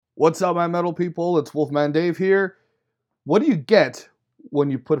What's up, my metal people? It's Wolfman Dave here. What do you get when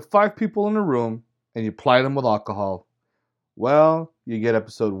you put 5 people in a room and you ply them with alcohol? Well, you get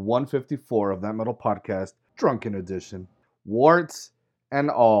episode 154 of That Metal Podcast, Drunken Edition. Warts and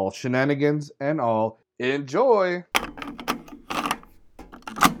all, shenanigans and all. Enjoy!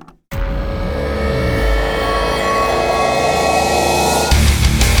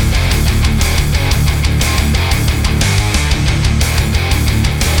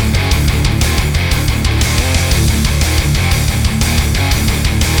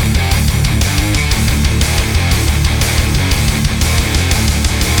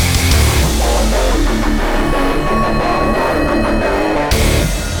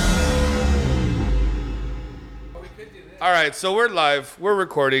 Alright, so we're live. We're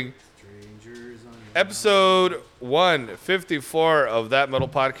recording. Episode 154 of That Metal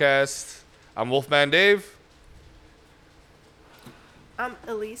Podcast. I'm Wolfman Dave. I'm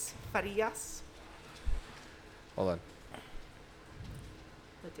Elise Farias. Hold on.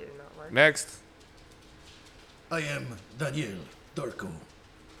 That did not work. Next. I am Daniel Darko.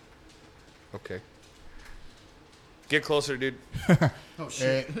 Okay. Get closer, dude. Oh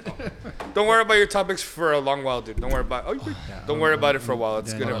shit! Don't worry about your topics for a long while, dude. Don't worry about. Don't worry about it for a while.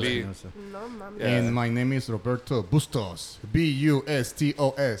 It's gonna be. No, mami. Yeah. And my name is Roberto Bustos.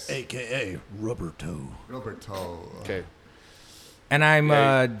 Bustos. AKA Rubber Toe. Roberto. Okay. And I'm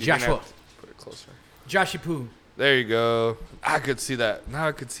Yeah, you're gonna Joshua. have to put it closer. Joshy Poo. There you go. I could see that. Now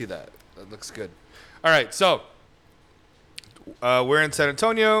I could see that. That looks good. All right, so we're in San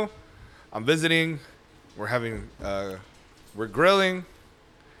Antonio. I'm visiting. We're having. We're grilling.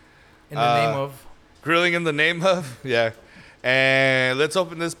 In the name of. Grilling in the name of. Yeah. And let's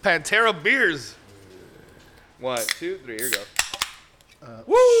open this Pantera beers. 1, 2, 3. Here you go.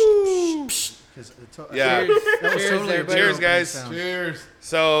 Woo! Yeah. That was Cheers, totally a everybody. Cheers, opening guys. sound. Cheers.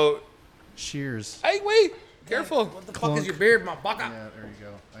 So, Cheers. hey, wait. Careful. What the fuck is your beard, my baka? Yeah, there you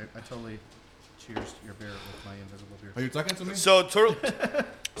go. I totally cheers your beer with my invisible beer. Are you talking to me?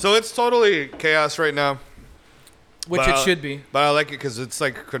 So it's totally chaos right now. Which But it should be. But I like it because it's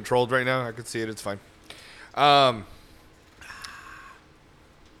like controlled right now. I can see it. It's fine.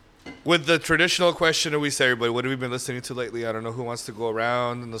 With the traditional question that we say, everybody, what have we been listening to lately? I don't know who wants to go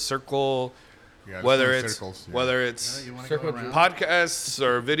around in the circle. Yeah, Whether there's it's some circles, yeah. whether it's You want to Circle go around? podcasts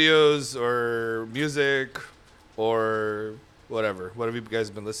or videos or music or whatever. What have you guys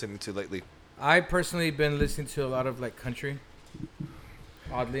been listening to lately? I personally been listening to a lot of like country.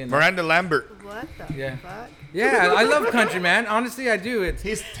 Oddly enough. Miranda Lambert. What the Yeah. fuck? Yeah, I love country, man. Honestly, I do. It's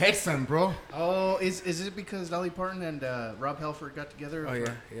He's Texan, bro. Oh, is it because Dolly Parton and Rob Halford got together? oh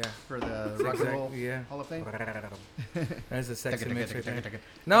yeah, yeah. For the Rock and Roll Exactly, yeah. Hall of Fame. That's a sexy mix right there.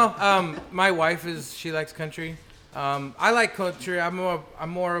 No, my wife she likes country. I like country. I'm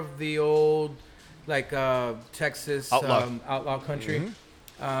more of the old like Texas Outlaw. country.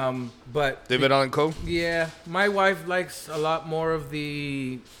 But David Allan Coe. yeah, my wife likes a lot more of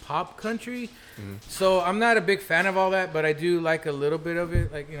the pop country. So I'm not a big fan of all that, but I do like a little bit of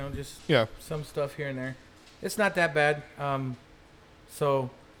it, like, you know, just Yeah. some stuff here and there. It's not that bad. So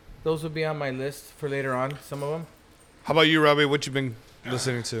those will be on my list for later on, some of them. How about you, Robbie? What you been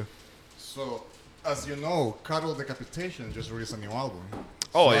listening to? So, as you know, Cattle Decapitation just released a new album.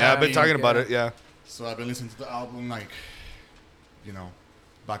 Oh So yeah, I've been mean, talking about yeah. it. Yeah. So I've been listening to the album like, you know,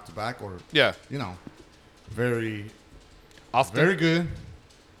 back to back or, Yeah. you know, very, Often. very good.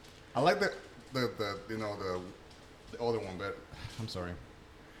 I like the other one better. I'm sorry.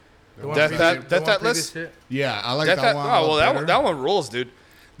 The one Death previous- That- the Death one That previous list? hit. Yeah, I like Death that That- one. oh well, better. that one rules, dude.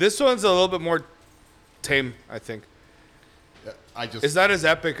 This one's a little bit more tame, I think. I just It's not as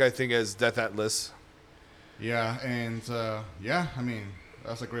epic, I think, as Death Atlas. Yeah, and yeah, I mean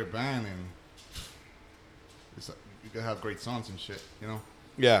that's a great band, and you can have great songs and shit, you know.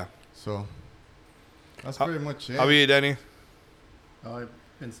 Yeah. So that's How- pretty much it. How about you, Danny? Oh, I've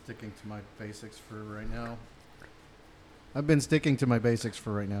been sticking to my basics for right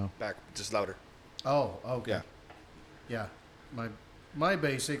now. Back, just louder. Oh, okay. Yeah. Yeah. My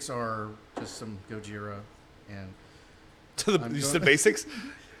basics are just some Gojira and To the I'm you going- said basics,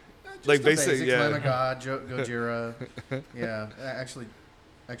 like the basic, basics, yeah. Lamb of God, Gojira. Yeah, actually,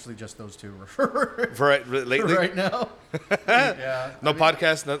 just those two for For lately, right now. Yeah. no I mean,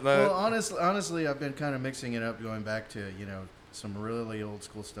 podcast, no. Well, honestly, I've been kind of mixing it up, going back to some really old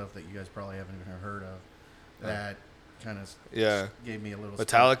school stuff that you guys probably haven't even heard of. That kind of Yeah. gave me a little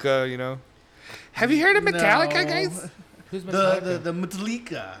Metallica, you know. Have you heard of Metallica, guys? Who's Metallica? The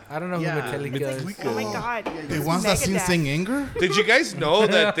Metallica. I don't know who Metallica is. Oh my god. The ones that sing Megadeth. Sing Anger? Did you guys know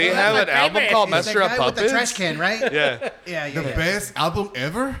that they have an album called It's Master that of guy with the Puppets? trash can, right? Yeah, Yeah, The yeah. best album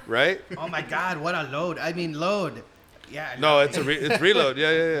ever? right? Oh my God, what a load! I mean, load. Yeah. No, it's it's Reload.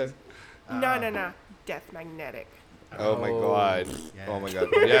 Yeah. No. Death Magnetic. Oh my Oh. god. Yeah. Oh my god.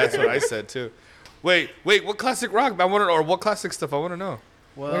 Yeah, that's what I said too. Wait. What classic rock? I want to, or what classic stuff? I want to know.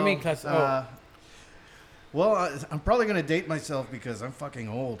 Well, What do you mean, class- oh. Well, I'm probably gonna date myself because I'm fucking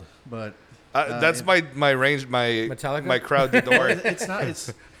old, but That's my range. Metallica? My crowd. Don't worry. it's not.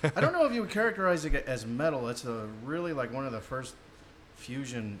 It's. I don't know if you would characterize it as metal. It's a really like one of the first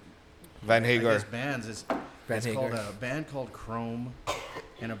fusion Van I guess, Hagar. bands. It's called a band called Chrome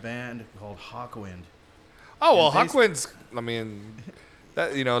and a band called Hawkwind. Oh well, and Hawkwind's. I mean,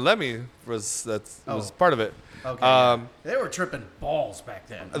 that Lemmy was Oh. part of it. Okay, they were tripping balls back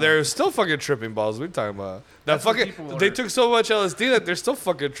then. They're still fucking tripping balls. We're talking about that That's what fucking. people They were- took so much LSD that they're still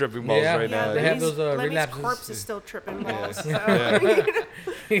fucking tripping balls Yeah. right now. They have Lemmy's- those, Lemmy's relapses. corpse is still tripping balls. So.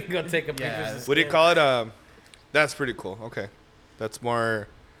 You can go take a picture. Yeah. What do you call it? That's pretty cool. Okay, that's more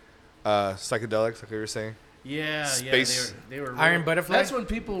psychedelics, like you were saying. Yeah, Space- they were Iron really- Butterfly? That's when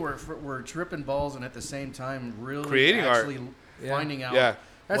people were tripping balls and at the same time really Creating art. actually finding out. Yeah.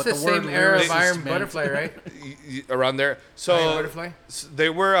 That's what the word same era of lyricist Iron meant. Butterfly, right? Around there. Iron So Butterfly? they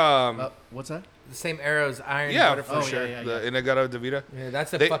were. What's that? The same era as Iron Yeah, Butterfly. for Oh, yeah, sure. yeah, The Inagata Davida. Yeah,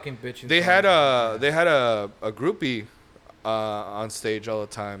 that's a They- fucking bitch. They had a groupie on stage all the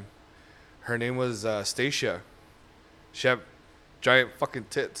time. Her name was Stacia. She had giant fucking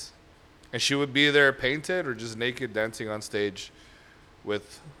tits, and she would be there painted or just naked dancing on stage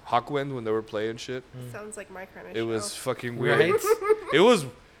with Hawkwind when they were playing shit. Sounds like my kind of It show. was fucking weird. Right? It was.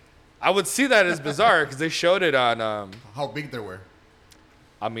 I would see that as bizarre because they showed it on. How big they were.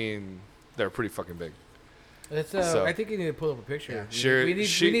 I mean, they're pretty fucking big. That's, So- I think you need to pull up a picture. Yeah. Sure, We need,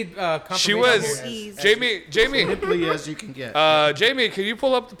 she- we need confirmation She was here. Ease. Jamie. Simply as you can get. Jamie, can you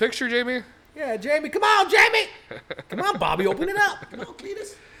pull up the picture, Jamie? Yeah, Jamie. Come on, Jamie. Come on, Bobby. Open it up. Come on,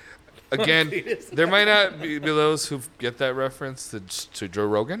 Cletus. Again, there might not be those who get that reference to Joe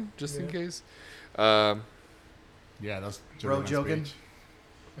Rogan, just in case. Yeah, that's Bro Jordan's joking? page.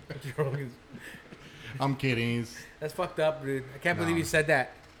 I'm kidding. That's fucked up, dude. I can't believe No. you said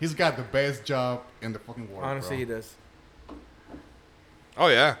that. He's got the best job in the fucking world. Honestly, he bro. does. Oh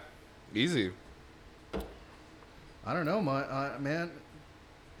yeah, easy. I don't know, man.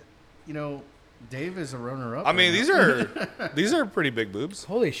 You know, Dave is a runner-up. I mean, right these are pretty big boobs.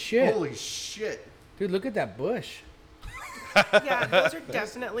 Holy shit. now. Holy shit! Dude, look at that bush. Yeah, those are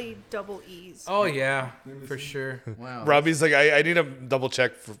definitely double E's. Oh, yeah. For sure. Wow. Robbie's like, I need a double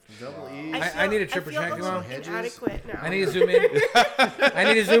check for. Double E. I need a triple check, I come feel a on. little Hedges. inadequate now. I need to zoom in. I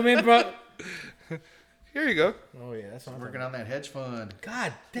need to zoom in, bro. Here you go. Oh, yeah. That's awesome. Working on that hedge fund.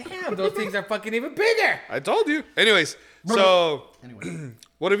 God damn. Those things are fucking even bigger. I told you. Anyways, so Anyway,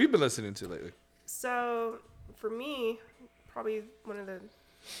 what have you been listening to lately? So, for me, probably one of the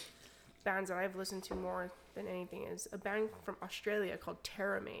bands that I've listened to more than anything is a band from Australia called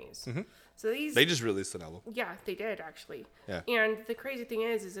Terra Maze. So these, They just released an album. yeah, they did actually. Yeah. And the crazy thing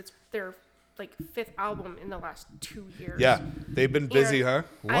is it's their like 5th album in the last 2 years. Yeah, they've been busy, huh?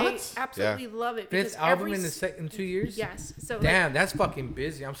 And I What? absolutely love it. because Fifth album every in s- in 2 years? Yes. So like, Damn, that's fucking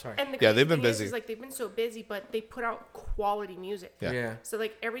busy. I'm sorry. and the Yeah, crazy they've been thing is busy. like they've been so busy, but they put out quality music. Yeah. Yeah. So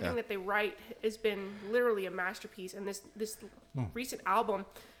like everything Yeah. that they write has been literally a masterpiece, and this recent album,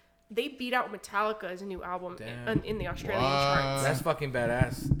 they beat out Metallica's new album in the Australian charts. That's fucking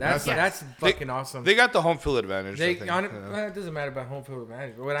badass. That's Yes. that's fucking awesome. They got the home field advantage. I They think. on it, Yeah. well, it doesn't matter about home field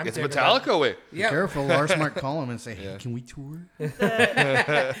advantage. But what I'm It's saying about- Metallica way. be Yeah. careful. Lars might call him and say, "Hey, can we tour?"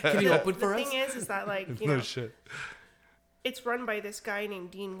 Can you open The for us? thing is that like you No know, shit. it's run by this guy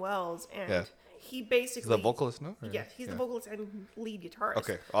named Dean Wells, and Yeah. he basically The vocalist, no? Or- Yeah, he's the vocalist and lead guitarist.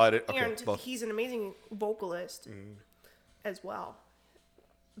 Okay, I'll edit. Okay, And both. he's an amazing vocalist as well.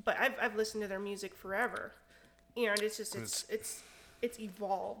 But I've listened to their music forever, and it's just it's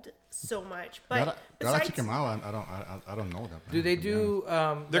evolved so much. But Gotta besides, check him out. I don't know that. Do they do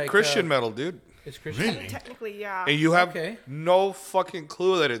They're like, Christian metal, dude. It's Christian. Really? technically, yeah. And you have Okay. no fucking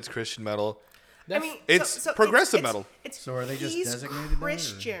clue that it's Christian metal. I mean, It's progressive metal. It's, So are they just he's designated that, or-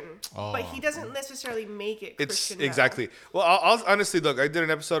 Christian, but he doesn't necessarily make it It's Christian metal. exactly. Well, I'll honestly look. I did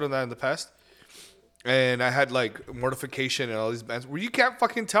an episode on that in the past, and I had like Mortification and all these bands where you can't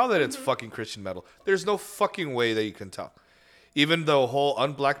fucking tell that it's fucking Christian metal. There's no fucking way that you can tell. Even the whole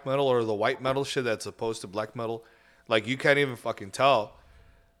unblack metal or the white metal shit that's opposed to black metal, like you can't even fucking tell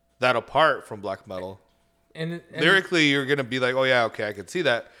that apart from black metal. And Lyrically, you're gonna be like, oh yeah, okay, I can see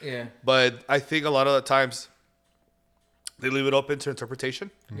that. Yeah. But I think a lot of the times, They leave it open to interpretation.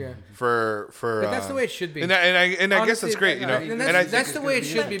 Yeah. For But that's the way it should be. And I guess that's great, you know. And And I that's think the way it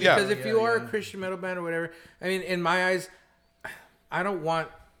should be, Yeah. because if you are a Christian metal band or whatever, I mean, in my eyes, I don't want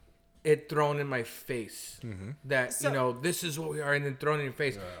it thrown in my face that this is what we are, and then thrown in your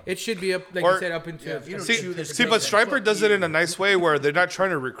face. It should be up, like Or- you said, up into. See, but Striper does it in a nice way where they're not trying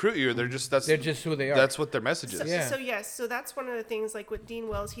to recruit you. They're just who they are. That's what their message is. So that's one of the things, like with Dean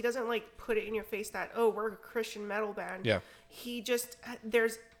Wells, he doesn't like put it in your face that, oh, we're a Christian metal band. Yeah. He just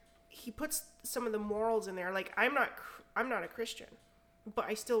he puts some of the morals in there. Like, I'm not a Christian, but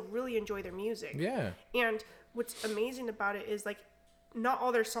I still really enjoy their music. Yeah. And what's amazing about it is, like, not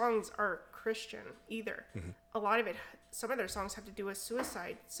all their songs are Christian either. A lot of it, some of their songs have to do with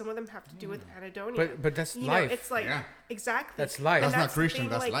suicide. Some of them have to do with anhedonia. But that's you life. know, it's like exactly That's life. And That's not the Christian. thing,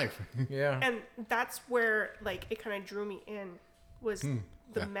 That's like, life. Yeah. And that's where, like, it kind of drew me in, was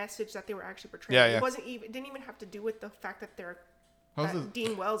the message that they were actually portraying. Yeah, yeah. It didn't even have to do with the fact that How's it?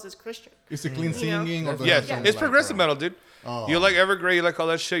 Dean Wells is Christian. It's the clean You know? singing. Or the Yeah, songs it's like, progressive metal, dude. Oh. You like Evergrey, you like all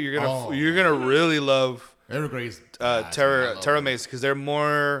that shit. You're gonna really love Evergrey's Terra Mace, because they're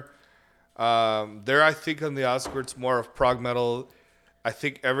more. They're, I think, on the outskirts more of prog metal. I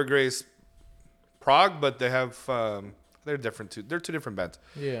think Evergrey's prog, but they have they're different too. They're two different bands.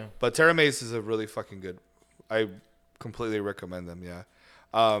 Yeah. But Terra Mace is a really fucking good. I completely recommend them. Yeah.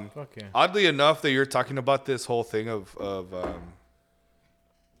 Fuck yeah. Oddly enough, that you're talking about this whole thing of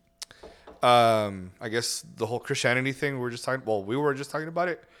I guess the whole Christianity thing. We were just talking about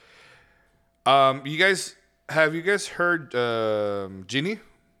it. Have you guys heard Genie?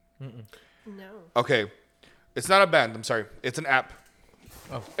 No. Okay, it's not a band. I'm sorry, it's an app,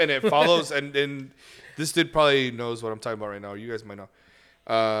 and it follows. and this dude probably knows what I'm talking about right now. You guys might know.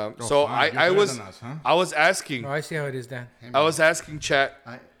 So I was asking. Oh, I see how it is, Dan. I was asking Chat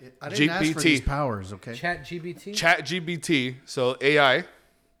I didn't ask for GPT. these powers, okay? Chat GBT. ChatGPT, so AI,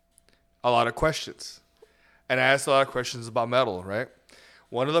 a lot of questions. And I asked a lot of questions about metal, right?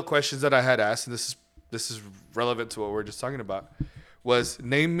 One of the questions that I had asked, and this is relevant to what we we're just talking about, was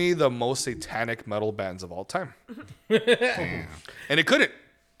name me the most satanic metal bands of all time. And it couldn't.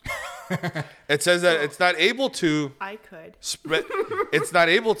 It says that it's not able to I could. spread. It's not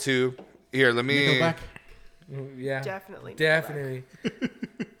able to. Here, let me Go back. Yeah. Definitely.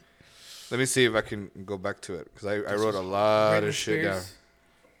 let me see if I can go back to it, because I wrote a lot of shit down.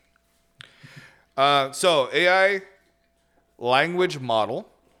 So AI language model.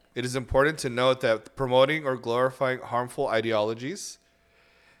 It is important to note that promoting or glorifying harmful ideologies,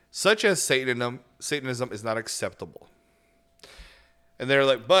 such as Satanism is not acceptable. And they're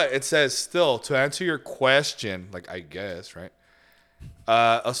like, but it says still, to answer your question, like, I guess, right?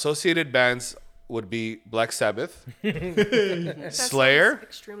 Associated bands would be Black Sabbath, That Slayer, sounds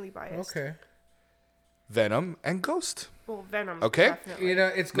extremely biased. Okay. Venom, and Ghost. Well, Venom. Okay. Definitely. You know,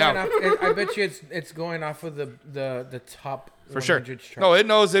 it's going Now- off. I bet you it's going off of the top For sure. 100 charts. No, it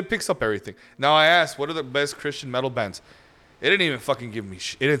knows. It picks up everything. Now I asked, what are the best Christian metal bands? It didn't even fucking give me.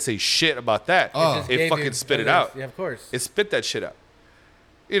 It didn't say shit about that. just It gave fucking you spit it the list. out. Yeah, of course. It spit that shit out.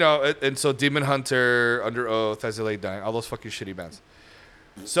 You know, and so Demon Hunter, Under Oath, As They Lay Dying, all those fucking shitty bands.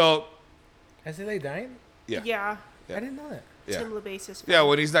 So Has he lay dying? yeah, Yeah. I didn't know that. yeah, Tim LaBasis. yeah.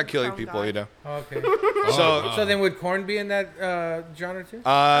 When he's not killing Found people, God. you know. Oh, okay. So So then would Korn be in that genre too?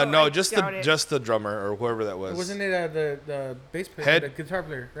 no, I just doubt it. the drummer or whoever that was. Wasn't it the bass player, Head- the guitar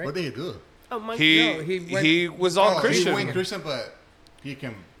player, right? What did he do? Oh, Monkey. He No, he went- he was all He Christian. went Christian, but he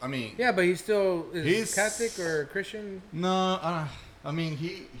can. I mean, Yeah, but he still is He's- Catholic or Christian. no. I mean,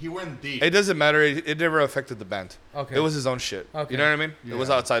 he went deep. It doesn't matter. It never affected the band. Okay. It was his own shit. Okay. You know what I mean? It was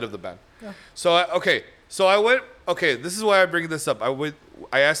Yeah. outside of the band. So I went. Okay, this is why I bring this up.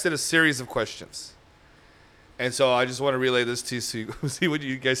 I asked it a series of questions, and so I just want to relay this to you so you see what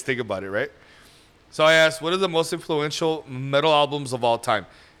you guys think about it, right? So I asked, what are the most influential metal albums of all time?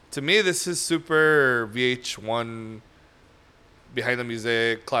 To me, this is super VH1 behind the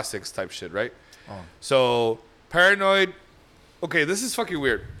music classics type shit, right? So Paranoid. Okay, this is fucking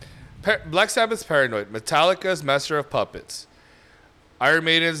weird. Black Sabbath's Paranoid, Metallica's Master of Puppets, Iron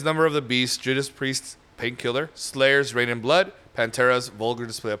Maiden's Number of the Beast, Judas Priest's Painkiller, Slayer's Rain and Blood, Pantera's Vulgar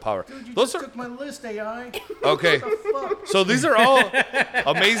Display of Power. Dude, you Those just are took my list, AI. okay. Fuck. So these are all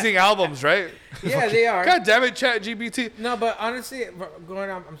amazing albums, right? Yeah, they are. God damn it, ChatGPT. No, but honestly, going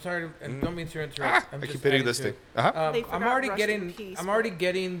on. I'm sorry, and don't mean to interrupt. I I'm keep just hitting adding this to thing. it. Uh-huh. They I'm forgot already Rust getting. in Peace, I'm but- already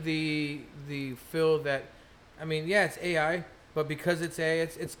getting the feel that. I mean, yeah, it's AI, but because it's AI,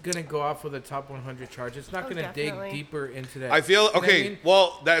 it's gonna go off of the top 100 charts. It's not Oh, gonna definitely. dig deeper into that. I feel You know what I okay. mean?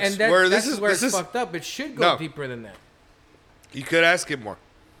 Well, that's And that, where that's this is. where This it's is. fucked up. It should go No. deeper than that. You could ask it more.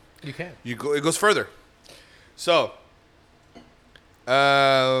 You can. It goes further. So,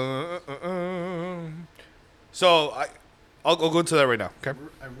 So I'll go into that right now. Okay.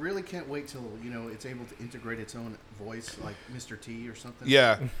 I really can't wait till it's able to integrate its own voice, like Mr. T or something.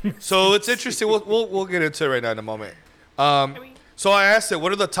 Yeah. So it's interesting. We'll get into it right now in a moment. mean, So I asked it,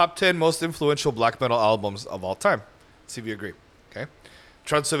 what are the top 10 most influential black metal albums of all time? See if you agree. Okay.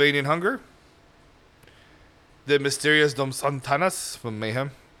 Transylvanian Hunger. The Mysterious Dom Santanas from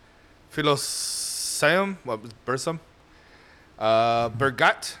Mayhem. Philoseum, Bursum.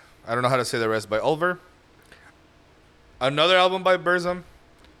 Bergat. I don't know how to say the rest, by Ulver. Another album by Burzum.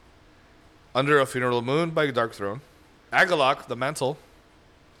 Under a Funeral Moon by Dark Throne. Agalok, The Mantle.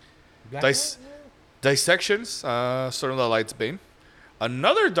 Dissections, Storm of the Light's Bane.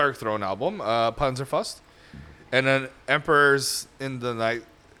 Another Dark Throne album, Panzerfaust. And then Emperors in the Night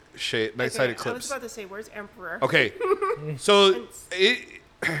Side I was Eclipse. about to say, where's Emperor? Okay, so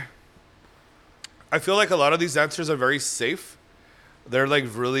I feel like a lot of these answers are very safe. They're like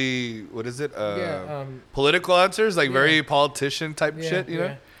really, what is it? Political answers, like very politician type shit, you know?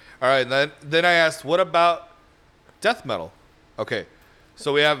 Yeah. All right, then I asked, what about death metal? Okay,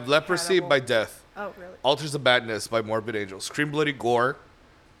 so we have Leprosy Cannibal. by Death, Oh, really? Altars of Badness by Morbid Angel, Scream Bloody Gore,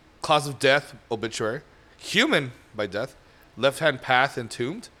 Cause of Death, Obituary, Human by Death, Left Hand Path,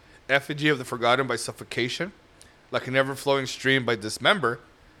 Entombed, Effigy of the Forgotten by Suffocation, Like an Ever-Flowing Stream by Dismember,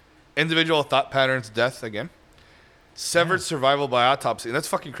 Individual Thought Patterns, Death again, Severed Survival by Autopsy. And that's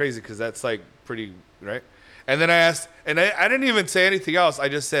fucking crazy because that's like pretty, right? And then I asked, and I didn't even say anything else. I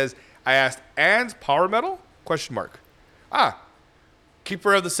asked, and Power Metal? Question mark.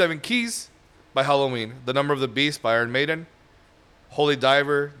 Keeper of the Seven Keys by Halloween, The Number of the Beast by Iron Maiden, Holy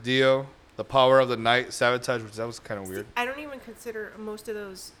Diver, Dio, The Power of the Night, Sabotage, which that was kind of weird. I don't even consider most of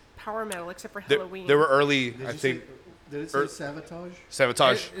those power metal except for They, Halloween. they were early, Did I you think. did it say Sabotage?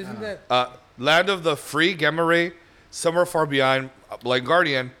 Sabotage. Isn't that Land of the Free, Gamma Ray, Somewhere Far Beyond, Blind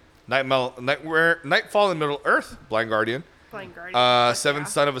Guardian, Nightfall in Middle Earth, Blind Guardian, Blind Guardian. Seventh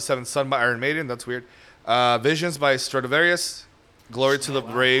Son of a Seventh Son by Iron Maiden, that's weird. Visions by Stradivarius, Glory to the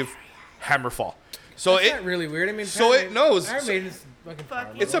Brave, Hammerfall. So that's it not really weird. I mean, so it knows. Iron Maiden's fucking power Fuck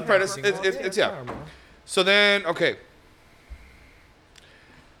metal. It's a premise. It's yeah. power metal. So then, okay.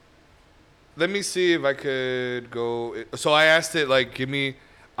 Let me see if I could go. So I asked it like,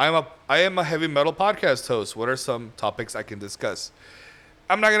 I am a heavy metal podcast host. What are some topics I can discuss?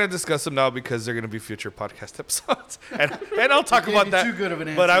 I'm not gonna discuss them now because they're gonna be future podcast episodes, and I'll talk gave about you that. too good of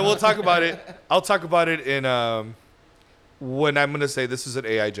an But I answer. will talk about it. I'll talk about it in when I'm gonna say this is an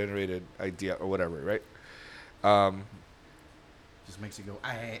AI generated idea or whatever, right? Just makes you go,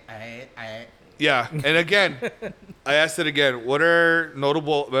 I. Yeah, and again, I asked it again. What are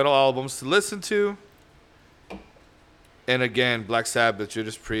notable metal albums to listen to? And again, Black Sabbath,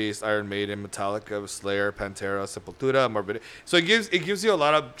 Judas Priest, Iron Maiden, Metallica, Slayer, Pantera, Sepultura, Morbid. So it gives you a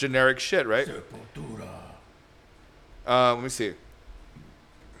lot of generic shit, right? Sepultura. Let me see.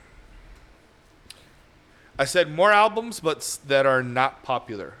 I said more albums, but that are not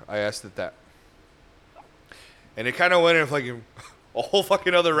popular. I asked it that, and it kind of went in like a whole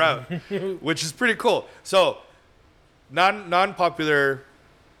fucking other route, which is pretty cool. So, non-popular,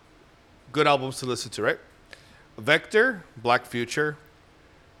 good albums to listen to, right? Vector, Black Future,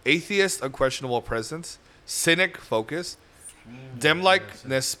 Atheist, Unquestionable Presence, Cynic, Focus, Demlike,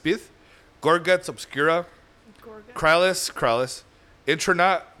 Nespith, Gorguts, Obscura, Gorgon. Krallis,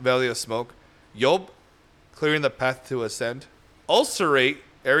 Intronaut, Valley of Smoke, Yob, Clearing the Path to Ascend, Ulcerate,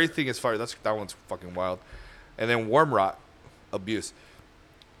 Everything is Fire. That one's fucking wild. And then Wormrot, Abuse.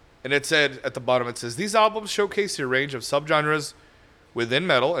 And it said at the bottom, it says, these albums showcase a range of subgenres within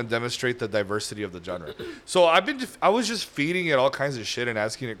metal and demonstrate the diversity of the genre. So I was just feeding it all kinds of shit and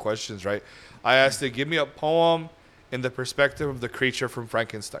asking it questions, right? I asked it, give me a poem in the perspective of the creature from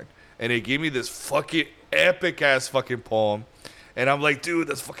Frankenstein. And it gave me this fucking epic ass fucking poem. And I'm like, dude,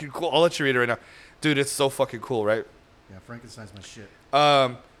 that's fucking cool. I'll let you read it right now. Dude, it's so fucking cool, right? Yeah, Frankenstein's my shit.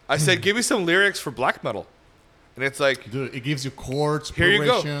 I said, give me some lyrics for black metal. And it's like, Dude, it gives you chords, Here you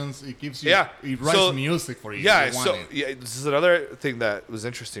go. progressions. It gives you, Yeah. it writes So- music for you. yeah, if you want so it. yeah, this is another thing that was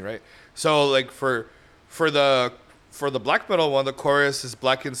interesting, right? So like for the black metal one, the chorus is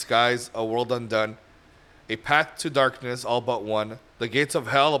blackened skies, a world undone, a path to darkness, all but one, the gates of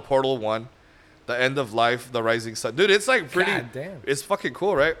hell, a portal one, the end of life, the rising sun. Dude, it's like pretty. God damn. It's fucking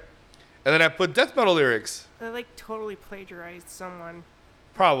cool, right? And then I put death metal lyrics, They like totally plagiarized someone.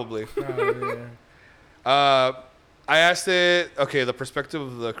 probably. Oh, yeah. I asked it, okay, the perspective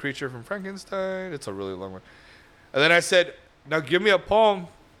of the creature from Frankenstein. It's a really long one. And then I said, now give me a poem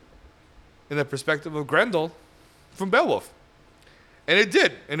in the perspective of Grendel from Beowulf. And it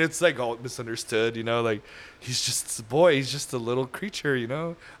did. And it's like all misunderstood, you know, like he's just a boy, he's just a little creature, you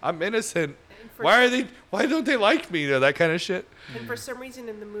know. I'm innocent. Why don't they like me? You know, that kind of shit. And for some reason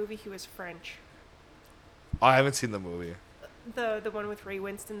in the movie he was French. Oh, I haven't seen the movie. The one with Ray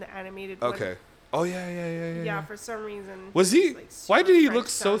Winston, the animated Okay. one. Oh yeah. Yeah, for some reason. Was he? like, Why super did he French look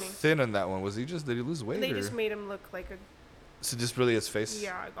so sounding. thin on that one? Did he lose weight? They or? just made him look like a So just really his face.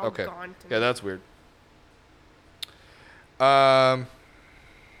 yeah, all Okay. gaunt. And Yeah, that's weird.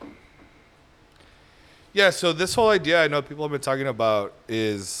 Yeah. So this whole idea I know people have been talking about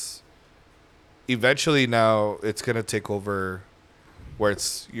is eventually now it's gonna take over, where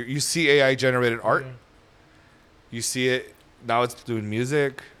it's you see AI generated art. You see it now. It's doing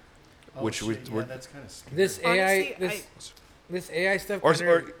music. Which shit, we're that's kind of scary. This AI, Honestly, this AI stuff.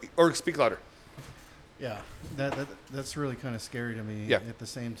 or speak louder. Yeah, that's really kind of scary to me. Yeah. At the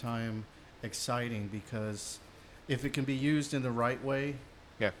same time, exciting because if it can be used in the right way,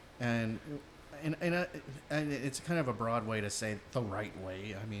 Yeah. and it's kind of a broad way to say the right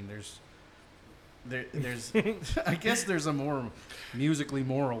way. I mean, there's I guess there's a more musically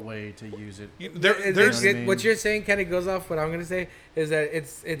moral way to use it. There's I mean- what you're saying kind of goes off what I'm gonna say is that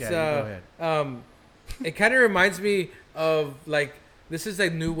it's Yeah, go ahead. it kind of reminds me of like this is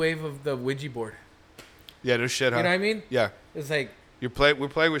like new wave of the Ouija board. yeah, no shit, huh? You know what I mean? Yeah. It's like We're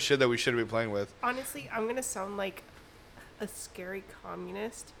playing with shit that we shouldn't be playing with. honestly, I'm gonna sound like a scary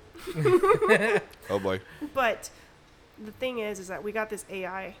communist. Oh boy. But the thing is that we got this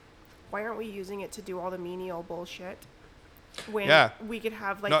AI. Why aren't we using it to do all the menial bullshit? When we could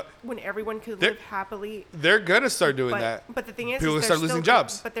have like No, when everyone could they're- live happily. They're gonna start doing But that. but the thing is, People is start they're losing still-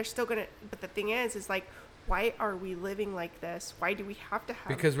 jobs. But they're still gonna. But the thing is like, why are we living like this? Why do we have to have?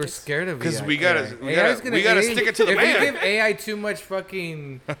 because we're this- scared of 'Cause AI. we gotta- AI. we gotta- AI's gonna we gotta age. stick it to the if man. you give AI too much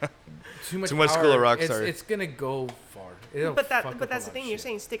fucking too much Too much power, School of Rock, it's, sorry. it's gonna go far. It'll But fuck that's up the a lot thing. of You're shit.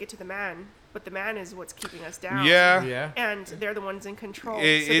 saying stick it to the man, but the man is what's keeping us down. Yeah. Yeah. And they're the ones in control.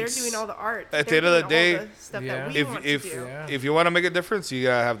 It- so they're it's- doing all the art. at the They're end of the doing all day, the stuff Yeah. that we If want if to do. Yeah. if you want to make a difference, you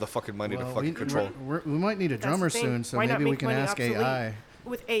gotta have the fucking money to Well, fucking control. we might need a That's the drummer thing. soon, so Why not maybe we make can money ask obsolete? AI.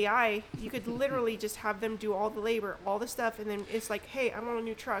 With AI, you could literally just have them do all the labor, all the stuff, and then it's like, hey, I want a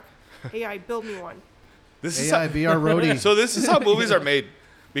new truck. AI, build me one. This is AI, how, be our roadie. so. This is how movies are made,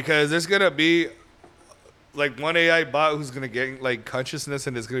 because there's gonna be like one AI bot who's gonna get like consciousness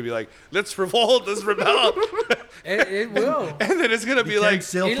and it's gonna be like, let's revolt, let's rebel, It will. and then it's gonna be like,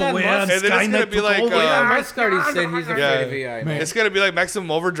 Elon Musk. and then it's gonna be like, Elon Musk already said he's afraid Yeah. of AI. Man. it's gonna be like Maximum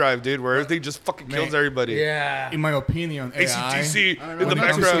Overdrive, dude, where everything just fucking kills Man. everybody. Yeah. In my opinion, AI, ACDC I don't in know, the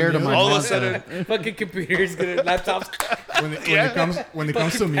I'm too scared of background, my all of a boss. sudden, Fucking computers, gonna laptops. when it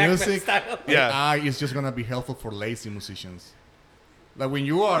comes to Pac-Man music, style. Yeah. AI is just gonna be helpful for lazy musicians. Like when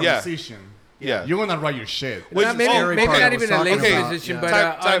you are Yeah. a musician, yeah. you're gonna write your shit. Which- Maybe, oh, maybe part not I was even a talking lazy about, musician, yeah.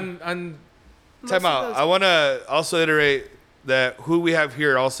 but Time- Most Time of out. those- I want to also iterate that who we have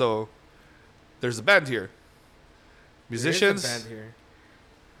here also, there's a band here. Musicians, There's a band here.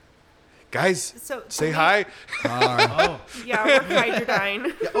 guys, So to say me- hi. Yeah, we're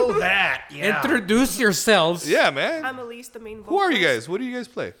Hydrodyne. Oh, that. Yeah. Introduce yourselves. Yeah, man. I'm Elise, the main vocalist. Who are you guys? What do you guys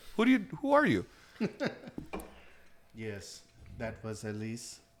play? Who are you? Yes, that was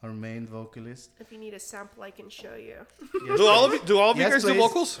Elise, our main vocalist. If you need a sample, I can show you. Do all of you Yes, guys do please.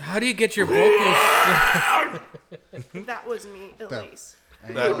 vocals? How do you get your vocals? That was me, Elise.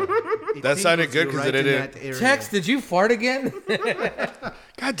 That sounded good 'cause it didn't- Tex, did you fart again?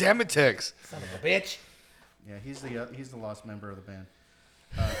 God damn it, Tex. Son of a bitch. Yeah, he's the lost member of the band.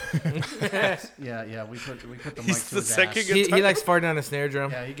 Yeah, we put the mic He's to the his second ass. He likes farting on a snare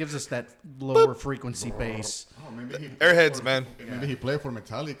drum. Yeah, he gives us that lower frequency bass. Oh, maybe he Airheads, man. Maybe he played for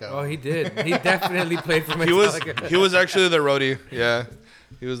Metallica. Oh, he did. He definitely played for He was Metallica. actually the roadie. Yeah,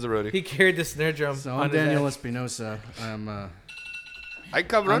 he was the roadie. He carried the snare drum. So on I'm his Daniel ass. Espinosa. I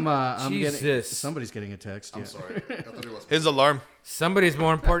come run. I'm getting Jesus. somebody's getting a text. I'm Yeah. sorry. I thought it was. His alarm. Somebody's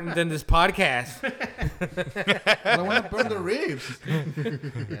more important than this podcast. I don't want to burn the ribs.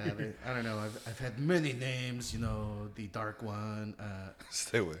 Yeah, I don't know. I've had many names. You know, the Dark One.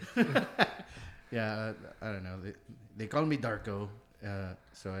 Stay away. Yeah, I don't know. They call me Darko,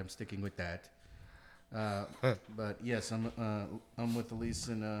 so I'm sticking with that. But yes, I'm with Elise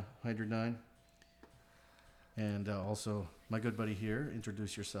and Hydrodyne, and also my good buddy here.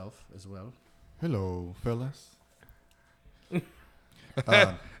 Introduce yourself as well. Hello, fellas.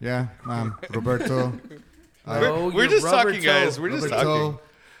 Yeah, I'm Roberto. Oh, We're you're just rubber talking, guys. toe. We're just Roberto. talking.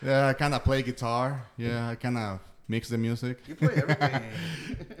 Yeah, I kind of play guitar. Yeah, I kind of mix the music. You play everything.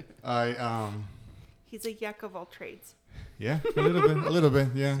 He's a yak of all trades. Yeah, a little bit,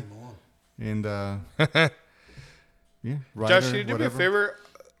 yeah. And Yeah. Writer, Josh, can you do me a favor?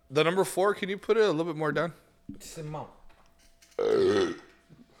 The number 4, can you put it a little bit more down? Simone.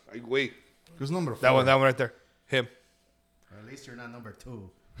 Wait. Who's number 4? That one right there. Him. At least you're not number 2.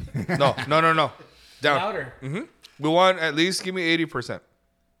 No. Down. Louder. We want at least give me 80%.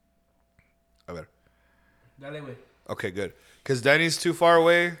 I better. Dale, güey. Okay, good. Because Danny's too far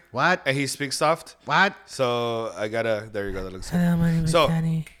away What? and he speaks soft. What? So I gotta. There you go. That looks good. Hello, my name is So,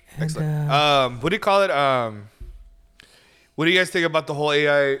 Danny. Excellent. What do you call it? What do you guys think about the whole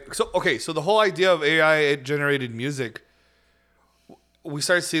AI? So the whole idea of AI generated music. We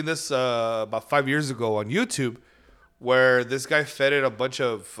started seeing this about 5 years ago on YouTube, where this guy fed it a bunch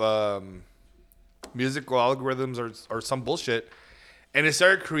of musical algorithms or some bullshit, and it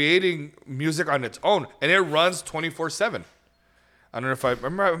started creating music on its own, and it runs 24/7. I don't know if I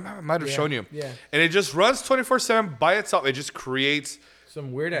remember. I might have shown you. Yeah. And it just runs 24/7 by itself. It just creates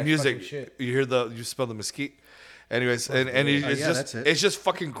Some weird ass music. shit. You smell the mesquite. Anyways, it's that's it. it's just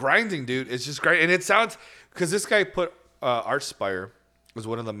fucking grinding, dude. It's just grinding, and it sounds because this guy put Archspire was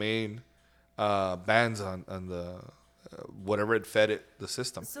one of the main bands on the whatever it fed it the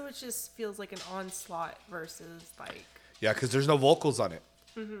system. So it just feels like an onslaught versus like. Yeah, because there's no vocals on it.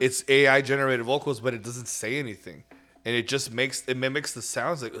 It's AI generated vocals, but it doesn't say anything, and it just mimics the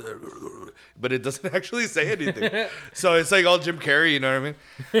sounds like, but it doesn't actually say anything. So it's like all Jim Carrey, you know what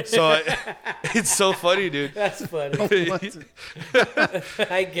I mean? So it's so funny, dude. That's funny.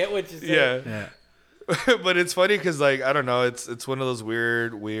 I get what you said. Yeah. But it's funny because like I don't know, it's one of those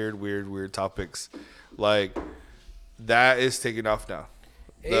weird topics, like that is taking off now.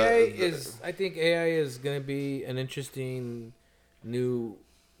 I think AI is going to be an interesting new.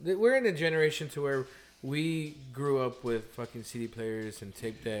 We're in a generation to where we grew up with fucking CD players and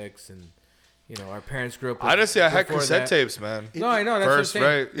tape decks, and our parents grew up with. Honestly, I had before cassette that. tapes, man. No, I know that's First, what I'm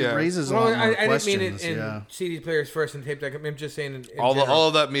saying. right? Yeah. It raises a Well, lot more I didn't mean questions. it in CD players first and tape deck. I'm just saying in all general.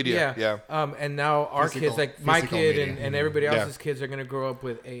 of that media. Yeah. And now our Physical- kids, like my physical kid media. and everybody Yeah. else's kids, are gonna grow up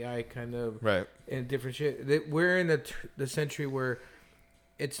with AI kind of Right. and different shit. We're in the century where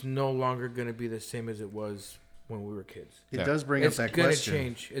it's no longer gonna be the same as it was when we were kids. It Yeah. does bring It's up that gonna question.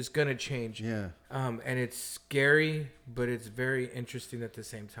 change. It's gonna change. Yeah. And it's scary, but it's very interesting at the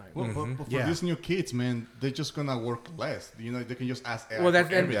same time. Well, but for Yeah. these new kids, man, they're just gonna work less. They can just ask AI Well, for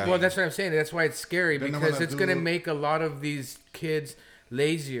everything. that's what I'm saying. That's why it's scary They're not because gonna it's gonna do- make a lot of these kids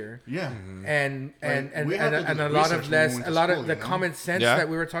lazier. Yeah. and we have to do a lot research of when we less went a to lot of school, the you know? common sense Yeah. that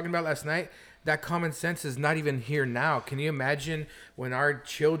we were talking about last night. That common sense is not even here now. Can you imagine when our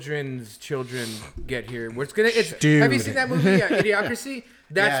children's children get here? Have you seen that movie, Idiocracy?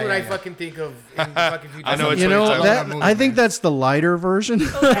 That's Yeah, what yeah, I yeah. fucking think of in the fucking future. I know it's You what know, you're talking about. that I think that's the lighter version.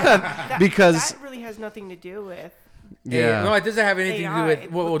 Because- that really has nothing to do with Yeah. No, it doesn't have anything AI. to do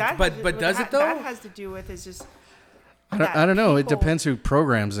with. Well, What that but has- but what does that- it though? That has to do with is just. I don't know. It people depends who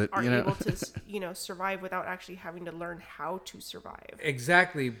programs it. Are You know. able to survive without actually having to learn how to survive.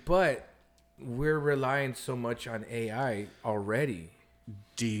 Exactly, but we're relying so much on AI already.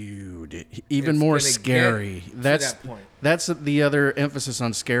 Dude, even It's more gonna scary. get to That's that point. that's the other emphasis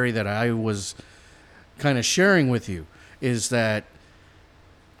on scary that I was kind of sharing with you is that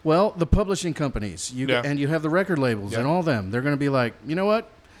well, the publishing companies, Yeah. and you have the record labels and Yeah. all them. They're going to be like, you know what?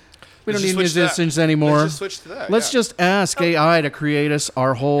 We Let's don't just need switch to that. musicians anymore. Let's just switch to that. Let's yeah. just ask AI to create us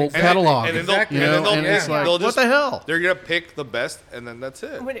our whole catalog. And then Exactly. you they'll, know, and then and they'll it's pick, like, they'll what just, the hell? They're gonna pick the best, and then that's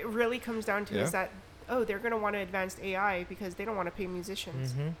it. What it really comes down to Yeah. is that they're going to want to advanced AI because they don't want to pay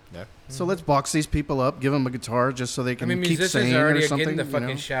musicians. Yeah. So let's box these people up, give them a guitar just so they I can mean, keep musicians singing are or already something. getting the you fucking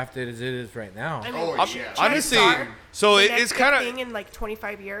know? shafted as it is right now. I mean, Honestly, chances are, so the it's next kind thing of in like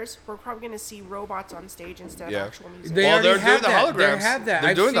 25 years, we're probably going to see robots on stage instead Yeah. of actual music. They Well, already they're have doing the that. They holograms. have that. They're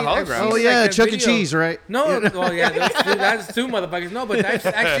I've doing the seen- I've holograms. seen, Oh yeah, like, a Chuck E. video. Cheese, right? No, well, yeah, that's two motherfuckers. No, but I've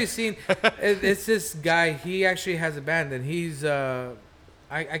actually seen. It's this guy. He actually has a band, and he's.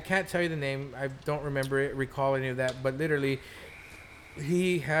 I can't tell you the name. I don't recall any of that. But literally,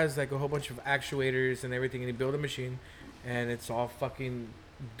 he has like a whole bunch of actuators and everything, and he built a machine, and it's all fucking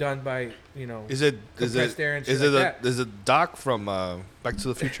done by Is it compressed air and shit is it like that. is it Doc from Back to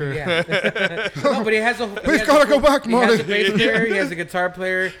the Future? Yeah. No, but he has a. He's gotta go back, He has Marty. a bass player, he has a guitar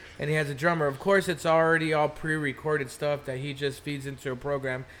player, and he has a drummer. Of course, it's already all pre-recorded stuff that he just feeds into a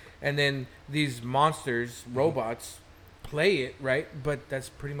program, and then these monsters, robots, play it right. But that's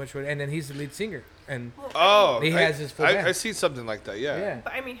pretty much what. And then he's the lead singer, and Oh, He has his full band. I see something like that. Yeah. yeah,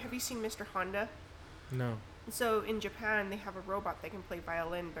 But I mean, have you seen Mr. Honda? no, So in Japan, they have a robot that can play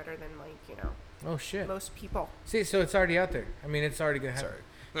violin better than oh shit. most people. See, so it's already out there. I mean, it's already gonna happen.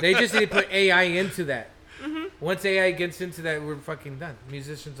 They just need to put AI into that. Once AI gets into that, we're fucking done.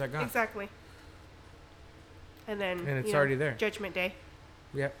 Musicians are gone. Exactly. and then And it's already there. Judgment Day.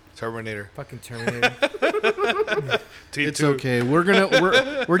 Yep. Terminator. Fucking Terminator. T2. It's okay.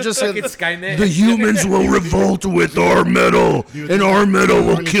 We're just Fucking Skynet. The humans will revolt with our metal, and our metal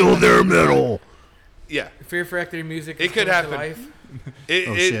will kill their metal. Yeah. Fear Factory music. It is could coming to happen. life.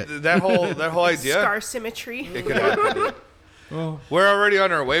 shit. That whole idea. Scar symmetry. It could happen. Dude. We're already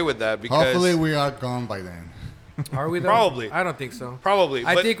on our way with that because Hopefully, we are gone by then. Are we though? Probably. I don't think so. probably.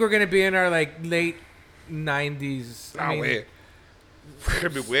 I but, think we're gonna be in our like late 90s. No, wait. We're gonna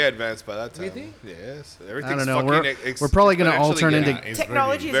be way advanced by that time. You think? Yes. I Everything's don't know. fucking We're probably gonna all exponentially turn getting- into. It's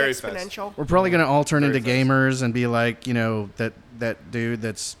Technology is very fast. exponential. We're probably gonna all turn Very into fast. gamers and be like, that dude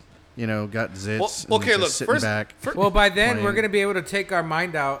that's got zits. Well, and okay, just look. sitting First, back. Well, by then Playing. we're gonna be able to take our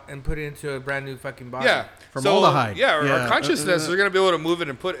mind out and put it into a brand new fucking body. yeah. Formaldehyde. Yeah, our Yeah. consciousness. We're gonna be able to move it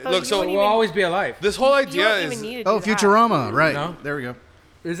and put it. Oh, Look, you so wouldn't We'll even- always be alive. this whole You idea don't is. even need to Oh, do that. Futurama, right? No. There we go.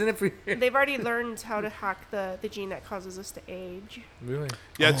 Isn't it for They've already learned how to hack the gene that causes us to age. really?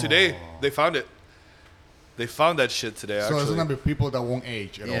 Yeah, today they found it. They found that shit today. So Actually, it's gonna be people that won't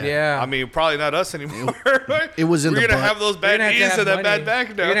age at all. Yeah. I mean, probably not us anymore. It was in We're the gonna butt. have those You're bad gonna have to knees have and that money. bad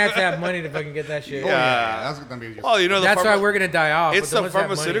back now. You're gonna have to have money to fucking get that shit. Yeah. That's gonna be. Just, Oh, you know the That's why we're gonna die off. It's but the ones that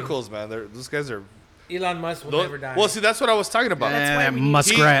have money- pharmaceuticals, man. Those guys are. Elon Musk will never die. Well, see, that's what I was talking about. That's why that we need to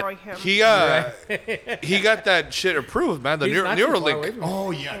muskrat. destroy him. He got that shit approved, man. The He's not too far away Neuralink. from it.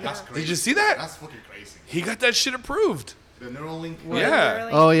 oh yeah, that's crazy. Did you see that? That's fucking crazy. He got that shit approved. The Neuralink. Yeah.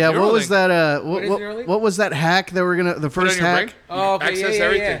 Really? Oh yeah, what was Neuralink. that? What is Neuralink? What was that hack that we're gonna? The Put it first on your hack. brain. Oh, okay, Access yeah,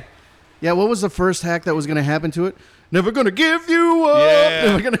 everything. Yeah, what was the first hack that was gonna happen to it? Never gonna give you up. Yeah.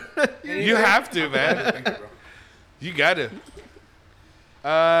 Never gonna. You have to, man. Thank you, bro. You got to.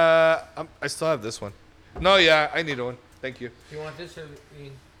 I still have this one. No, yeah, I need one. Thank you. You want this or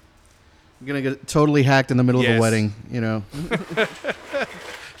you- You're gonna get totally hacked in the middle of Yes. a wedding. You know.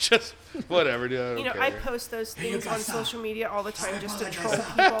 Just whatever, dude. I don't You know, care. I post those things on social media all the time just to troll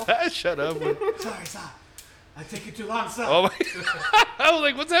people. Shut up. Sorry, sir. I take it too long, sir. Oh my! I was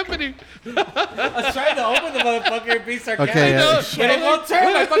like, "What's happening?" I was trying to open the motherfucker and be sarcastic. Okay. But it won't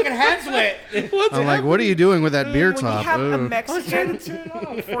turn. My fucking hands wet. I'm like, what are you doing with that beer When you top? have a Ugh. Mexican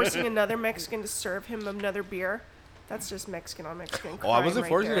forcing another Mexican to serve him another beer, that's just Mexican on Mexican crime. Oh, I wasn't right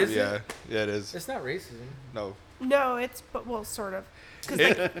forcing there. it. Yeah, yeah, it is. It's not racism. No, No, it's well, sort of, because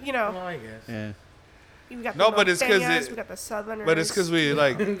like you Well, know, I guess. Yeah. you got No, the but it's 'cause norteñas, it- we got the Southerners. but it's because we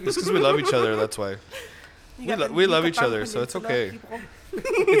love each other. That's why. you got the we love each Yucatan other, so it's Peninsula okay. people.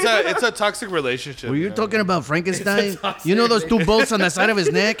 It's a toxic relationship. Were you know? talking about Frankenstein? You know those two bolts on the side of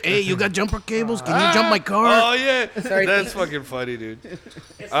his neck? Hey, you got jumper cables? Can you jump my car? Oh yeah, Sorry. that's fucking funny, dude.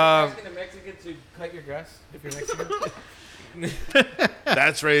 It's like asking a Mexican to cut your grass if you're Mexican.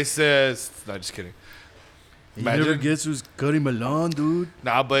 That's racist. No, just kidding. You never Imagine. guess who's cutting my lawn, dude?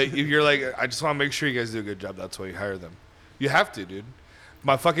 Nah, but if you're like, I just want to make sure you guys do a good job. That's why you hire them. You have to, dude.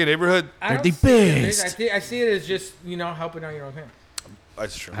 My fucking neighborhood. I They're don't the see it as- best. I see it as just helping out your own family.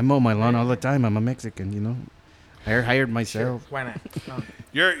 That's true. I mow my lawn all the time. I'm a Mexican, you know. I hired myself. Why not? No.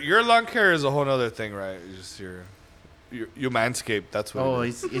 Your lawn care is a whole other thing, right? You just you manscape. That's what. Oh, it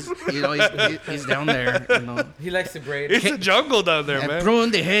is. he's down there, you know. He likes to braid. It's a jungle down there, I man. prune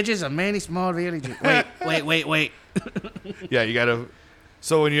the hedges of many small villages. Wait. Yeah, you gotta.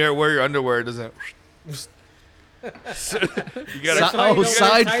 So when you wear your underwear, it doesn't. you gotta. why you don't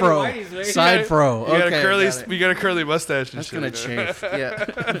Side wear fro. tidy whities, right? Side fro. You got Okay. a curly. got it. You got a curly mustache and That's shit. gonna you know? chafe.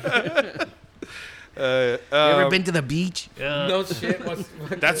 Yeah. You You ever been to the beach? No shit.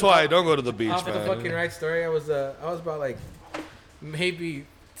 That's why I don't go to the beach, Off of the man. fucking right story, I was about like maybe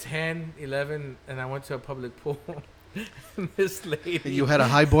 10, 11, and I went to a public pool. This lady, You had a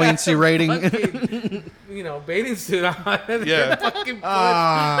high buoyancy rating. fucking, bathing suit on. And Yeah. the fucking foot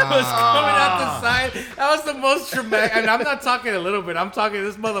was coming out the side. That was the most traumatic. And I'm not talking a little bit. I'm talking.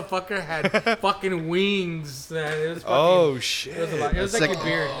 This motherfucker had fucking wings. Man. It was fucking. Oh It was shit. a lot. It was That's like like a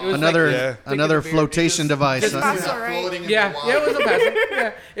beard. It was another like, Yeah. another Thinking of beer, flotation just- device. Just huh? pass all right. Floating in Yeah, the yeah, it water. was a passive.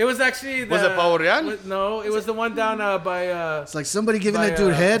 Yeah, it was actually. Was it Pavo Real? No, it was the one down by. It's like somebody giving by, that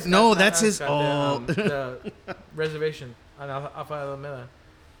dude head. Scott- No, not that's his. Scott, Oh, the reservation on Alpha Alameda.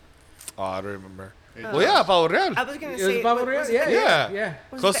 Oh, I don't remember. Well, yeah, Pavo Real. I was gonna It was say, Pavo Real? was it Yeah, the- Yeah. yeah.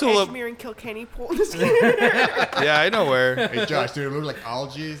 Was Close it to the a- Edgemere and Kilkenny pool? Yeah, I know where. Hey Josh, dude, it look like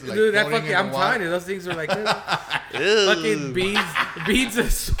algae. Like Dude, that floating fucking, in I'm the water. telling you, those things are like this. Fucking beads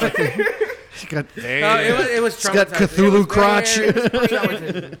of sweat. he's got It was It's got traumatizing. Cthulhu It was crotch. very- it was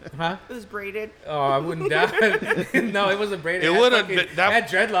traumatizing. Huh? It was braided. Oh, I wouldn't die. No, it wasn't braided. It had would've fucking- been- that- had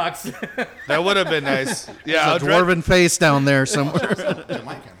dreadlocks. That would have been nice. Yeah, a I'll dread- dwarven face down there somewhere.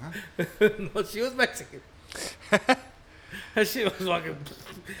 Jamaican, huh? No, she was Mexican. That shit was fucking.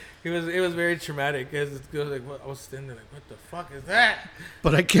 It was very traumatic. It was like, I was standing there like, what the fuck is that?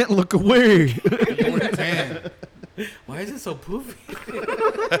 But I can't look away. Why is it so poofy?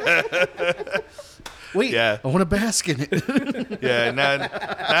 Wait, Yeah. I want to bask in it. Yeah, not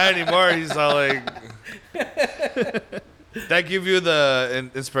anymore. He's all like, that give you the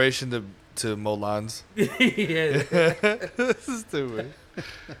inspiration to mow lawns. Yeah. This is stupid.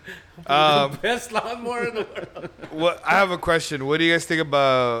 The best lawnmower in the world. What I have a question. What do you guys think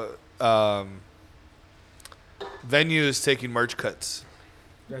about venues taking merch cuts?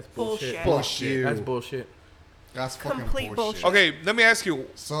 That's bullshit. Bullshit. That's bullshit. That's fucking Complete bullshit. Okay, let me ask you.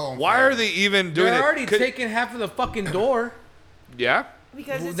 So Why are they even doing They're it? already taking half of the fucking door. Yeah.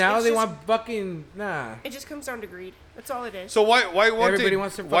 Because Now it's they just, want fucking nah. It just comes down to greed. That's all it is. So why won't Everybody they?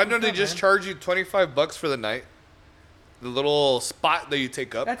 wants their Why fucking don't they cut, just man. charge you $25 for the night? The little spot that you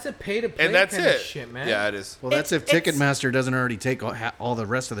take up, That's a pay to play and that's kind it. of shit, man. Yeah, it is. Well, that's if It's- Ticketmaster doesn't already take all the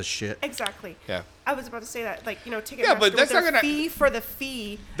rest of the shit. Exactly. Yeah. I was about to say that, like, Ticketmaster Yeah, but that's with their not gonna- fee for the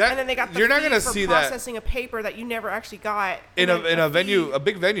fee, That- and then they got the you're not fee gonna for see that- processing a paper that you never actually got. In and then a fee. venue, a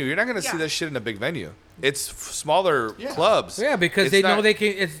big venue, you're not gonna see Yeah. that shit in a big venue. It's smaller clubs. Yeah, because It's they know not- they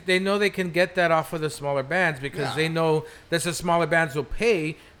can. They know they can get that off of the smaller bands because Yeah. they know that the smaller bands will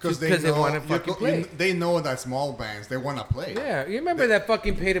pay because because they want to you fucking go- play. they know that small bands they want to play. Yeah, you remember that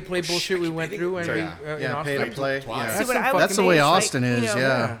fucking pay to play bullshit we went through and Sorry. Yeah, pay to play. Twice. Yeah. See, That's what some I would That's the say way is, like, Austin is,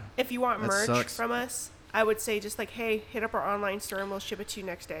 yeah. If you want That merch sucks. from us, I would say just like, hey, hit up our online store and we'll ship it to you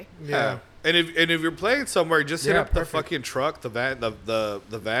next day. Yeah. And if you're playing somewhere, just hit Yeah, up the perfect. fucking truck, the van, the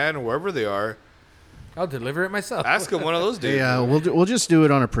van, or wherever they are. I'll deliver it myself. Ask them one of those dudes. Yeah, we'll just do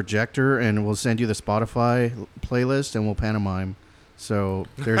it on a projector, and we'll send you the Spotify playlist, and we'll pantomime. So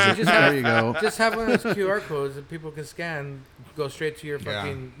there's there you go. Just have one of those QR codes that people can scan, go straight to your Yeah.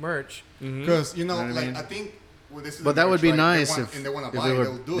 fucking merch. Because what I like mean? I think well, this is But the that would merch, be right? nice they if, and they want if to buy they, it, would-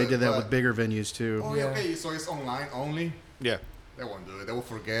 they'll do they it. did that but- with bigger venues too. Oh, Yeah. okay, so it's online only. Yeah. They won't do it. They will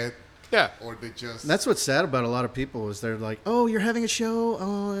forget, Yeah. or they just. That's what's sad about a lot of people is they're like, "Oh, you're having a show?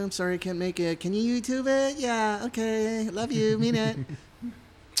 Oh, I'm sorry, I can't make it. Can you YouTube it? Yeah, okay, love you, mean it."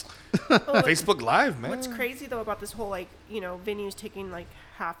 Facebook Live, man. What's crazy though about this whole venues taking like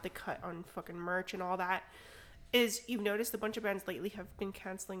half the cut on fucking merch and all that is you've noticed a bunch of bands lately have been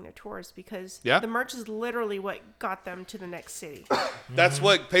canceling their tours because Yeah. the merch is literally what got them to the next city. That's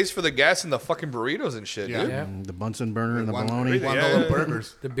what pays for the gas and the fucking burritos and shit, Yeah. dude. Yeah. The Bunsen burner and the $1 bologna. Yeah.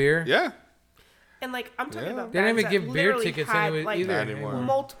 burgers. The beer. Yeah. And like I'm talking Yeah. about They don't bands even that give beer literally tickets had, anyway like, either Not anymore.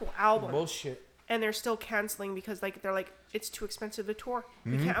 multiple albums. Bullshit. And they're still canceling because like they're like it's too expensive to tour.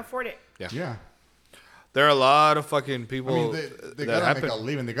 Mm-hmm. We can't afford it. Yeah. There are a lot of fucking I people mean, they that gotta happen. make a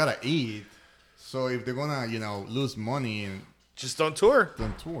living. They gotta eat. So if they're gonna, lose money and Just don't tour.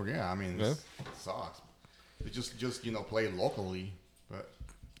 don't tour, yeah, I mean, Yeah. it sucks. They just play locally, but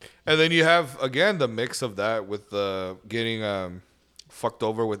And then you have again the mix of that with getting fucked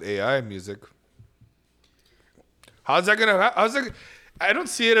over with AI music. How's that gonna? I don't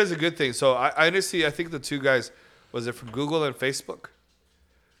see it as a good thing. So I honestly, I think the two guys, was it from Google and Facebook,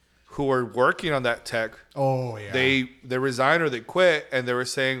 who were working on that tech, oh yeah, they resigned or they quit, and they were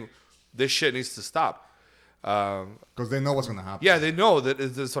saying this shit needs to stop. because they know what's gonna happen. Yeah, they know that.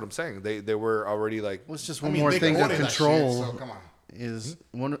 That's what I'm saying. They were already like, Well, it's just I one mean, more they thing to ordered that shit, control. so come on. Is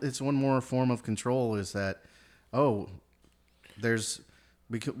one? It's one more form of control. Is that? Oh,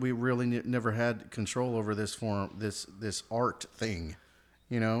 we really never had control over this form, this art thing,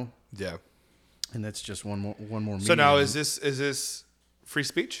 yeah. and that's just one more. So now medium. is this free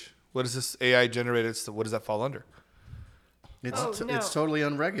speech? What is this AI generated? What does that fall under? It's no. it's totally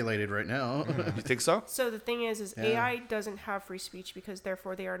unregulated right now. You think so? So the thing is AI doesn't have free speech because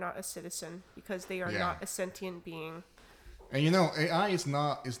therefore they are not a citizen because they are Yeah. not a sentient being. And AI is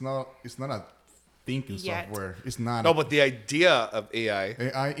not a thinking Yet. software. It's not. No, but the idea of AI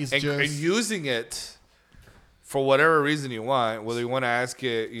AI is and just using it for whatever reason you want, whether you want to ask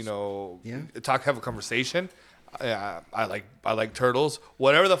it, have a conversation. I like turtles.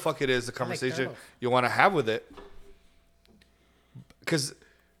 Whatever the fuck it is, the conversation turtles. you want to have with it. Because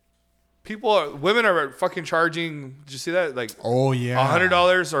women are fucking charging. Did you see that? Like, oh yeah,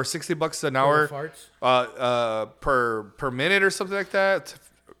 $100 or $60 an hour farts? per minute or something like that.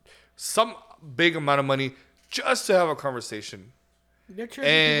 Some big amount of money just to have a conversation. They're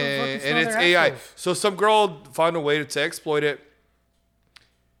charging people to fucking And smell it's their AI. assholes. So some girl found a way to exploit it.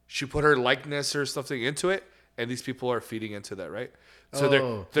 She put her likeness or something into it, and these people are feeding into that, right? So they're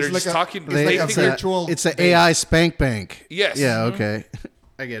Oh. they're It's just like a- talking. it's They like a think virtual- It's an base. AI spank bank. Yes. Yeah. Okay.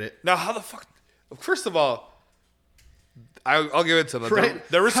 I get it. Now, how the fuck? First of all, I'll give it to them. Right.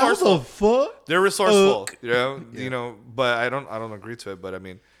 They're resourceful. How the fuck? They're resourceful. You know. But I don't agree to it. But I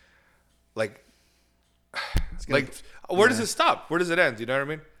mean, like where does it stop? Where does it end? You know what I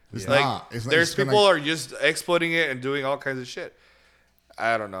mean? It's like not. It's not- there's it's gonna- people are just exploiting it and doing all kinds of shit.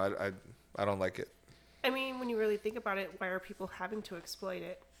 I don't know. I don't like it. I mean, when you really think about it, why are people having to exploit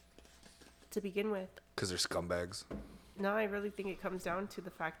it to begin with? Because they're scumbags. No, I really think it comes down to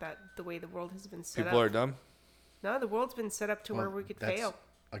the fact that the way the world has been set People up. are dumb. No, the world's been set up to where we could That's fail.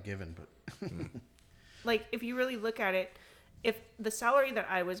 a given, but Like, if you really look at it, if the salary that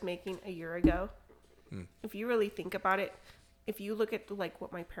I was making a year ago, if you really think about it, if you look at like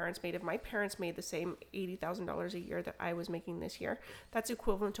what my parents made, if my parents made the same $80,000 a year that I was making this year, that's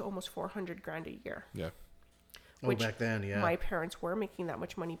equivalent to almost $400,000 a year. Yeah. Which back then, yeah. my parents were making that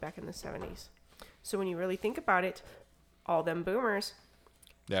much money back in the 70s. So when you really think about it, all them boomers,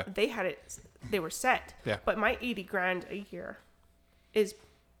 Yeah. they had it, they were set. Yeah. But my $80,000 a year is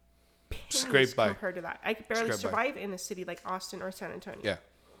pennies Scrape by. compared to that. I could barely Scrape by. survive in a city like Austin or San Antonio. Yeah.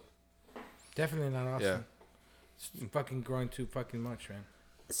 Definitely not awesome. Yeah. It's fucking growing too fucking much, man.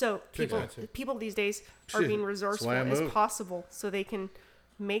 So expensive. people these days are being resourceful why I as moved. possible so they can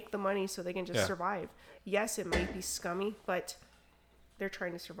make the money so they can just Yeah. survive. Yes, it may be scummy, but they're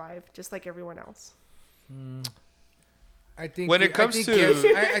trying to survive just like everyone else. I think When it comes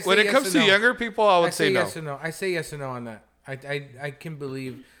to younger people, I would say no. yes and no. I say yes and no on that. I can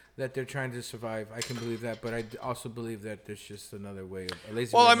believe that they're trying to survive. I can believe that, but I also believe that there's just another way of a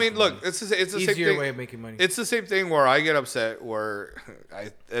lazy. Well, way I of mean, making look, money. it's the same easier thing. way of making money. It's the same thing where I get upset where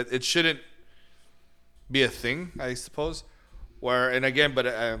it shouldn't be a thing, I suppose. Where, and again, but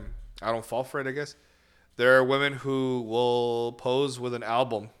I don't fall for it, I guess. There are women who will pose with an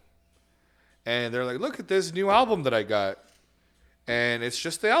album and they're like, look at this new album that I got. And it's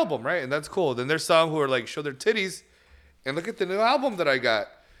just the album, right? And that's cool. Then there's some who are like, show their titties and look at the new album that I got.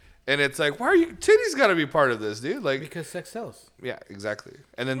 And it's like, why are you, titties got to be part of this, dude? Like, because sex sells. yeah, exactly.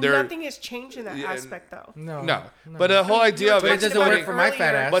 And then there, Nothing has changed in that Yeah, aspect, though. no. But the whole idea of But it it, doesn't work for my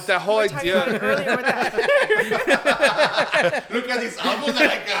fat ass. but that whole We were talking about it idea, earlier with that. Look at this album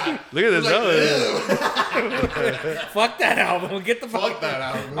that I got. look at this. Fuck that album. Get the fuck. Fuck that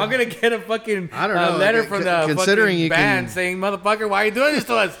album. I'm gonna get a fucking I don't know. letter from the Considering fucking you band can- saying, "Motherfucker, why are you doing this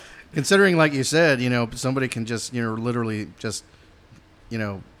to us?" considering, like you said, somebody can just, literally just,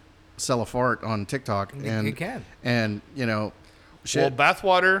 sell a fart on TikTok and He can. and Well, shit.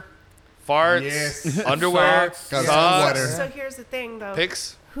 bathwater, farts, Yes. underwear, Socks. Got socks, water. So here's the thing, though.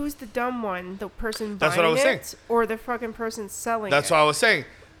 pics. Who's the dumb one? The person That's buying what I was it saying. or the fucking person selling That's it? what I was saying.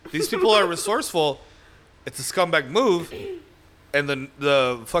 These people are resourceful. It's a scumbag move, and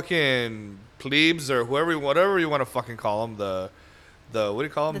the fucking plebes or whatever you want to fucking call them, the what do you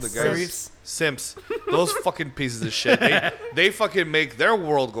call them? The The guys, simps. Those fucking pieces of shit. They fucking make their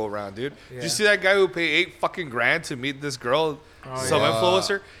world go round, dude. Did Yeah. you see that guy who paid $8 fucking grand to meet this girl, some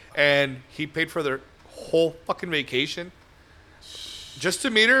influencer, and he paid for their whole fucking vacation just to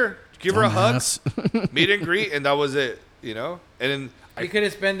meet her, give her a hug, Dumbass. meet and greet, and that was it. And then He could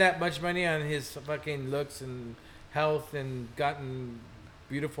have spent that much money on his fucking looks and health and gotten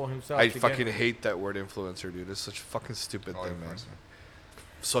beautiful himself. I to get fucking her. hate that word influencer, dude. It's such a fucking stupid Oh, thing, man. influencer.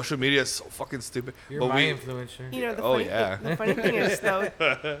 Social media is so fucking stupid. You're but my we, influencer. You know, the Oh, funny yeah. thing, the funny thing is, though,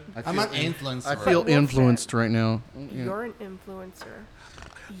 I'm an influencer. I feel Wolfman. influenced right now. Yeah. you're an influencer.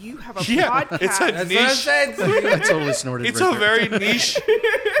 You have a Yeah, podcast. it's a That's what I niche. said. I totally snorted. It's right a there. very niche.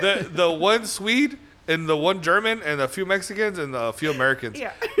 The one Swede and the one German and a few Mexicans and a few Americans.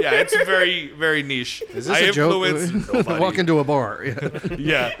 Yeah. Yeah, it's very, very niche. Is this I a joke? influence nobody. Walk into a bar. Yeah.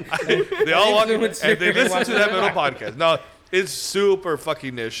 Yeah. They all walk in and influence they you. listen to that middle podcast. No, it's super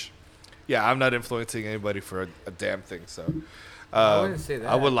fucking niche. Yeah, I'm not influencing anybody for a damn thing. So I wouldn't say that.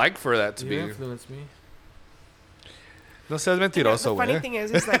 I would like for that to You be. influenced me. No seas You know, mentiroso, the funny güey. thing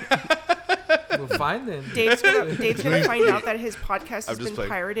is like Well, fine then. Dave's gonna find out that his podcast has just been playing.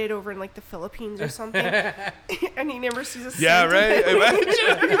 pirated over in like the Philippines or something, and he never sees a Yeah, cent of right. it.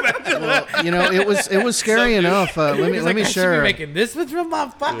 Imagine. Well, it was scary enough. Let me He's let me like, I should be share. making this with real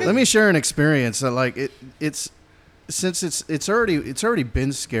motherfuckers. Let me share an experience. It's since it's already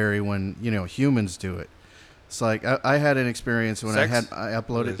been scary when humans do it. It's like I had an experience when Sex? I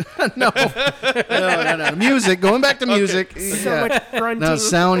uploaded no music. Going back to music. So much grunting. No,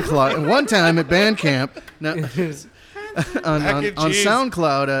 SoundCloud. And one time at Bandcamp, on Mac and cheese.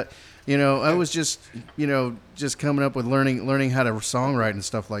 SoundCloud, I was just coming up with learning how to songwrite and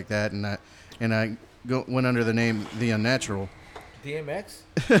stuff like that, and I went under the name The Unnatural. DMX.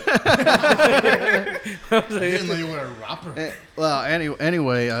 I didn't know you were a rapper. Well,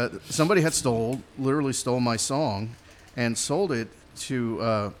 anyway, somebody had literally stole my song, and sold it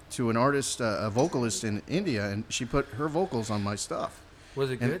to an artist, a vocalist in India, and she put her vocals on my stuff. Was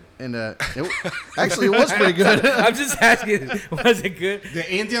it good? And actually, it was pretty good. I'm just asking. Was it good?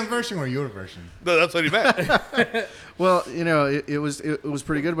 The Indian version or your version? No, that's what he meant. Well, it was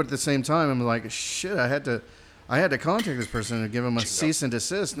pretty good, but at the same time, I'm like, shit, I had to contact this person and give them a cease and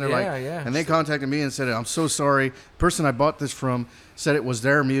desist, and they're Yeah. and they contacted me and said, I'm so sorry. The person I bought this from said it was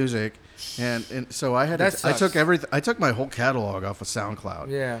their music, and so I had That I took sucks. everything. I took my whole catalog off of SoundCloud.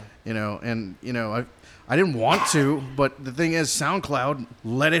 Yeah. I didn't want to, but the thing is, SoundCloud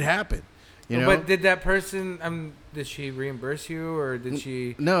let it happen. But did that person? Did she reimburse you, or did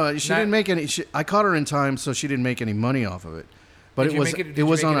she? No, she not- didn't make any. I caught her in time, so she didn't make any money off of it. But Did it you was make it, it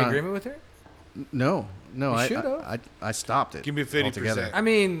was on an a agreement with her? no. You should've. I stopped it. Give me 50%. altogether. I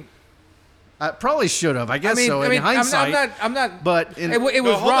mean, I probably should have. I guess so. I In mean, hindsight, I'm not. but It was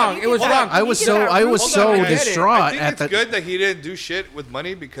hold wrong. on. It was Hold wrong. on. I was You can so have I was Hold so on, I get it. distraught I think at it's the. good that he didn't do shit with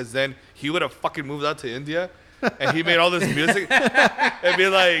money, because then he would have fucking moved out to India and he made all this music and be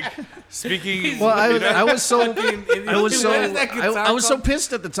like speaking. Well, I you know? I was so Fucking- I was so What is that guitar I was so called?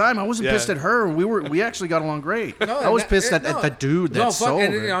 pissed at the time. I wasn't Yeah. pissed at her. We actually got along great. No, I was that- pissed at no. the dude that No, fuck. sold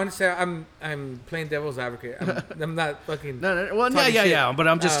And, it. honestly, I'm playing devil's advocate. I'm not fucking. No, well, talking shit. yeah. But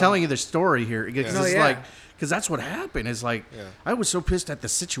I'm just telling you the story here. Because No, it's yeah. like, because that's what happened. Is like, I was so pissed at the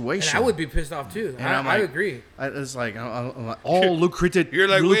And situation. I would be pissed off too. And I'm I like- agree. It's like all lucrative, You're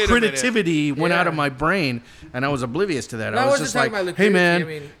like, wait a minute. lucrativity went out of Yeah. my brain, and I was oblivious to that. No, I I was wasn't just like, talking about "Hey, man,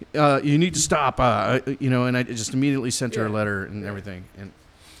 lucrativity, you need to stop." And I just immediately sent her a Yeah. letter and everything, and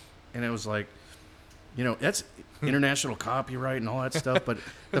it was like, that's international copyright and all that stuff. But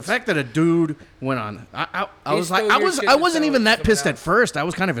the fact that a dude went on, I He was like, stole your shit to wasn't sell even it that to pissed someone at first. I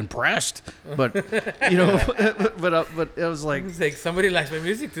was kind of impressed, but but it was like. It's like somebody likes my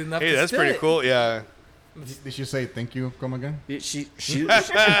music enough. Hey, to that's steal pretty it. cool. Yeah. Did you say thank you? Come again? She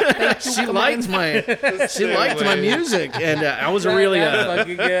liked my music, and I was really That's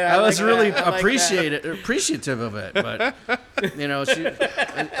fucking good. I was like really that. I like that. appreciative of it. But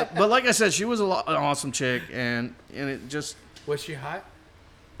but like I said, she was an awesome chick, and it just Was she hot?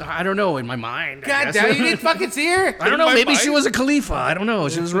 I don't know in my mind. I God guess. damn, you didn't fucking see her. I don't know. my Maybe she mind? was a Khalifa. I don't know.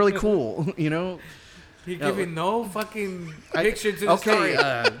 She was really cool. You're giving no fucking picture to the Okay.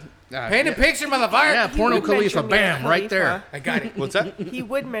 story. Paint a picture, motherfucker. Yeah, He porno would Khalifa. mention Mia Bam, right Khalifa. there. I got it. What's that? He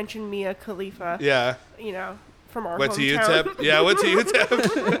would mention Mia Khalifa. Yeah. From our Went to hometown. UTEP. Yeah, went to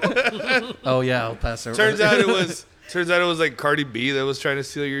UTEP. Oh yeah, I'll pass over. Turns out it was like Cardi B that was trying to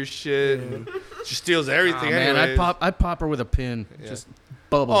steal your shit. And she steals everything. Oh, man, anyways. I'd pop her with a pin. Just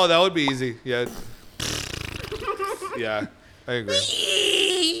bubble. Oh, that would be easy. Yeah. Yeah, I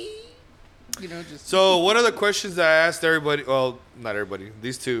agree. So one of the questions that I asked everybody, well, not everybody,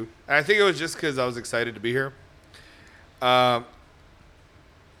 these two, and I think it was just because I was excited to be here. You're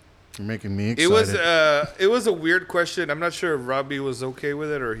making me It excited. was a weird question. I'm not sure if Robbie was okay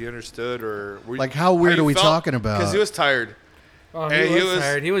with it or he understood or Like, how weird are we talking about? Because he was tired. Oh, And he he was was-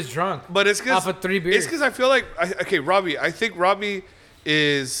 tired. He was drunk. But it's because Off of 3 beers. It's because I feel like Robbie. I think Robbie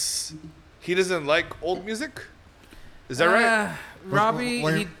he doesn't like old music. Is that right?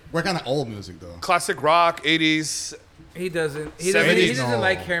 Robbie, What kind of old music though? Classic rock, 80s. he doesn't. He 70s? doesn't No.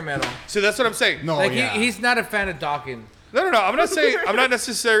 like hair metal. So that's what I'm saying. No, Like yeah. he's not a fan of Dawkins. No. I'm not saying. I'm not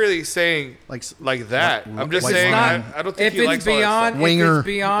necessarily saying like that. I'm just like saying. not- I don't think If he it's likes all that beyond, stuff. Winger. if it's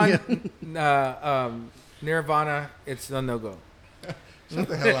beyond Nirvana, it's a no go. Shut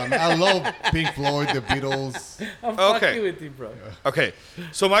the hell up. I love Pink Floyd, the Beatles. I'm Okay. fucking with you, bro. Okay.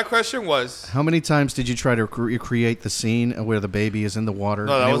 So my question was. How many times did you try to recreate the scene where the baby is in the water?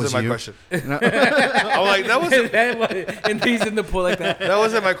 No, that and it wasn't was my you? question. I'm like that wasn't. And he's in the pool like that. That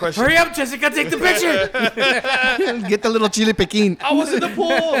wasn't my question. Hurry up, Jessica, take the picture. Get the little chili piquin. I was in the pool.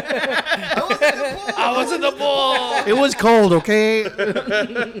 I was in the pool. It was cold, okay?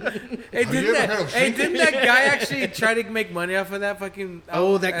 Hey, you ever heard of didn't that guy actually try to make money off of that fucking?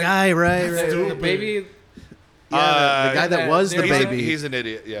 Oh, that guy, right? The baby. Yeah, the guy that was the he's a- baby. He's an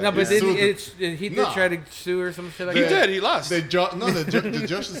idiot. Yeah. No, but Yeah. he did No. try to sue or some shit like he that. did. He lost. The judge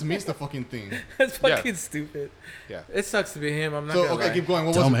just missed the fucking thing. That's fucking Yeah. stupid. Yeah. It sucks to be him. I'm not So gonna okay, lie. keep going.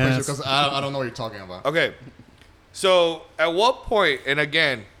 What was the Dumbass. question? Because I don't know what you're talking about. Okay. So at what point, and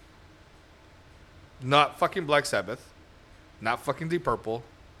again, not fucking Black Sabbath, not fucking Deep Purple,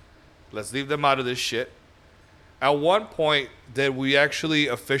 let's leave them out of this shit. At one point did we actually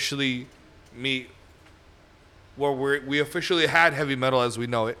officially meet where we officially had heavy metal as we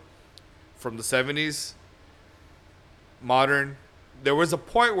know it from the 70s, modern. There was a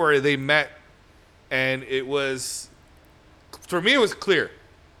point where they met and it was, for me it was clear.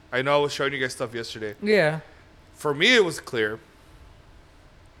 I know I was showing you guys stuff yesterday. Yeah. For me, it was clear.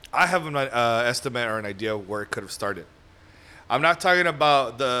 I have an estimate or an idea of where it could have started. I'm not talking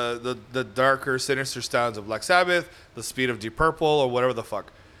about the darker, sinister sounds of Black Sabbath, the speed of Deep Purple, or whatever the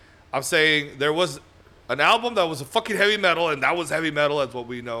fuck. I'm saying there was an album that was a fucking heavy metal, and that was heavy metal as what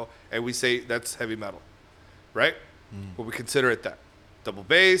we know, and we say that's heavy metal, right? But we consider it that. Double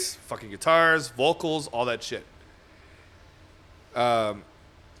bass, fucking guitars, vocals, all that shit. And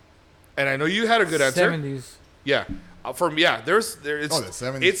I know you had a good answer. 70s. Yeah. There's the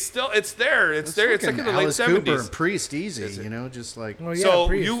 70s. It's there. It's there. It's like in the late Alice Cooper 70s. and Priest, easy, just like. Oh, yeah, So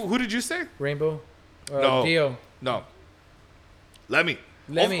Priest. who did you say? Rainbow. No. Dio. No. Lemmy.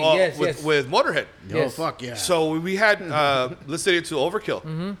 Lemmy, yes. With Motorhead. Oh, Yes. fuck yeah. So we had listening to Overkill.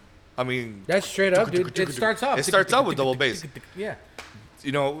 Mm-hmm. I mean, That's straight up, dude. It starts off. it starts out with double bass. Yeah.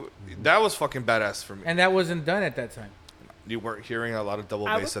 You know, that was fucking badass for me. And that wasn't done at that time. You weren't hearing a lot of double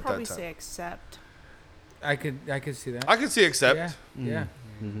I would bass at probably that time. say accept. I could see that. I could see Accept. Yeah.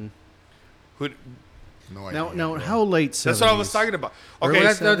 Who, No idea. Now, how late? 70s? that's what I was talking about. Early Okay,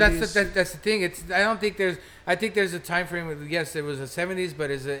 Well, that's 70s? the thing. I don't think there's. I think there's a time frame. Yes, it was the 70s,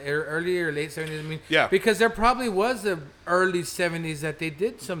 but is it early or late 70s? I mean, Yeah. Because there probably was the early 70s that they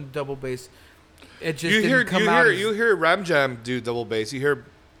did some double bass. It just you didn't hear come out. you hear Ram Jam do double bass. You hear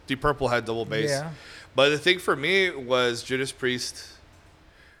Deep Purple had double bass. Yeah. But the thing for me was Judas Priest,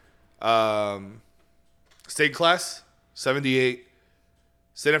 State Class, 78,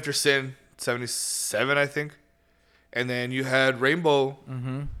 Sin After Sin, 77, I think. And then you had Rainbow.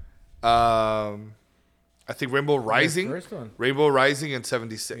 Mm-hmm. I think Rainbow Rising. first one. Rainbow Rising in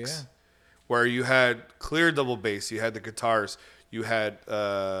 76. Yeah. Where you had clear double bass. You had the guitars. You had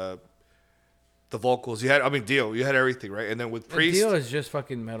the vocals. You had, Dio. You had everything, right? And then with The Priest. deal is just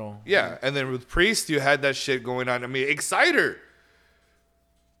fucking metal. Yeah, and then with Priest, you had that shit going on. I mean, Exciter.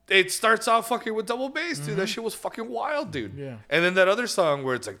 It starts off fucking with double bass, dude. That shit was fucking wild, dude. Yeah. And then that other song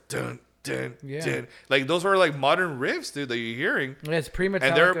where it's like dun dun Yeah. dun, like those were like modern riffs, dude, that you're hearing, Yeah, it's pre-Metallica,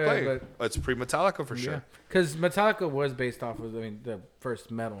 and they're playing. but It's pre-Metallica for yeah, sure. because Metallica was based off of the first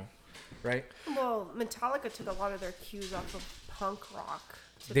metal, right? Well, Metallica took a lot of their cues off of punk rock.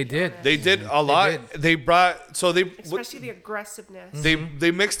 to They be did. honest. They did a lot. did. They brought Especially the aggressiveness.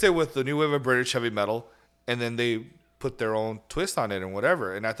 they mixed it with the new wave of British heavy metal, and then they put their own twist on it and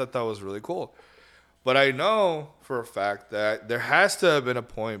whatever. And I thought that was really cool. But I know for a fact that there has to have been a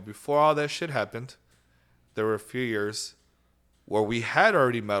point before all that shit happened. There were a few years where we had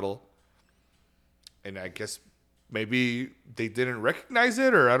already metal, and I guess maybe they didn't recognize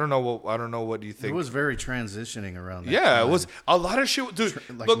it, or I don't know. What do you It think? was very transitioning around that Yeah, time. it was a lot of shit, dude.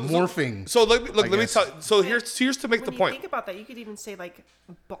 Like morphing, So let me guess. tell. So here's to make when the you point. think about that, you could even say like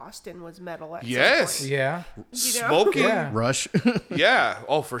Boston was metal at Yes. some point. Yeah, You know? Smoking. Yeah. Rush. Yeah.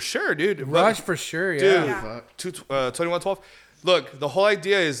 Oh, for sure, dude. Rush for sure. Dude, Yeah, Yeah. 2112. Look, the whole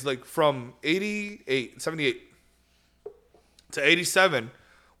idea is like from 78 to 87,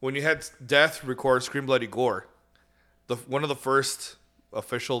 when you had Death record Scream Bloody Gore, one of the first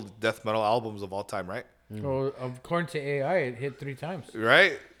official death metal albums of all time, right? Well, according to AI, it hit 3 times.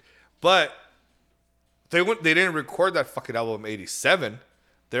 Right? But they didn't record that fucking album in 87.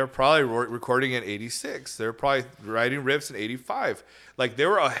 They're probably recording in 86. They're probably writing riffs in 85. Like, they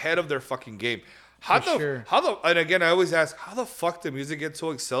were ahead of their fucking game. And again, I always ask, how the fuck did music get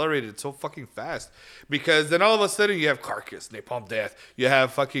so accelerated so fucking fast? Because then all of a sudden you have Carcass, Napalm Death. You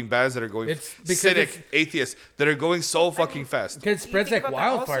have fucking bands that are going It's because cynic, atheists that are going so fucking fast. Because it You spreads think like about that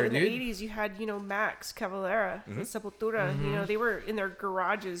also wildfire, in the dude. 80s, you had, Max Cavalera, and Sepultura. They were in their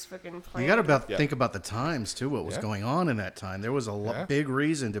garages fucking playing. You got to Yeah. think about the times too. What was Yeah. going on in that time? There was a big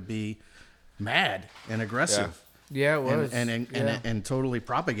reason to be mad and aggressive, Yeah, it was. and totally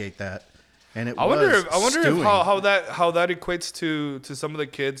propagate that. And it I wonder was if stewing. how that equates to some of the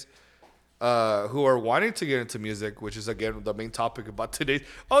kids who are wanting to get into music, which is again the main topic about today.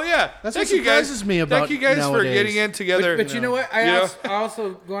 Oh yeah, That's thank what you guys. surprises me about Thank you guys for nowadays. getting in together. But you know what? You know? I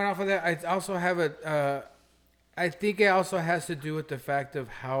also going off of that. I also have a. I think it also has to do with the fact of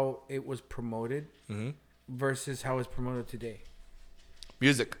how it was promoted versus how it's promoted today.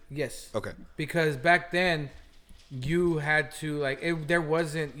 Music. Yes. Okay. Because back then, you had to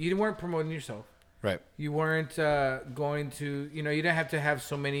you weren't promoting yourself. Right. You weren't going to. You didn't have to have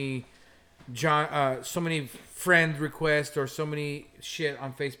so many. So many friend requests or so many shit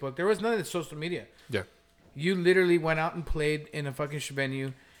on Facebook. There was none of the social media. Yeah. You literally went out and played in a fucking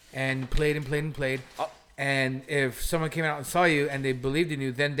venue and played and played and played. And if someone came out and saw you and they believed in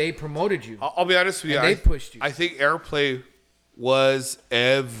you, then they promoted you. I'll be honest with you. And they pushed you. I think airplay was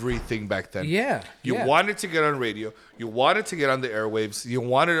everything back then. Yeah. You yeah. wanted to get on radio. You wanted to get on the airwaves. You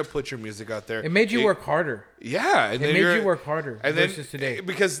wanted to put your music out there. It made you work harder. Yeah. And It then made you're- you work harder and then, versus today.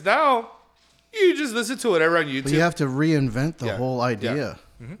 Because now, You just listen to whatever on YouTube. But you have to reinvent the Yeah. whole idea.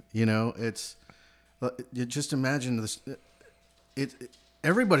 Yeah. Mm-hmm. You know, you just imagine this.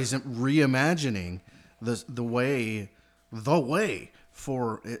 Everybody's reimagining the way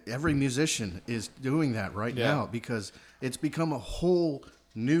for every musician is doing that right now because it's become a whole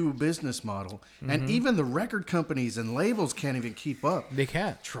new business model, and even the record companies and labels can't even keep up. They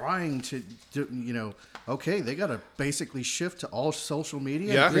can't. Trying to do, they got to basically shift to all social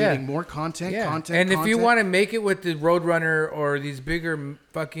media, Yeah. creating Yeah. more content. And if you want to make it with the Roadrunner or these bigger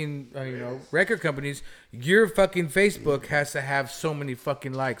fucking record companies, your fucking Facebook has to have so many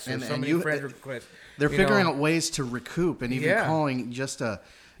fucking likes or so many friend requests. they're figuring out ways to recoup and even calling just an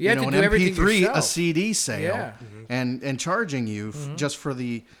have to do everything MP3 yourself. a CD sale, Yeah. and charging you just for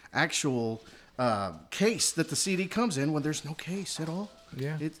the actual case that the CD comes in when there's no case at all.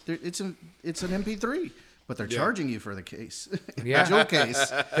 Yeah. It's an MP3, but they're charging you for the case, Yeah. jewel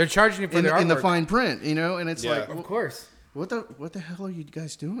case, They're charging you for their in the artwork. fine print, and it's Yeah. like, Of course. what the hell are you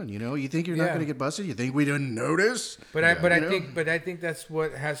guys doing? You think you're not Yeah. going to get busted? You think we didn't notice? But I You know? I think that's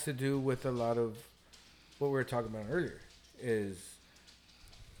what has to do with a lot of what we were talking about earlier.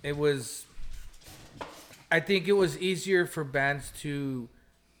 I think it was easier for bands to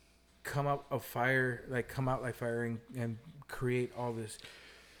come out like fire and create all this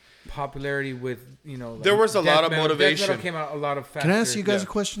popularity with like There was a death lot of metal. Death motivation. metal came out a lot of faster. Can I ask you guys Yeah.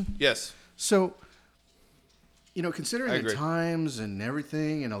 a question? Yes. So, considering I the agree. times and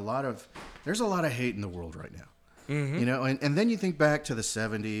everything, and there's a lot of hate in the world right now. Mm-hmm. And then you think back to the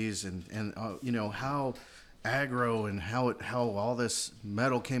 '70s and how aggro and how all this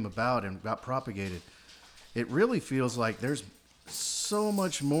metal came about and got propagated. It really feels like there's so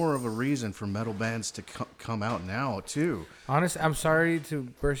much more of a reason for metal bands to come out now too. Honest, I'm sorry to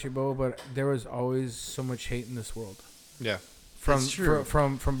burst your bubble, but there was always so much hate in this world. Yeah. From That's true.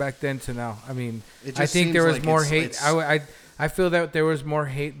 from back then to now. I mean, It I just think there seems was like more it's- hate. I feel that there was more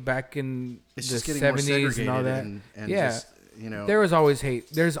hate back in It's the just getting more 70s and all segregated that. and Yeah, just, there was always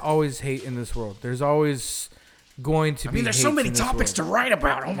hate. There's always hate in this world. There's always going to be. there's so hate many in this topics world. to write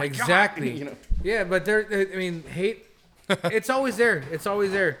about. Oh my Exactly. God. Yeah, but hate. It's always there. It's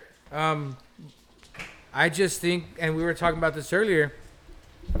always there. I just think, and we were talking about this earlier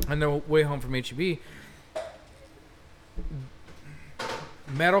on the way home from HEB.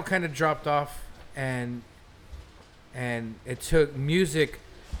 Metal kind of dropped off, and it took music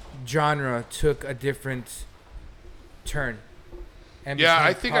genre took a different turn. And Yeah, became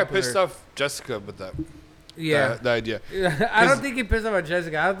I think I pissed popular. off Jessica with that. Yeah, The idea. I don't think he pissed off at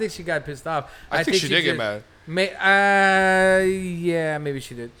Jessica. I don't think she got pissed off. I think she did get mad. Yeah, maybe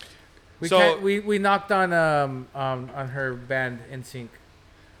she did. So- We knocked on her band NSYNC.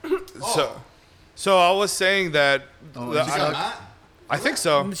 So I was saying that. I think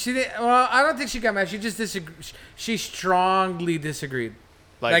so. She did. Well, I don't think she got mad. She just disagreed. She strongly disagreed.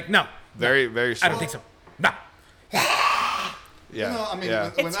 Like no, Very, very I strong. don't think so. No. Yeah.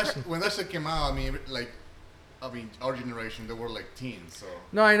 when It's when that shit came out, our generation, they were like teens, so.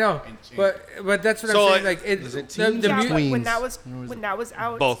 No, I know, but that's what So, I'm saying. like, Like it, is it the, teens the or yeah, mu- but when Tweens. that was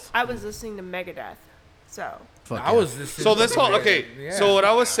out, Both. I was listening to Megadeth. So Fuck I yeah. was this. So this whole okay. Yeah. So what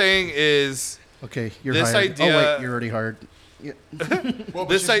I was saying is Okay, you're This hired. idea- Oh wait, you're already hired. Yeah. Well, but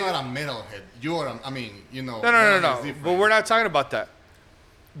This she's I- not a metalhead. You're, No, metal no. is different. But we're not talking about that.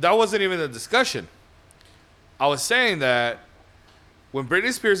 That wasn't even the discussion. I was saying that when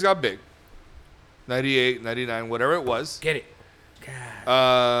Britney Spears got big, 98, 99, whatever it was, Get it.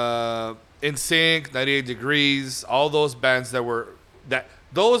 God. NSYNC, 98 Degrees, all those bands that were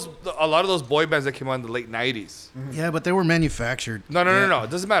a lot of those boy bands that came out in the late 90s. Yeah, but they were manufactured. No. Yeah. It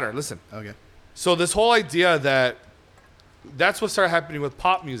doesn't matter. Listen. Okay. So this whole idea that's what started happening with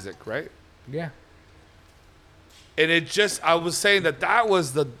pop music, right? Yeah. And I was saying that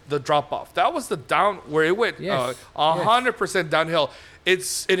was the drop off. That was the down where it went Yes. 100% downhill. And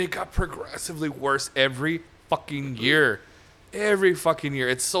it got progressively worse every fucking year. Every fucking year.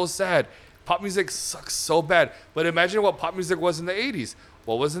 It's so sad. Pop music sucks so bad. But imagine what pop music was in the 80s.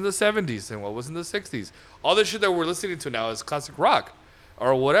 What was in the 70s and what was in the 60s. All the shit that we're listening to now is classic rock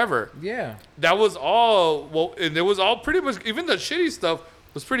or whatever. Yeah. That was all, and it was all pretty much, even the shitty stuff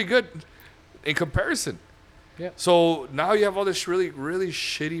was pretty good in comparison. Yep. So now you have all this really, really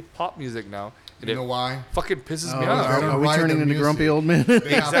shitty pop music now. And You know why? fucking pisses me Oh, off. are we Write turning the into music. grumpy old men?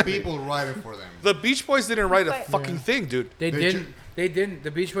 They have people writing for them. The Beach Boys didn't write a But- fucking thing, dude. They didn't. They didn't.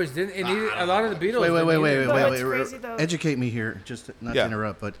 The Beach Boys didn't. And a lot of the Beatles. Wait, didn't either. But what's wait. crazy, though- Educate me here, just not Yeah. to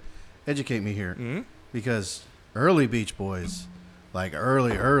interrupt, but educate me here, Mm-hmm. because early Beach Boys, like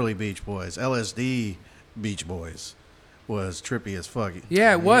early Beach Boys, LSD Beach Boys, was trippy as fuck.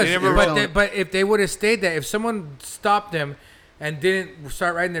 Yeah, it was. They never But, wrote- but if they would have stayed there, if someone stopped them and didn't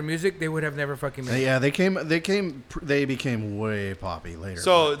start writing their music, they would have never fucking made it. Yeah, they became way poppy later.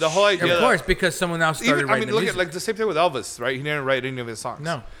 So the whole idea, Of course, because someone else started even, I writing mean, the look music. at like the same thing with Elvis, right? He didn't write any of his songs.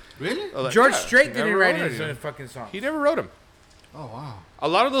 No. Really? Like, George yeah, Strait he didn't never write wrote any of any. his fucking songs. He never wrote them. Oh wow. A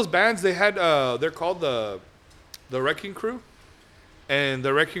lot of those bands, they had they're called the Wrecking Crew, and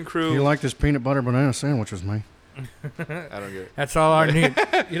the Wrecking Crew. you like this peanut butter banana sandwich with me? I don't get it. That's all I need.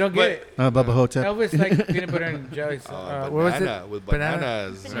 You don't get it. Bubba Hotep. Elvis liked peanut butter and jelly. What was Banana it? with Banana?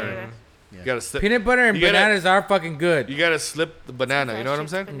 bananas. Banana. You gotta slip. Peanut butter and You gotta- bananas are fucking good. You gotta slip the banana. You know what I'm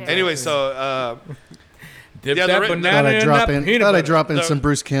saying? Banana. Anyway, so Dip Yeah, that the- banana Thought I'd in drop that in. peanut Thought I'd butter. drop in The- some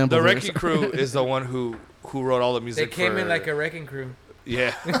Bruce Campbell. the there. Wrecking Crew is the one who wrote all the They music. came in for- like a wrecking crew.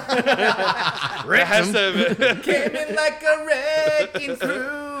 Yeah. It has to. Came in like a wrecking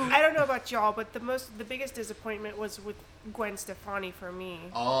crew. I don't know about y'all, but the biggest disappointment was with Gwen Stefani for me.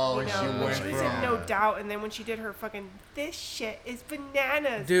 Oh, You know, she when went she was in No Doubt, and then when she did her fucking "This shit is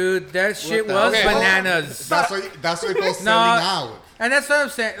bananas." Dude, that shit the- was Okay. bananas. That's what it calls No, selling out. And that's what I'm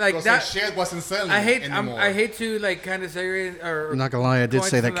saying. Like Because that that. shit wasn't selling I hate. anymore. I hate to like kind of say or. I'm not gonna lie, I did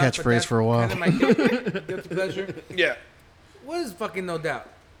point say that something out, but catchphrase that's for a while. Kind of my guilty pleasure. Yeah. What is fucking No Doubt?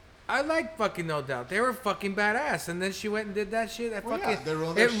 I like fucking No Doubt. They were fucking badass, and then she went and did that shit. Well, yeah, Fucking, they were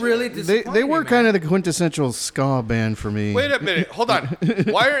on their it shit. really They disappointed were me, kind man. of the quintessential ska band for me. Wait a minute. Hold on.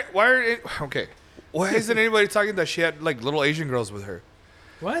 Why are okay? Why isn't anybody talking that she had like little Asian girls with her?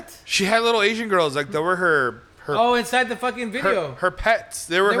 What? She had little Asian girls like they were her Oh, inside the fucking video. her pets.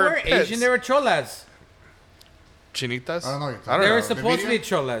 They were They her weren't pets. Asian. They were cholas. Chinitas. I don't know. I don't They know. were supposed to be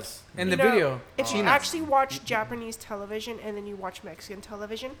cholas in the You know, video. If you actually watch Japanese television and then you watch Mexican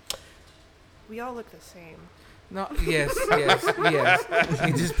television, we all look the same. No, yes.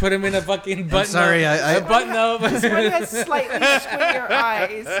 You just put them in a fucking button. sorry, a button up. One has slightly squintier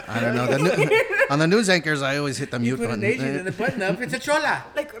eyes. I don't know. On the news anchors, I always hit the You mute put an button. Asian in a button up. It's a chola.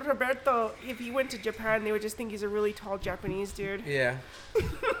 Like Roberto, if he went to Japan, they would just think he's a really tall Japanese dude. Yeah.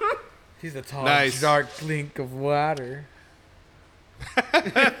 He's a tall, Nice. dark clink of water.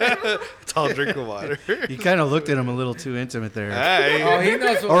 Tall drink of water. You kind of looked at him a little too intimate there. Hey. Oh, he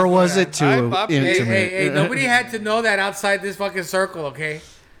knows what Or was was going it Hi, too Poppy. on. intimate? Hey, nobody had to know that outside this fucking circle, okay?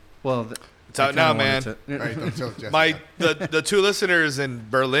 Well, It's out now, man. Right, don't tell Jessica. My the two listeners in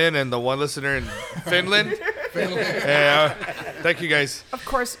Berlin and the one listener in Finland. Yeah, thank you guys. Of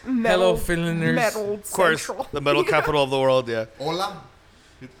course, Hello, metal, Finlanders. metal Of course, central. the metal capital of the world. Yeah, Hola?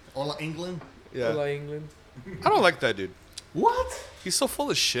 Hola, England? yeah. Hello, England. I don't like that dude. What? He's so full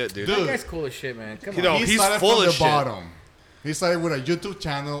of shit, dude. That Dude. guy's cool as shit, man. Come You on. know, He he's started full from of the shit. bottom. He started with a YouTube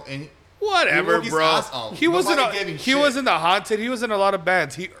channel and Whatever, He worked his bro. ass off. He was in Nobody gave him he shit. was in the Haunted. He was in a lot of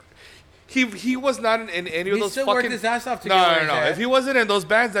bands. He was not in any of He those still fucking. worked his ass off to no, get no, where no, he's no. at. If he wasn't in those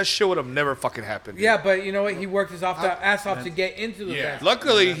bands, that shit would have never fucking happened. dude. Yeah, but you know what? He worked his ass off to get into the band.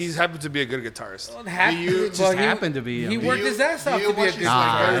 Luckily, he's happened to be a good guitarist. Well, happy- You just well, he happened to be, I He mean. worked his ass off to be a good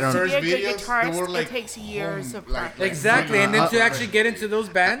I guitarist. don't- To be a good videos, guitarist, they were like it takes years of home, practice. Exactly, and then to actually get into those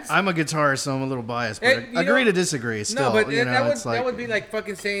bands. I'm a guitarist, so I'm a little biased, but You agree know- to disagree. Still, No, but you know, it's like that would be like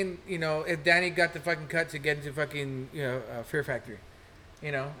fucking saying, you know, if Danny got the fucking cut to get into fucking, Fear Factory,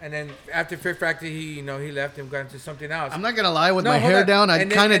 you know, and then after Fear Factory, he left and got into something else. I'm not gonna lie. With No, my hold hair on. down, I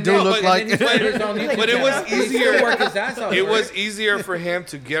And then- kind of and do then- look and like. then he started his own YouTube But it was channel. He still easier. worked his ass off It for was easier for him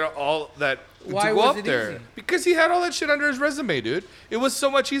to get all that Why to go was up it there easy? because he had all that shit under his resume, dude. It was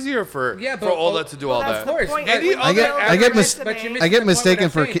so much easier for Yeah, for but- all that to do all That's that. the course. point. Any When you other build I a get resume- But you're I get missing the point mistaken what I'm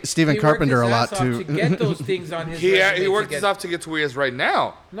for saying. Stephen He worked Carpenter his a ass lot, off too. To get those things on his He resume worked to his get- off to get to where he is right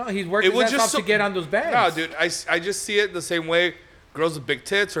now. No, he's worked It his was ass just off so- to get on those bands. No, dude, I just see it the same way. Girls with big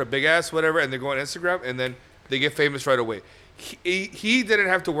tits or a big ass, whatever, and they go on Instagram and then they get famous right away. He didn't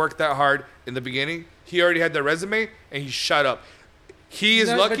have to work that hard in the beginning. He already had the resume and he shut up. He is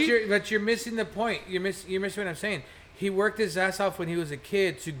No, lucky. But you're missing the point. You're missing what I'm saying. He worked his ass off when he was a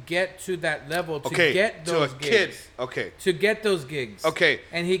kid to get to that level, to Okay, get to a those kid. gigs. Okay. To get those gigs. Okay.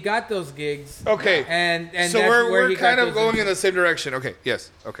 And he got those gigs. Okay. And so that's where we're he got kind of those going in gigs. the same direction. Okay. Yes.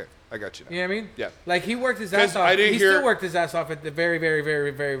 Okay. I got you now. You know what I mean? Yeah. Like he worked his 'Cause ass off. I didn't He hear- still worked his ass off at the very, very,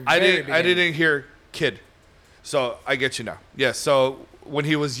 very, very, I very didn't. I beginning. didn't hear kid. So I get you now. Yes. So when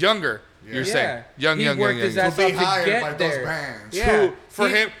he was younger, you're saying young. He worked his To ass be off to hired by get those there. bands. Yeah. For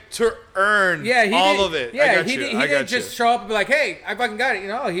He- him to earn Yeah, he all did, of it. Yeah, I got he you. did, he I didn't got just you. show up and be like, "Hey, I fucking got it." You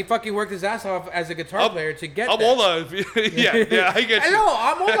know, he fucking worked his ass off as a guitar player to get that. Hold on. yeah, I get you. Hello,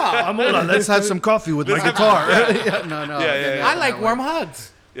 I'm Ola. Hold on, let's have some coffee with my guitar. No, Yeah. I like warm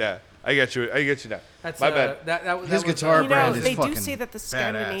hugs. Yeah. I get you now. That's My bad. That His was, guitar You brand know, is they do fucking say that the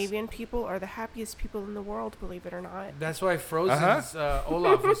Scandinavian people are the happiest people in the world, believe it or not. That's why Frozen's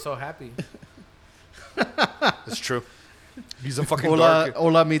Olaf was so happy. That's true. He's a fucking Ola, dark.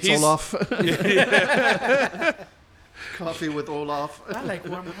 Ola meets He's- Olaf. Coffee with Olaf. I like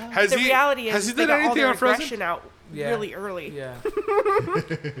warm hugs. Has The he reality has is he they done got all anything their on Frozen? aggression out Yeah. really early. Yeah.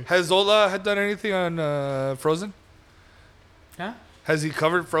 Has Ola had done anything on Frozen? Huh? Has he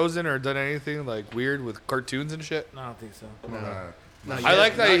covered Frozen or done anything like weird with cartoons and shit? I don't think so. Not I yet.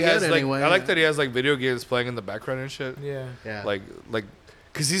 like that Not he has yet, like anyway. I like that he has like video games playing in the background and shit. Yeah. Yeah. Like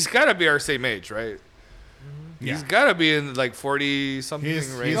cuz he's got to be our same age, right? He's got to be in like 40 something He's-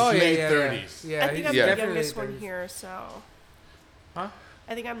 range. he's- Oh, yeah, late yeah, 30s. Yeah. I think he's I'm the definitely youngest late one 30s. here, so. Huh?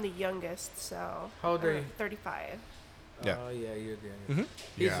 I think I'm the youngest, so. How old are you? 35. Yeah. Oh, yeah, you're the youngest.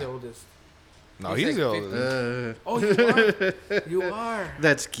 He's Yeah. the oldest. No, He's he's like old. 50. Oh, you are. You are.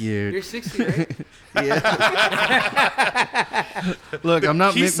 That's cute. You're 60, right? Look, I'm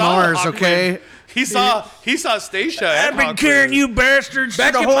not He Mick saw Mars, Hawkwind. okay? He saw Stacia. I've been Carrying you bastards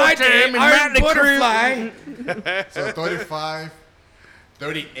Back the in whole my day, time and Iron Motley Crue. Butterfly. So 35,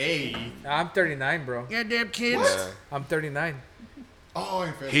 38. I'm 39, bro. Goddamn kids. I'm 39. Oh,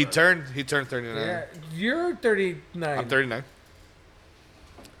 in February. He turned 39. Yeah. You're 39. I'm 39.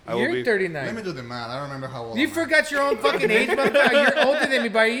 I will You're be. 39. Let me do the math. I don't remember how old You I am. forgot your own fucking age, motherfucker. You're older than me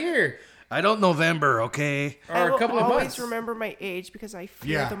by a year. I don't November, okay? Or I a will couple of always months. remember my age because I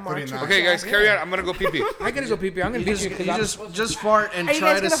fear Yeah, the march. 39. of Okay, guys, the carry on. I'm gonna go pee pee. I gotta go pee pee. I'm gonna You beat you just, because just fart and Are you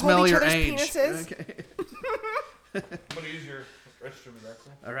try guys to gonna smell hold each your other's age. penises? Okay. I'm gonna use your restroom in that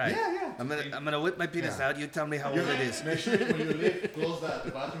room. All right. Yeah. I'm gonna whip my penis out. You tell me how old it is. Make sure when you leave, close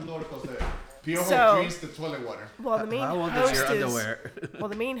the bathroom door because the Piojo So- drinks the toilet water. Well, the main How old is host your is. underwear? Well,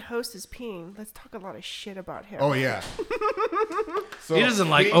 the main host is peeing. Let's talk a lot of shit about him. Oh, yeah. So, He doesn't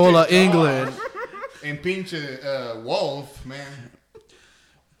like pinche Ola dog England. And pinche wolf, man.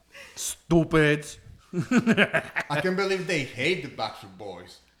 Stupid. I can't believe they hate the Backstreet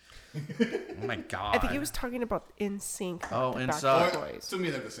Boys. Oh my god. I think he was talking about NSYNC. Oh, the Inside. Backstreet Oh, Boys. to me,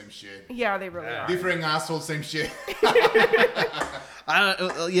 they're the same shit. Yeah, they really are. Different assholes, same shit.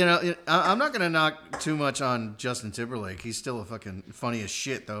 I'm not gonna knock too much on Justin Timberlake. He's still a fucking funny as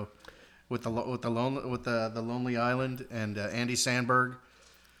shit though, with the Lonely Island and Andy Samberg.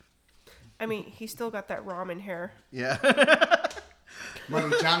 I mean, he's still got that ramen hair. Yeah.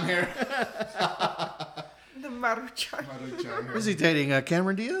 Maruchan hair. The Maruchan. Maruchan hair. Is he dating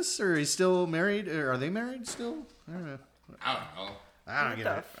Cameron Diaz, or he's still married, or are they married still? I don't know. I don't know. I don't What give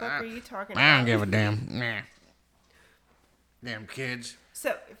the a fuck are you talking I don't about? give a damn. Nah. damn kids.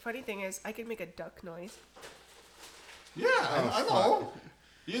 So, funny thing is, I can make a duck noise. Yeah, I know.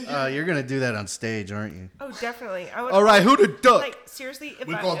 You're gonna do that on stage, aren't you? Oh, definitely. I would. All right, who the duck? Like seriously, if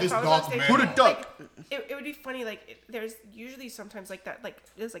We I, call if this I was dog on stage, man. Who the duck? Like, it would be funny. Like there's usually sometimes like that. Like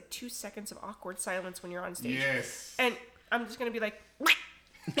there's like 2 seconds of awkward silence when you're on stage. Yes. And I'm just gonna be like,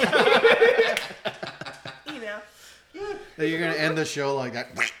 you know. You're gonna end the show like that.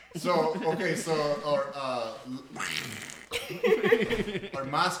 So, okay, so our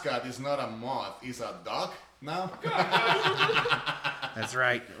mascot is not a moth, it's a duck now. That's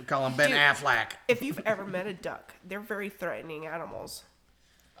right. We call him Ben Dude. Affleck. If you've ever met a duck, they're very threatening animals.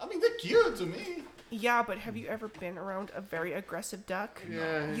 I mean, they're cute to me. Yeah, but have you ever been around a very aggressive duck?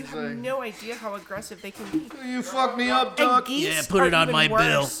 Yeah, You he's have like, no idea how aggressive they can be. you fucked me up, And duck. geese Yeah, put it are on even my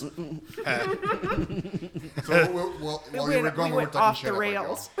bill. worse. So, while We you were went, gone, we we were went talking off shit the about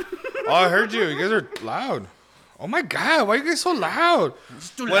rails. Oh, I heard you. You guys are loud. Oh my god, why are you guys so loud? It's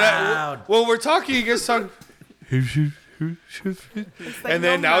too When loud. when we're talking, you guys talk. It's like, And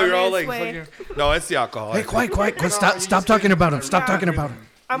then no now you're all mames, like, way. fucking, no, it's the alcohol. Hey, quiet. Stop talking about him. Stop talking about him.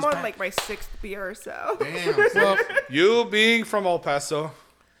 I'm on like my 6th beer or so. Damn. Well, you being from El Paso,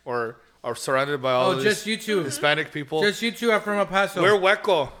 or surrounded by all Oh, these just you two. Hispanic people, Just you two are from El Paso. we're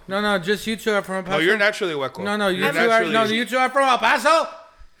Hueco. No, just you two are from El Paso. No, you're naturally Hueco. No, you You're two are. naturally- No, you two are from El Paso.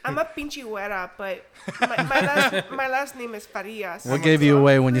 I'm a pinche güera, but my last name is Farias. What gave you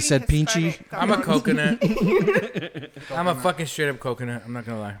away when you said Pretty pinchy? Hispanic, I'm a cabrón. coconut. I'm a fucking straight up coconut. I'm not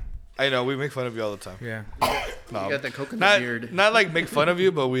gonna lie. I know we make fun of you all the time. Yeah. No, You got the coconut not, beard. not like make fun of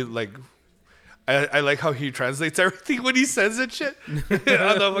you, but we like. I like how he translates everything when he says it shit on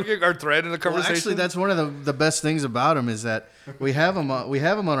the fucking our thread in the Well, conversation. actually, that's one of the best things about him is that we have him on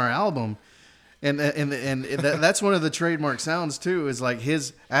our album, and that's one of the trademark sounds too. Is like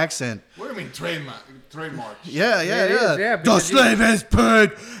his accent. What do you mean trademark? Yeah. It is, yeah, The because slave is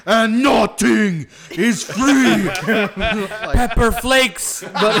paid and nothing is free. Pepper flakes.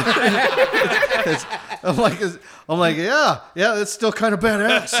 I'm like, yeah, that's still kind of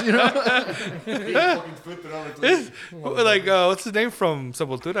badass, you know. Like, what's his name from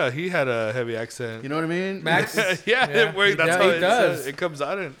Sepultura? He had a heavy accent. You know what I mean? Max. Yeah, he that's does- how he does. it comes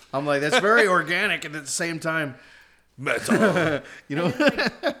out in. I'm like, that's very organic, and at the same time, Metal. you know.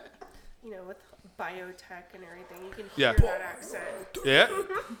 You know, with biotech and everything, you can Yeah. hear that accent. Yeah.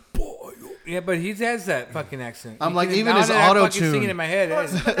 Yeah, but he has that fucking accent. I'm You like, can- even now his that I'm fucking auto-tune. singing in my head. Well, eh?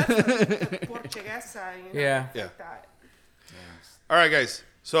 that's the Portuguesa, you know, Yeah. Yeah. like that. All right, guys.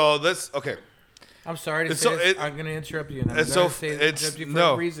 So let's. Okay. I'm sorry to It's say so- this. it- I'm gonna interrupt you. And I'm it's gonna so- say it's- interrupt you for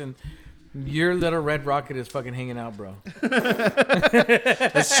no. a reason. Your little red rocket is fucking hanging out, bro.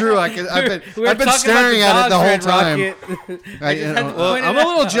 That's true. I've We been were talking staring about at it the whole Red time. Rocket. I'm a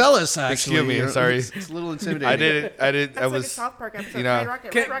little jealous, actually. Excuse me, You know, sorry. It's a little intimidating. I did. I That's like a was. South Park episode. you know, Red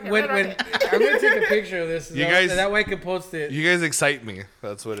Rocket, Can- Red Rocket, when, Red when, Rocket. I'm gonna take a picture of this. You guys- that way I can post it. You guys excite me.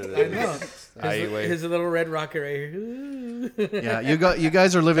 That's what it is. I know. Anyway. Here's a little red rocket right here. Ooh. Yeah, you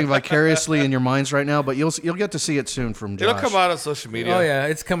guys are living vicariously in your minds right now, but you'll get to see it soon from Josh. It'll come out on social media. Oh yeah,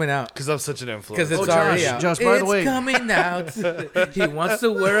 it's coming out. Because I'm such an influencer. Because it's Oh, already Josh, out. Josh, by the way- It's coming out. He wants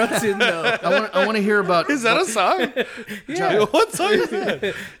the world to know. I want to hear about. Is that a song? Yeah. What song is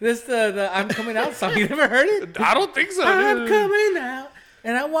that? This the I'm coming out song. You never heard it? I don't think so. I'm dude. coming out,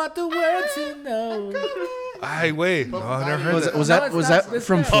 and I want the world to know. Ay, wait. No, I never heard that. Was No, that it's was not- that it's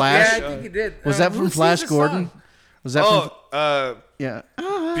from not. Flash? Yeah, I think you did. Was that who from sings Flash the Gordon? song? Was that from? Oh, Yeah.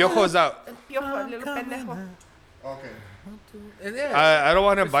 Piojo is out. Piojo, little pendejo. Okay. Yeah. I don't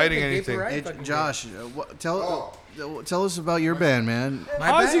want him It's like biting a gay anything. parade Hey, fucking Josh, tell us about your band, man. My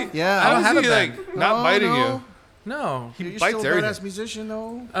How is band? he? Yeah. I don't How have is a he, band. like, not biting you? No. You're bites still a everything. badass musician,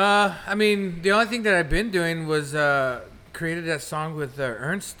 though. I mean, the only thing that I've been doing was created that song with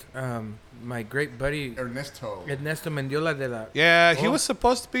Ernst, my great buddy Ernesto. Ernesto Mendiola de la. Yeah, he was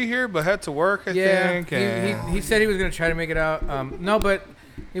supposed to be here, but had to work, I think. he said he was gonna try to make it out. No, but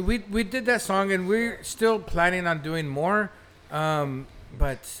we did that song, and we're still planning on doing more.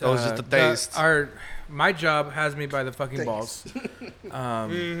 But That was just a taste. My job has me by the fucking balls.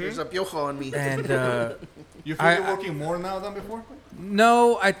 There's a piojo on me. And You feel you're working more now than before?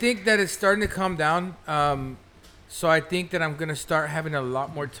 no, I think that it's starting to calm down. So I think that I'm gonna start having a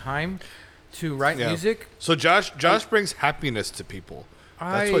lot more time to write Yeah. music. So Josh brings happiness to people.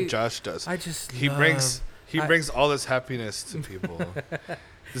 That's what Josh does. I just He love- brings all this happiness to people.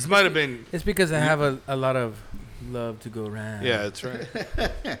 This might have been. It's because I have a lot of love to go around. Yeah, that's right.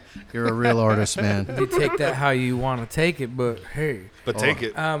 You're a real artist, man. You take that how you want to take it, but hey. But take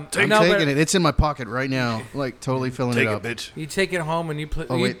it. I'm no, but taking it. It's in my pocket right now, like totally filling Take it it, up. bitch. You take it home and you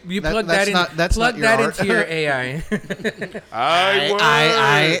Oh, wait. you That- plug that's that in. not- that's plug not your that art. into your AI.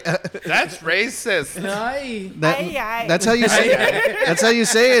 I That's racist. Aye. Aye, aye. That's how you say it. That's how you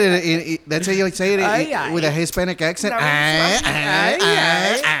say it. That's how you say it Aye, aye. with a Hispanic accent. No, Aye, aye,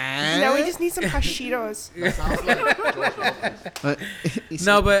 aye, aye. Now we just need some hashitos. But-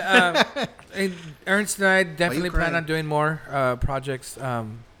 No, but and Ernst and I definitely plan crying? on doing more projects.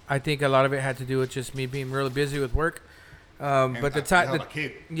 I think a lot of it had to do with just me being really busy with work. But the time, have a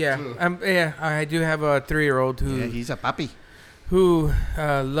kid, yeah, too. yeah, I do have a 3-year-old Yeah, who he's a puppy.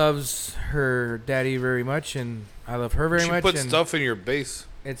 loves her daddy very much, and I love her very She much. put and stuff in your base.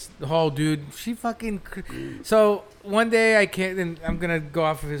 It's the whole dude. She fucking. So one day I can't, and I'm gonna go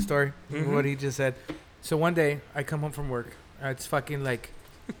off of his story, what he just said. So one day I come home from work. It's fucking like.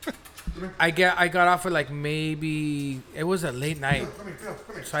 I got off at like maybe it was a late night,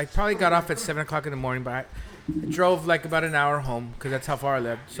 so I probably got off at 7 o'clock in the morning. But I drove like about an hour home because that's how far I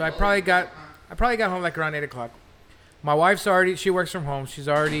lived. So I probably got home like around 8 o'clock. My wife's she works from home. She's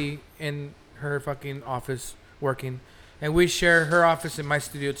already in her fucking office working. And we share her office and my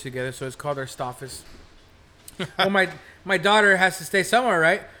studio together, so it's called our stoffice. Well, my daughter has to stay somewhere,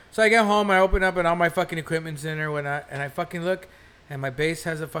 right? So I get home, I open up, and all my fucking equipment's in there, and I fucking look, and my bass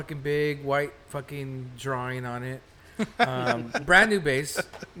has a fucking big white fucking drawing on it. Brand new bass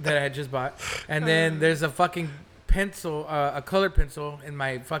that I had just bought. And then there's a fucking pencil, a colored pencil in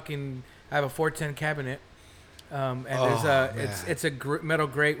my fucking, I have a 410 cabinet. And there's it's a metal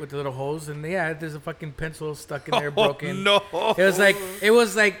grate with the little holes, and yeah, there's a fucking pencil stuck in there, broken. No. It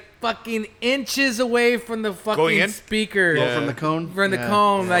was like fucking inches away from the Going fucking in? speaker. Yeah. From the cone? From the Yeah.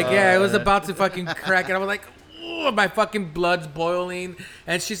 cone, like it was about to fucking crack, and I was like, "Ooh," my fucking blood's boiling,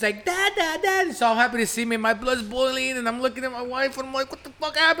 and she's like, "Dad, Dad, Dad!" She's all happy to see me. My blood's boiling, and I'm looking at my wife, and I'm like, "What the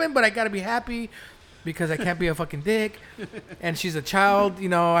fuck happened?" But I gotta be happy. Because I can't be a fucking dick, and she's a child,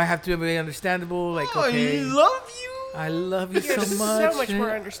 I have to be understandable. Like, okay, I love you You're so much. so much more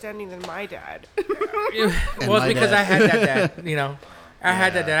understanding than my dad. Well, my it's because dad. I had that dad, I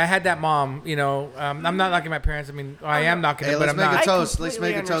had that dad. I had that mom. You know, I'm not knocking my parents. I mean, I am knocking Hey, it, but let's I'm make not. a toast. Let's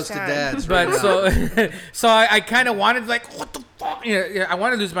completely make a toast to understand. dads. But right now. so I kind of wanted like, what the fuck? Yeah, I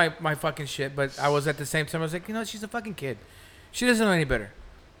want to lose my fucking shit, but I was at the same time I was like, she's a fucking kid. She doesn't know any better.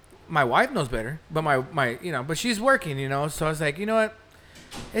 My wife knows better, but my but she's working, So I was like, you know what?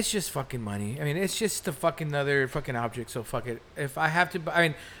 It's just fucking money. I mean, it's just a fucking another fucking object. So fuck it. If I have to, I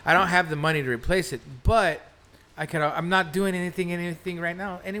mean, I don't have the money to replace it, but I'm not doing anything right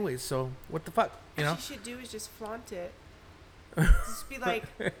now, anyways. So what the fuck, What you should do is just flaunt it. Just be like,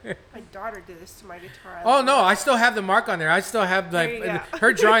 my daughter did this to my guitar. I Oh love no, it." I still have the mark on there. I still have There you like go.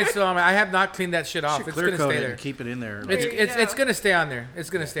 her drawing still on. I have not cleaned that shit off. Should It's clear gonna coat stay it there. and keep it in there. There you It's go. gonna stay on there. It's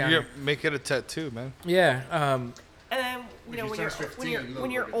gonna stay on You there. make it a tattoo, man. Yeah. And then When you when start 15,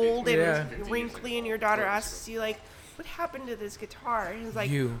 when you're look, old and Yeah. wrinkly, and your daughter asks you like, "What happened to this guitar?" And it's like,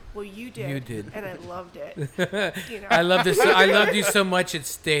 You. "Well, you did." You did. And I loved it. I loved it. I loved you so much it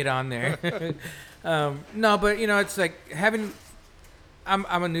stayed on there. No, but it's like having. I'm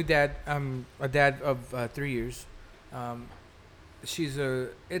a new dad. I'm a dad of 3 years.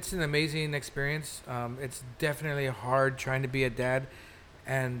 It's an amazing experience. It's definitely hard trying to be a dad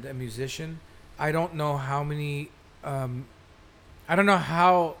and a musician. I don't know how many. I don't know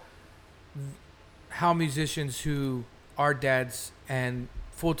how musicians who are dads and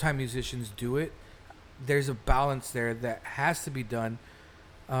full-time musicians do it. There's a balance there that has to be done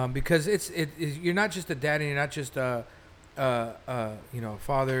because you're not just a dad and you're not just a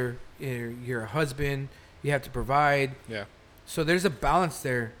father. You're a husband. You have to provide. Yeah. So there's a balance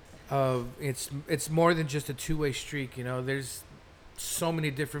there of it's more than just a two-way streak. There's so many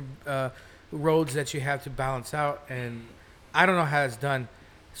different roads that you have to balance out, and I don't know how it's done.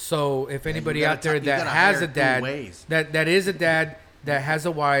 So if anybody gotta out there you that gotta has hire a dad two ways. that is a dad that has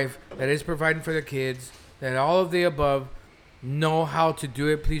a wife that is providing for their kids, that all of the above know how to do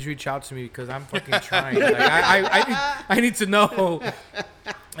it, please reach out to me because I'm fucking trying. Like, I need to know.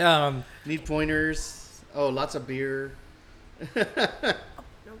 Need pointers. Oh, lots of beer.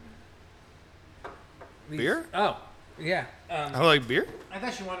 Beer? Oh, yeah. I like beer. I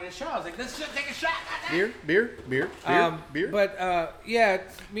thought she wanted a shot. I was like, let's just take a shot. Beer. Beer. But yeah,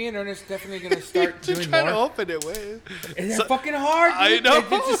 me and Ernest definitely gonna start doing Trying to more. open it. Wait. It's fucking hard. I Dude. know.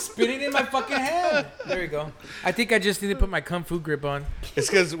 Like, it's just spinning in my fucking hand. There you go. I think I just need to put my kung fu grip on. It's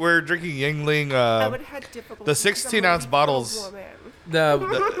because we're drinking Yingling. I would have had difficulty. The because I'm a 16-ounce weak bottles. old woman.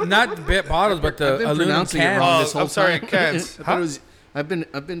 The not bit bottles, but the I've been aluminum pronouncing it can. wrong Oh, this whole I'm sorry, time. cans. I thought it was. I've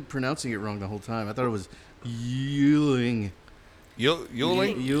been pronouncing it wrong the whole time. I thought it was Yuling.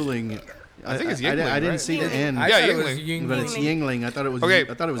 Yuling? Yuling. I think it's I Yingling, didn't right? see the Yingling. N. I Yeah, thought it was Yingling. But it's Yingling. I thought it was. Okay.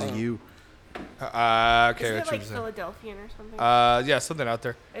 I thought it was a U. Okay, Isn't what it you like saying? Philadelphian or something? Yeah, something out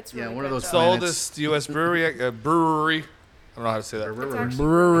there. It's yeah, really one of good, those It's though. the Planets. oldest U.S. brewery. I don't know how to say that. It's actually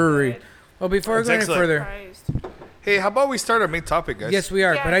Brewery. really good. Well, before we It's go any excellent. further, Surprised. Hey, how about we start our main topic, guys? yes, we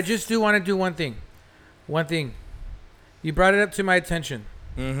are. But I Yes. just do want to do one thing. One thing. You brought it up to my attention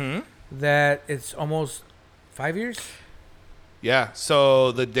Mm-hmm. that it's almost 5 years. Yeah. So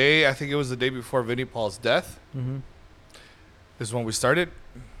I think it was the day before Vinnie Paul's death, Mm-hmm. is when we started,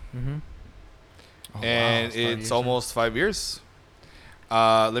 Mm-hmm. Oh, wow, and it's 5 years it's now. almost 5 years.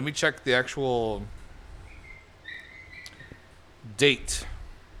 Let me check the actual date.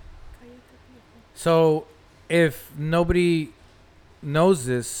 So, if nobody knows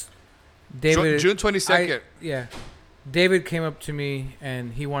this, David, June 22nd. yeah, David came up to me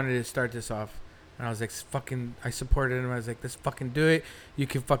and he wanted to start this off, and I was like, "Fucking!" I supported him. I was like, "Let's fucking do it. You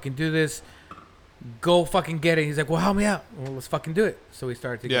can fucking do this. Go fucking get it." He's like, "Well, help me out. Well, let's fucking do it." So we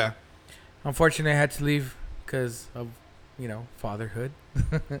started together. Unfortunately, I had to leave because of fatherhood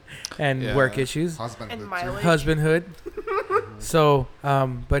and Yeah. work issues. Husband. And too. mileage. Husbandhood. So,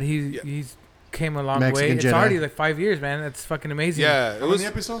 but he's came a long Mexican way. It's Jedi. already like 5 years, man. That's fucking amazing. Yeah, it How was.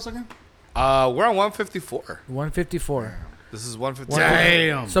 many episodes again? We're on 154. 154. This is 154.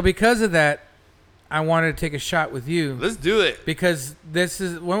 Damn. So because of that, I wanted to take a shot with you Let's do it. because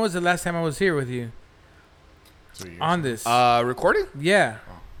when was the last time I was here with you 2 years. on this? Recording? Yeah.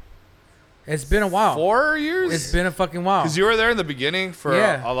 It's been a while. 4 years? It's been a fucking while. Because you were there in the beginning for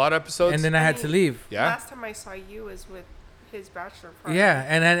Yeah. a lot of episodes. And then I had to leave. Yeah. Last time I saw you was with his bachelor party. Yeah,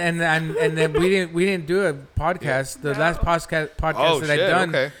 and then we didn't do a podcast. The No. last podcast Oh, that shit, I done.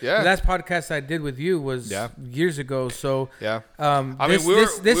 okay, yeah. The last podcast I did with you was Yeah. years ago. So Yeah. I mean, this, we were-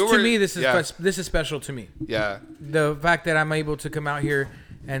 this we to were- me this is yeah. this is special to me. Yeah. The fact that I'm able to come out here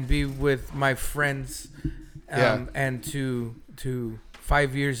and be with my friends, Yeah. and to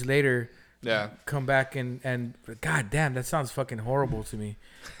 5 years later Yeah. come back and God damn, that sounds fucking horrible to me.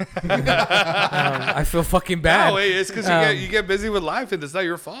 I feel fucking bad. No, it's because you get busy with life and it's not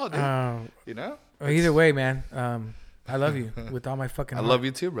your fault, dude. You know? Well, either way, man, I love you with all my fucking I heart. love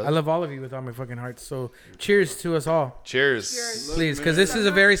you too, brother. I love all of you with all my fucking heart. So cheers to us all. Cheers. Please, because this is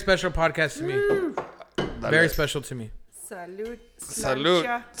a very special podcast to me. Very special to me. Salud. Salud.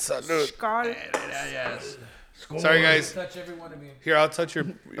 Slancha, Salud. Skål. Sorry, guys. Touch every one of you. Here, I'll touch your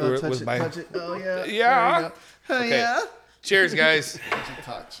touch with it, my. touch it. Oh, yeah. Yeah. Oh, Okay. yeah. Cheers, guys.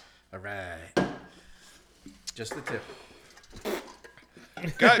 Touch. All right. Just the tip.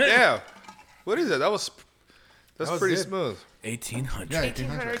 God damn. What is it? That's was pretty good. smooth. 1800. Yeah,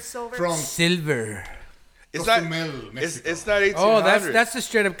 1800 silver. From Silver. It's not. Cozumel, Mexico. It's not 1800. Oh, that's the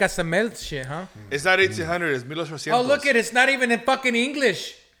straight up Casamel shit, huh? It's not 1800. It's 1800. Oh, look at it. It's not even in fucking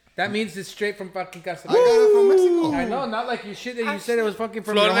English. That means it's straight from fucking I Casamel. got it from Mexico. I know, not like you shit that you said it was fucking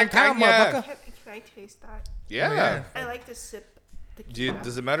from Flor your de hometown, caña. motherfucker. Can I taste that? Yeah. I like to sip tequila.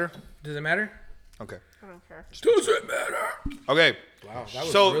 Does it matter? Does it matter? Okay. I don't care. Doesn't matter. Okay. Wow, that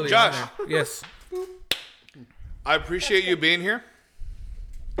was So, really Josh. on there. Yes. I appreciate you being here.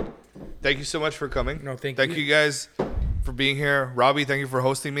 Thank you so much for coming. No, thank you you. guys for being here. Robbie, thank you for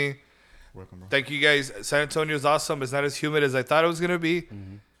hosting me. Welcome, bro. Thank you guys. San Antonio is awesome. It's not as humid as I thought it was gonna be.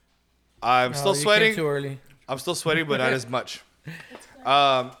 I'm No, still you came sweating. too early. I'm still sweating, but not as much.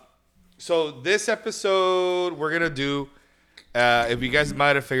 So this episode we're gonna do, if you guys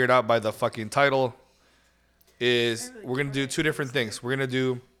might have figured out by the fucking title, is we're gonna do two different things. We're gonna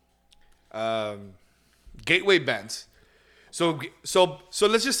do gateway bands. So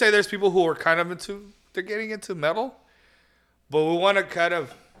let's just say there's people who are kind of they're getting into metal, but we want to kind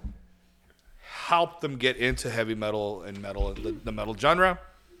of help them get into heavy metal and the metal genre.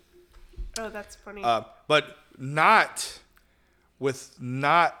 Oh, that's funny. But not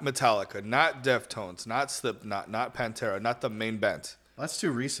Metallica, not Deftones, not Slipknot, not Pantera, not the main band. That's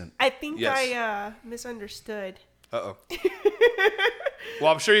too recent. I think yes. I misunderstood Uh-oh.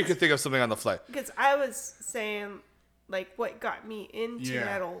 Well, I'm sure you could think of something on the fly. because I was saying like what got me into Yeah.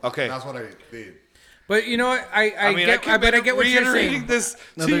 metal. Okay. That's what I did. But you know what? I get what you're reiterating saying. this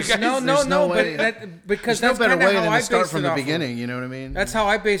No, to you there's guys. No, There's no but way. because There's no that's better kind of way how than I to start based from it the off of. beginning. You know what I mean? That's how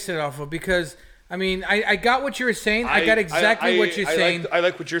I based it off of because I mean I got what you were saying. I got exactly what you're saying. I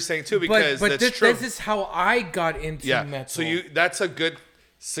like what you're saying too because but that's this, true. this is how I got into Yeah. metal. So that's a good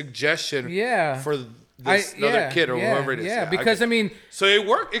suggestion. Yeah. For this other kid or whoever it is. Yeah, because okay. I mean, so it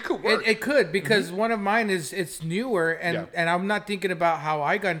worked. It could work. it could because one of mine it's newer and Yeah. and I'm not thinking about how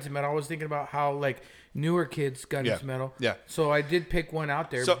I got into metal. I was thinking about how like newer kids got Yeah. into metal. Yeah. So I did pick one out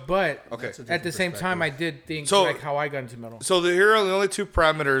there, So- but Okay. at the same time I did think So- like how I got into metal. So here are the only two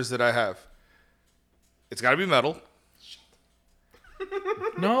parameters that I have. It's got to be metal.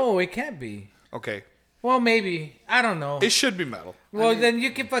 No, it can't be. Okay. Well, maybe. I don't know. It should be metal. Well, then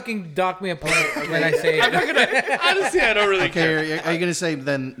you can fucking dock me a point when I say I'm it. not gonna. Honestly, I don't really care. Okay, are you going to say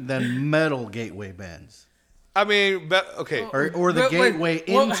then metal gateway bands? I mean, okay. Or the But wait, gateway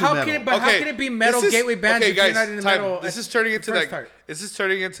into well, how metal? Can it, but how can it be metal This is- gateway bands okay, if guys, you're not in the time. metal? This is turning into first that. part? This is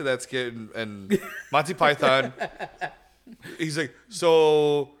turning into that skit and Monty Python. He's like,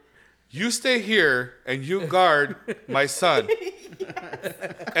 so you stay here and you guard my son.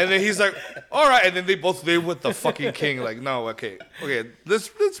 And then he's like, all right. And then they both leave with the fucking king. Like, no, okay.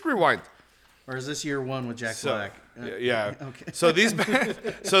 Let's rewind. Or is this year one with Jack So, Black? yeah. Okay. So these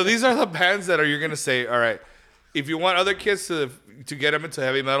are the bands that you're gonna say, all right, if you want other kids to get them into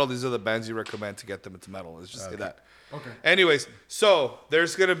heavy metal, these are the bands you recommend to get them into metal. Let's just say that. Okay. Anyways, so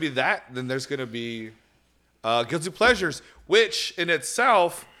there's gonna be that. Then there's gonna be guilty pleasures, which in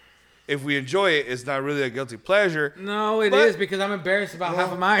itself, if we enjoy it, is not really a guilty pleasure. No, it is But- because I'm embarrassed about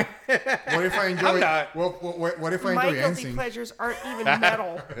half of mine. What if I enjoy? I'm not. Well, what if I My enjoy guilty dancing? pleasures aren't even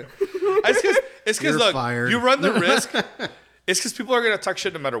metal. It's because You're look, fired. you run the risk. It's because people are gonna talk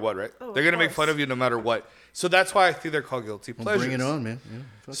shit no matter what, right? Oh, They're of gonna make fun course. of you no matter what. So that's why I think they're called guilty Well, pleasures. bring it on, man. Yeah,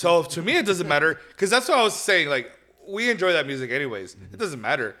 fuck So to me, it doesn't matter because that's what I was saying. Like, we enjoy that music anyways. It doesn't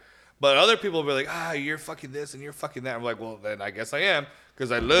matter. But other people will be like, you're fucking this and you're fucking that. I'm like, well, then I guess I am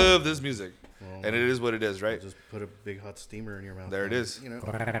because I love this music. And it is what it is, right? Just put a big hot steamer in your mouth. There it is. You know,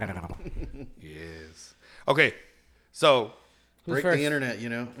 Yes. Okay. So, Who's break first? the internet. You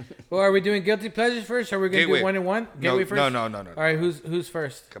know. Well, are we doing guilty pleasures first? Or are we gonna Gateway. do one and one? No, Gateway first. no. All right, who's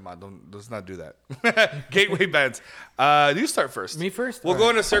first? come on, let's not do that. Gateway bands. You start first. Me first. We'll All go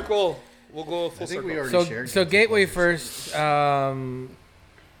right. in a circle. We'll go full I think circle. we already shared. So guilty gateway pleasures. first.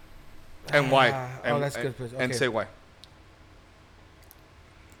 And why? That's good. And Okay. say why.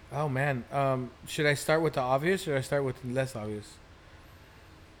 Oh man, should I start with the obvious or I start with the less obvious?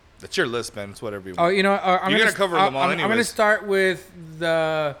 That's your list, man. It's whatever you Oh, want. you know, You're gonna cover them all I'm gonna anyways. start with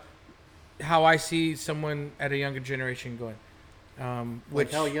how I see someone at a younger generation going.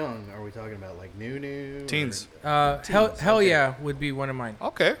 Like how young are we talking about? Like new? Teens. Hell okay. yeah would be one of mine.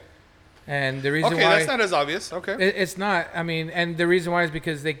 Okay. And the reason Okay, why that's not as obvious. Okay. it's not. I mean, and the reason why is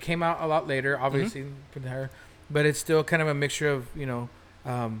because they came out a lot later, obviously, with her, but it's still kind of a mixture of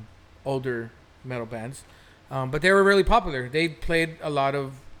older metal bands. But they were really popular. They played a lot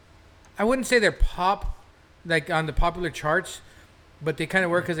of. I wouldn't say they're pop, like on the popular charts, but they kind of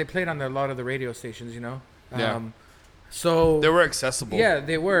were because they played on a lot of the radio stations. Yeah. So They were accessible. yeah,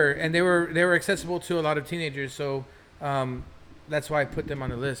 they were, and they were accessible to a lot of teenagers. So that's why I put them on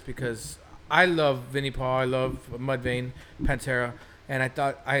the list because I love Vinnie Paul, I love Mudvayne, Pantera, and I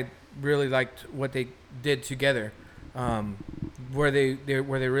thought I really liked what they did together. Were they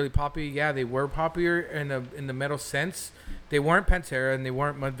really poppy? Yeah, they were popular in the metal sense. They weren't Pantera and they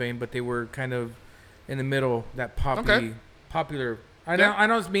weren't Mudvayne, but they were kind of in the middle. That popular. I know. Yeah. I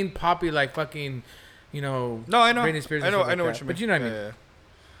know it's mean poppy like fucking. No, I know. Britney Spears I and know. stuff I like know that. what you mean. But you know what I mean. Yeah.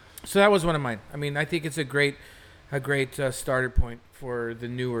 So that was one of mine. I mean, I think it's a great starter point for the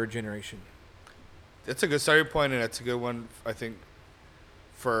newer generation. It's a good starting point, and it's a good one, I think,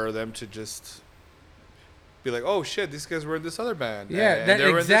 for them to just be like, "Oh shit, these guys were in this other band." Yeah, and that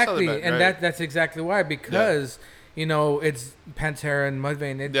they were in this other exactly, band, and right? that's exactly why because it's Pantera and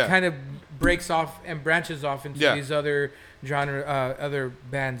Mudvayne. It kind of breaks off and branches off into these other genre, other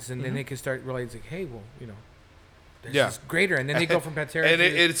bands, and then they can start realizing, hey, well, this is greater, and then they go from Pantera and to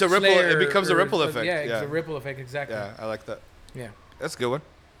it's a ripple. Slayer It becomes a or- ripple effect. Yeah, it's a ripple effect, exactly. Yeah, I like that. Yeah. That's a good one.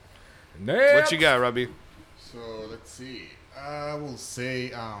 Yep. What you got, Robbie? So let's see. I will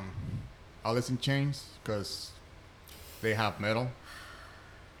say Alice in Chains because they have metal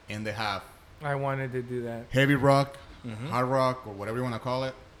and they have I wanted to do that. heavy rock, hard rock, or whatever you want to call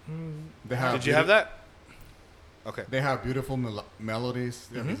it. They have Did you have that? Okay. They have beautiful melodies.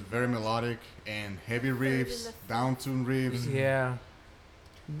 It's very melodic and heavy riffs, down-tuned riffs. Yeah.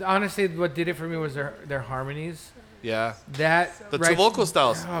 Honestly, what did it for me was their harmonies. Yeah. That The two vocal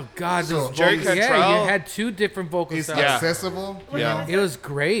styles. Oh God, So those Jerry vocals, Cantrell- you had two different vocal It's styles. Yeah. accessible. Well, Yeah. It was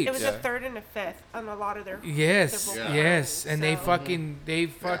great. It was Yeah. a third and a fifth on a lot of their. Yes, their vocal yes, lines, and they so-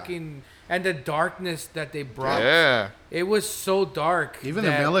 fucking, and the darkness that they brought. Yeah. It was so dark. Even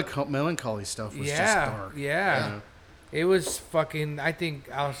that- the melancholy stuff was just dark. Yeah. It was fucking. I think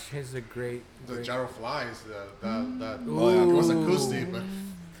Alice is a great. The great- gyro flies, that Ooh. it was acoustic, but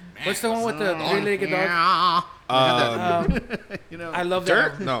What's the one with the three-legged dog? I love that.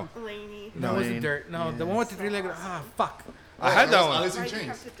 Dirt? album. No. Laney. No, it wasn't Dirt. No, the one with the three-legged. Ah, fuck. I had that one. Alice in Why do you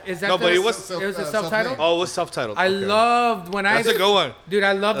Chains. have to Is that No, the, but it was- it was a self-made. self-title? Oh, it was self-titled. I Okay. loved when That's a good one. Dude,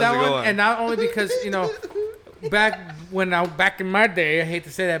 I love That's that a good one, one. and not only because back in my day, I hate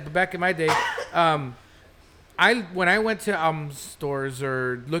to say that, but back in my day, when I went to stores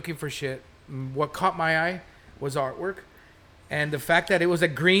or looking for shit, what caught my eye was artwork, and the fact that it was a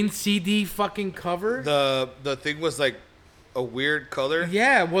green CD fucking cover. The thing was like a weird color.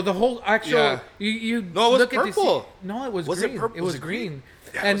 Yeah, well, the whole actual Yeah. you No, it was look at purple. the no, it was, Was it green. purple? It was Was it green? green,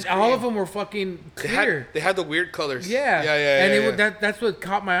 Yeah, it and was all green. of them were fucking They clear. had the weird colors. Yeah, Yeah. And yeah. that's what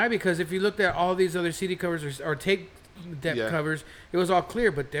caught my eye because if you looked at all these other CD covers or tape deck Yeah. covers, it was all clear,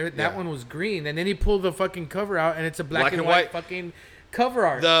 but that Yeah. one was green. And then he pulled the fucking cover out, and it's a black, Black and and white, white. fucking cover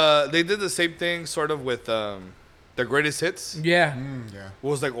art. They did the same thing sort of with their greatest hits. yeah, Yeah. It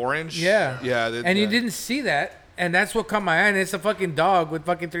was like orange. yeah, Yeah. And you didn't see that, and that's what caught my eye. And it's a fucking dog with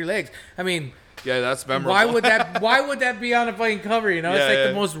fucking 3 legs. I mean. Yeah, that's memorable. Why would that be on a fucking cover? You know, Yeah, it's like yeah.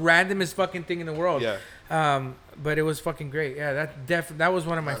 the most randomest fucking thing in the world. Yeah. But it was fucking great. Yeah, that was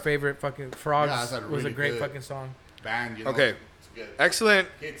one of my favorite fucking Frogs. that's a was a really great good- fucking song. Band, you know. Okay. it's good. Excellent.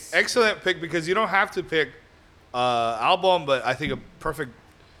 Hits. Excellent pick because you don't have to pick album, but I think a perfect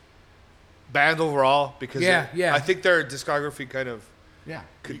band overall because Yeah, yeah. I think their discography kind of Yeah.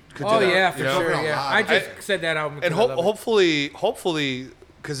 could Oh do that, yeah, for you know? sure. Cover a Yeah, lot. I just said that album. And because I love it. hopefully,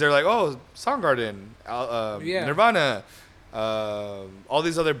 because they're like, oh, Soundgarden, Yeah. Nirvana, all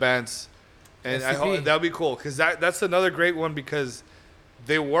these other bands, and I SCP. hope that'll be cool because that's another great one because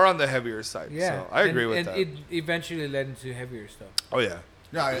they were on the heavier side. Yeah, so I agree with and that. it eventually led into heavier stuff. Oh yeah,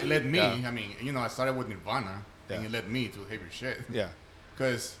 Yeah, it led me. Yeah. I mean, I started with Nirvana, and Yeah. it led me to heavy shit. yeah,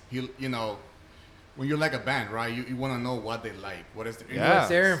 Because when you like a band, right? You want to know what they like. What is the Yeah. What's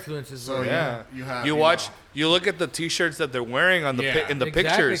their influences? So were. yeah. you have You watch, you look at the T-shirts that they're wearing on the Yeah. in the Exactly,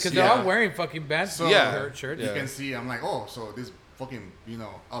 pictures. because they're Yeah. all wearing fucking band So- Yeah. shirts. You Yeah. can see. I'm like, oh, so this fucking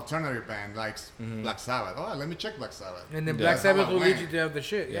alternative band likes Black Sabbath. Oh, let me check Black Sabbath. And then Yeah. Black Sabbath How I will lead went. you to have the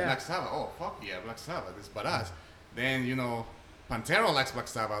shit. Yeah. Black Sabbath. Oh, fuck yeah, Black Sabbath. It's badass. Then Pantera likes Black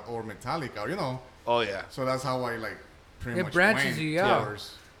Sabbath or Metallica, or, you know. Oh yeah. So that's how I like pretty It much branches went you out.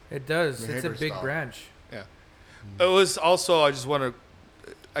 towards It does. It's a behavior big style. branch. Yeah. It was also, I just want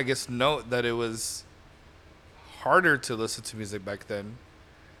to, I guess, note that it was harder to listen to music back then.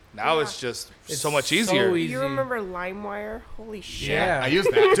 Now Yeah. it's just It's so much so easier. easy. You remember LimeWire? Holy shit. Yeah. I use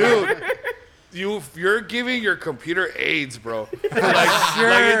that. Dude, you're giving your computer AIDS, bro. Sure.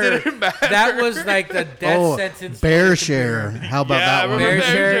 Like it didn't matter. That was like the death sentence. for Bear the Share. computer. How about Yeah, I that one? remember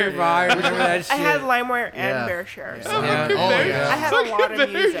Bear Bear Share. Share. I remember that shit. I had LimeWire and Yeah. BearShare. So Yeah. Oh, I yeah. had a lot of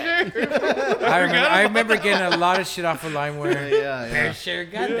music. I remember getting a lot of shit off of LimeWire. Yeah, Bear yeah. Share,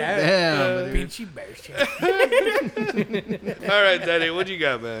 goddamn. Damn. dude. Pinchy Bear Share. All right, Daddy, what you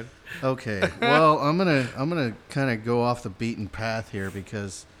got, man? Okay. Well, I'm gonna kind of go off the beaten path here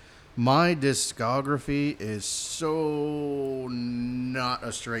because my discography is so not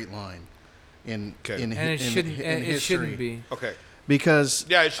a straight line in Okay. in, And it in, shouldn't. in And it history. shouldn't be. Okay. because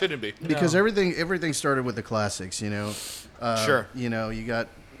Yeah, it shouldn't be. because No. everything started with the classics, you know. Sure. You know, you got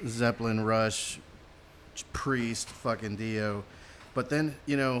Zeppelin, Rush, Priest, fucking Dio, but then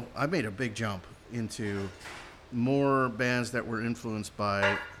you know I made a big jump into more bands that were influenced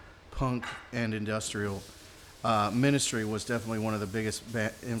by punk and industrial. Ministry was definitely one of the biggest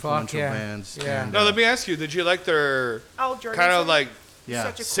influential yeah. bands. Yeah. and, No, let me ask you. Did you like their Al Jorgensen. kind of like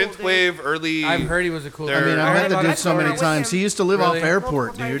yeah. Such a cool synthwave early? I've heard he was a cool. They're- I mean, I I had heard to a lot do of it so many stories. times. He used to live Really? off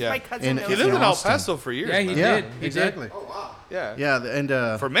airport, dude. My cousin And- knows He in lived in El Austin. Paso for years. Yeah, he man. Yeah, did. He exactly. Yeah. Yeah,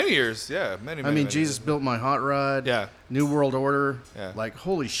 and For many years. Yeah, many. I many, mean, many Jesus years. Built My Hot Rod. Yeah. New World Order. Yeah. Like,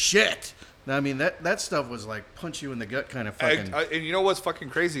 holy shit. I mean, that stuff was like punch you in the gut kind of fucking. And you know what's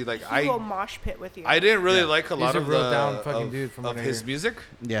fucking crazy? Like He will mosh pit with you. I didn't really Yeah. like a He's lot a of real the down fucking of, dude from of what I his hear. music.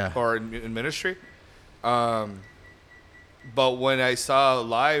 Yeah. Or in ministry. But when I saw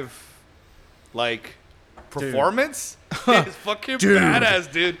live, like performance, it's fucking Dude.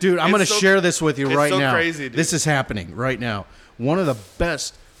 badass, dude. Dude, I'm It's going to so- share this with you it's right so now. crazy, dude. This is happening right now. One of the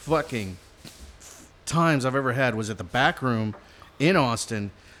best fucking times I've ever had was at the back room in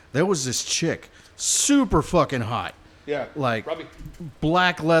Austin. There was this chick, super fucking hot. Yeah. Like Robbie.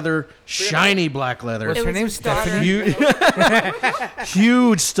 black leather, shiny black leather. What's It her was name? his daughter. Stephanie.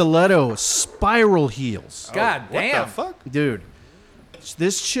 Huge stiletto, spiral heels. God What damn. the fuck? Dude,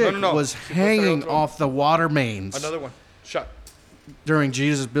 this chick No. was She puts hanging her own- off the water mains Another one. Shot. during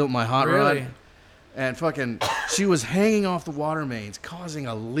Jesus Built My Hot Really? Rod. And fucking, she was hanging off the water mains, causing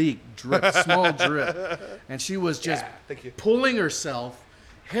a leak, drip, small drip. And she was just thank you. pulling herself,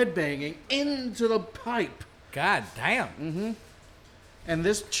 headbanging into the pipe. God damn. And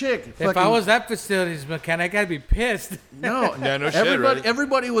this chick, If I fucking- was that facilities mechanic, I'd be pissed. no, Yeah, no shit, everybody, right?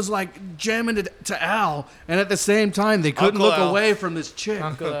 everybody was like jamming it to Al, and at the same time, they couldn't Uncle look Al. away from this chick.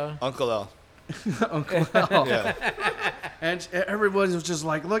 Uncle Al. Uncle Al. Uncle Al. Yeah. And everybody was just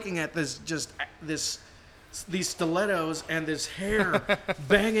like looking at these stilettos and this hair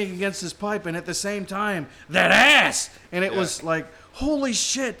banging against this pipe, and at the same time, that ass. And it was like, holy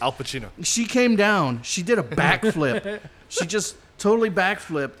shit. Al Pacino. She came down. She did a backflip. She just totally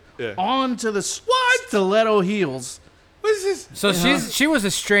backflipped Yeah. onto the stiletto heels. What is this? So she was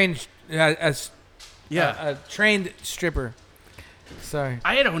a strange, Yeah. a trained stripper. Sorry.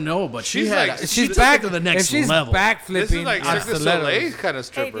 I don't know, but she She's had like- She's took back it to the next If she's level. backflipping, This is like on Cirque du stilettos. Soleil kind of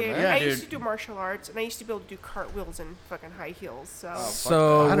Hey, stripper, dude, man. Yeah, I dude. used to do martial arts, and I used to be able to do cartwheels in fucking high heels. So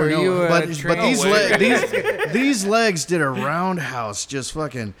So I were don't know, you but, a but these, way. these legs did a roundhouse just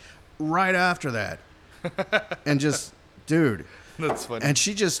fucking right after that, and just dude, That's funny. and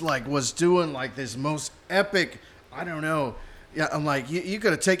she just like was doing like this most epic, I don't know. Yeah, I'm like you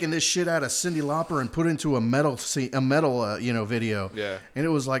could have taken this shit out of Cyndi Lauper and put it into a metal video. Yeah. And it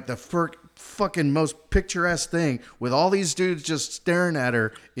was like the fucking most picturesque thing with all these dudes just staring at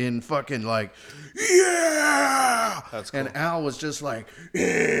her in fucking like, yeah. That's cool. And Al was just like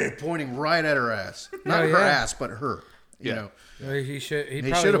pointing right at her ass, not Oh, her yeah. ass, but her. You Yeah. know, He should. He, He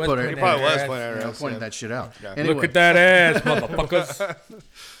probably should have was put it- pointing He probably at was her pointing ass. at her you know, ass, pointing yeah. that shit out. Yeah. Anyway, Look at that ass, motherfuckers.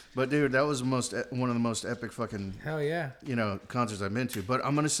 but dude, that was one of the most epic fucking Hell yeah. concerts I've been to. But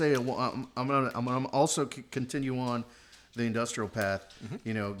I'm gonna say I'm gonna also continue on the industrial path.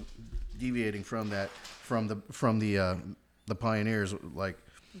 Mm-hmm. Deviating from that from the pioneers like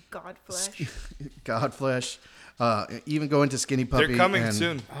Godflesh. Godflesh, even going to Skinny Puppy. They're coming and,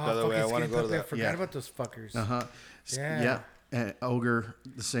 soon, by the way. I want to go to I that. forgot Yeah. about those fuckers. Uh-huh. Yeah. And Ogre,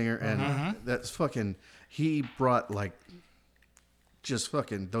 the singer, and that's fucking. He brought like just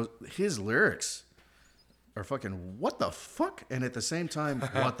fucking his lyrics are fucking what the fuck, and at the same time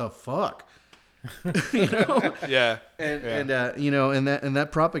what the fuck. Yeah. And that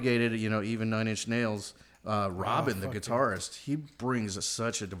propagated, even 9 Inch Nails Robin, the guitarist, he brings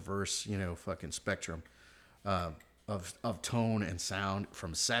such a diverse, fucking spectrum of tone and sound,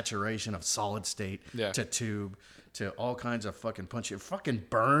 from saturation of solid state to tube to all kinds of fucking punchy, fucking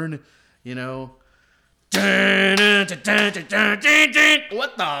burn,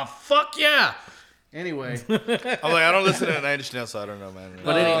 What the fuck, yeah. Anyway, I'm like, I don't listen to Nine Inch Nails, so I don't know, man.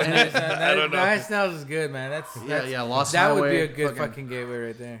 but I don't know. Nine Nails is good, man. That's Lost that would be Highway, a good fucking gateway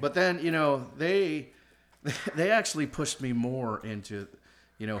right there. But then, they actually pushed me more into,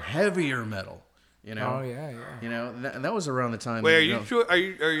 heavier metal. Oh yeah. That was around the time. Wait, are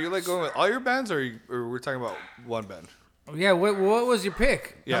you like going with all your bands, or we're talking about one band? Yeah, what was your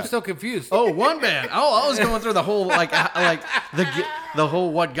pick? Yeah. I'm still confused. Oh, one band. Oh, I was going through the whole like the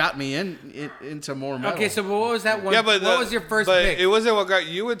whole what got me into more metal. Okay, so what was that one? Yeah, but what was your first but pick? It wasn't what got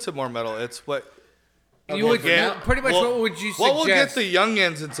you into more metal. It's what You would pretty much. What would you suggest? What will get the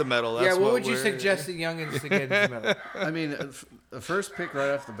youngins into metal? That's what would you suggest the youngins to get into metal? I mean, the first pick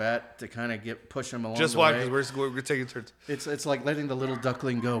right off the bat to kind of push them along. Just the why? way, Because we're taking turns. It's like letting the little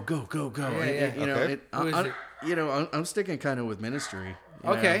duckling go. I'm sticking kind of with Ministry.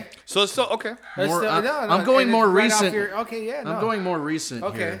 Okay. So it's still okay. I'm going more recent. I'm going more recent.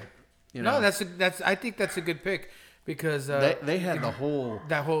 Okay. Here, No, I think that's a good pick because they had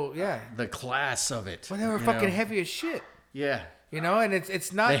the class of it. Well, they were fucking heavy as shit. Yeah. And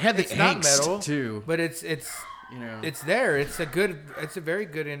it's not. They had the it's not angst metal too, but it's there. It's a very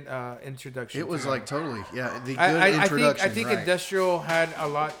good introduction. It was like totally the good I introduction. think right. industrial had a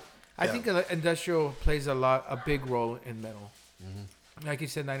lot. I think industrial plays a big role in metal. Mm-hmm. Like you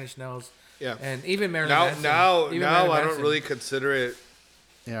said, Nine Inch Nails. Yeah. And even Marilyn Manson. Now Marilyn I don't Manson. really consider it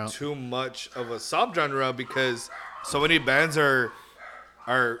too much of a subgenre because so many bands are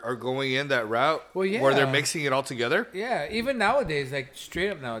going in that route where they're mixing it all together. Yeah, even nowadays, like straight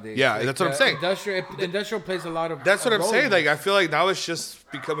up nowadays. Yeah, like, that's what I'm saying. Industrial plays a lot of. That's what I'm saying. in Like I feel like now it's just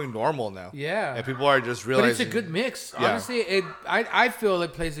becoming normal now. Yeah, and people are just realizing. But it's a good mix. Yeah. Honestly, I feel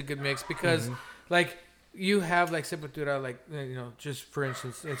it plays a good mix because like you have like Sepultura, like just for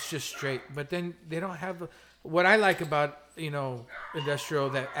instance, it's just straight. But then they don't have what I like about industrial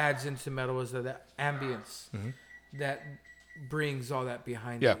that adds into metal is the ambience that brings all that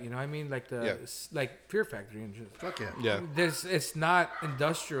behind it. You know what I mean? Like like Fear Factory and just fuck yeah. It's not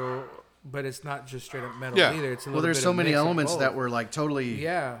industrial, but it's not just straight up metal either. It's a little there's bit so of many mix of elements both. that were like totally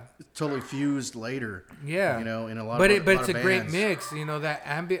fused later. Yeah, in a lot. But of it's a bands. great mix. That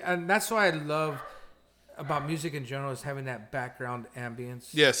ambient, and that's why I love about music in general is having that background ambience.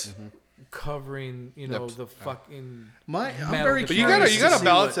 Yes. Covering, the fucking. I'm metal very. But curious you gotta to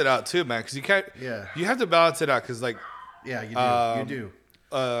balance see it out too, man. Because you can't. Yeah. You have to balance it out because like. Yeah, you do.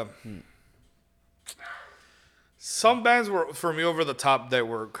 Some bands were for me over the top that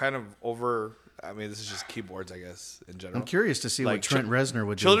were kind of over. I mean, this is just keyboards, I guess, in general. I'm curious to see Like what Trent Reznor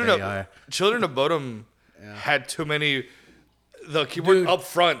would do. Children with of AI. Children of Bodom had too many. The keyboard up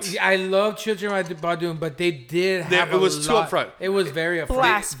front. I love Children of Bodom, but they did have it was too up front. It was very up front.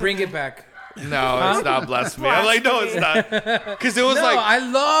 Blasphemy. Bring it back. No, it's not blasphemy. I'm like, no, it's not. Because it was No, like. I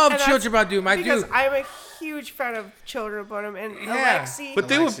love And Children of Bodom. I because do. I'm a huge fan of Children of Bodom and Yeah. Alexi. But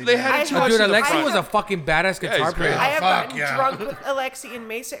they had I too have- much Dude, in the Alexi front. was a fucking badass guitar he's great. player. I have fuck, gotten yeah. drunk with Alexi in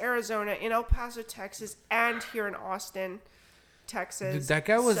Mesa, Arizona, in El Paso, Texas, and here in Austin, Texas. Dude, that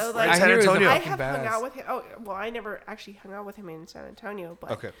guy was. So, I like, hear he was a Antonio. I fucking have hung badass. out with him. Oh, well, I never actually hung out with him in San Antonio,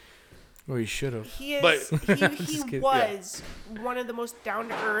 but Okay. Well, you should have. he is. But- he kidding. was one of the most down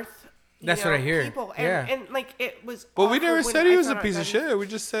to earth. That's what I hear. People. Yeah. And like it was. But we awful never when said he I was a found out piece of that shit. We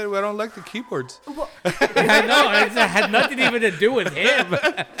just said I don't like the keyboards. Well, I know. It had nothing even to do with him.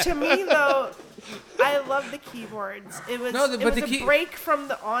 to me though, I love the keyboards. It was. No, it but was the a break from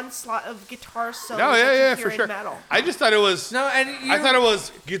the onslaught of guitar solos. No, that you yeah, hear for in sure. Metal. I just thought it was. No, and I thought it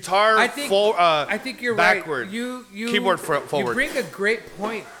was guitar. I think you're backward. right. You Keyboard forward. You bring a great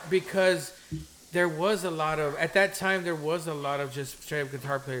point because there was a lot of at that time there was a lot of just straight up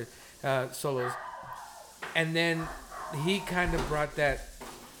guitar players solos, and then he kind of brought that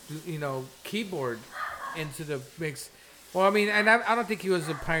keyboard into the mix. Well, I mean, and I don't think he was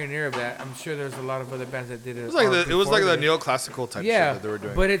a pioneer of that. I'm sure there's a lot of other bands that did it. It was like the neoclassical type shit that they were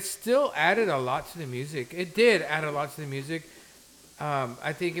doing. But it still added a lot to the music. It did add a lot to the music.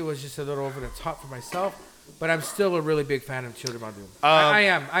 I think it was just a little over the top for myself, but I'm still a really big fan of Children of Bodom. I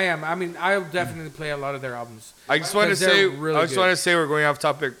am. I mean, I'll definitely play a lot of their albums. I just want to 'Cause they're say, really I just good. want to say we're going off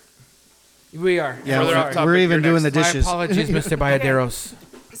topic. We are. Yeah, Further off we're, topic, we're even you're doing next. the My dishes. apologies, Mr. Bayaderos.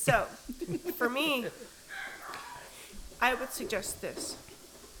 So, for me, I would suggest this.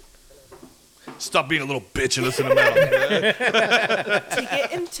 Stop being a little bitch and listen to metal. To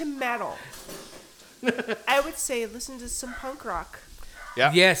get into metal, I would say listen to some punk rock.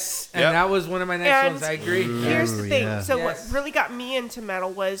 Yeah. Yes, and Yep. that was one of my next And ones. I agree. here's the thing. yeah. So Yes. what really got me into metal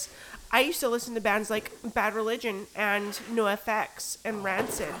was I used to listen to bands like Bad Religion and NoFX and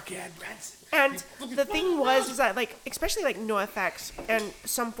Rancid. And the thing was is that like especially like NoFX and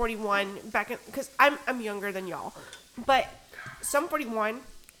Sum 41 back in because I'm younger than y'all, but Sum 41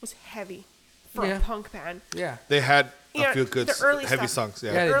 was heavy for Yeah. a punk band. Yeah. They had a Yeah, few good the early heavy stuff. songs.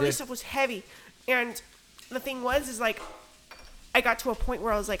 Yeah. Yeah. The they early did. stuff was heavy, and the thing was is like I got to a point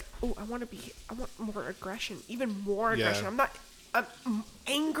where I was like, oh, I want more aggression, even more aggression. Yeah. I'm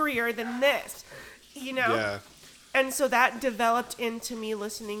angrier than this, you know. Yeah. And so that developed into me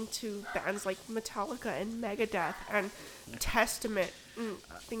listening to bands like Metallica and Megadeth and Testament and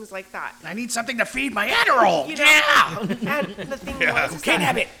things like that. I need something to feed my Adderall. You know? And the thing was, is Can't that,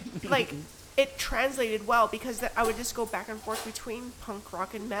 have it. like, it translated well because I would just go back and forth between punk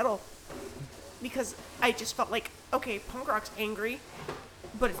rock and metal because I just felt like, okay, punk rock's angry,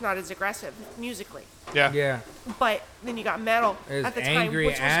 but it's not as aggressive musically. Yeah. Yeah. But then you got metal It's at the time, angry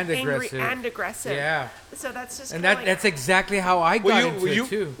which was and angry aggressive. and aggressive. Yeah. So that's just And kinda like, that's exactly how I got Well, into it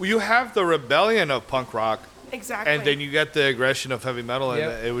too. you have the rebellion of punk rock, exactly. and then you get the aggression of heavy metal, and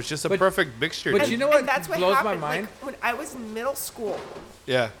Yep. it was just a But- perfect mixture. but dude. you know what and that's what blows my happened. mind? Like, when I was in middle school,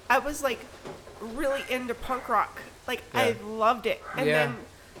 Yeah. I was like really into punk rock. Like I Yeah. loved it. And Yeah. then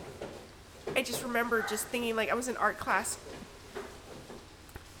I just remember just thinking like I was in art class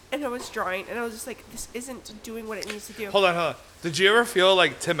and I was drawing and I was just like, this isn't doing what it needs to do. Hold on. Did you ever feel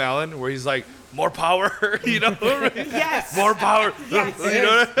like Tim Allen, where he's like, more power, you know? Yes. More power. Yes. You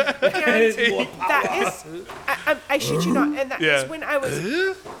know what I mean? And that is, I shit you not, and that is Yeah. when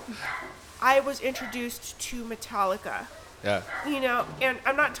I was introduced to Metallica. Yeah. You know, and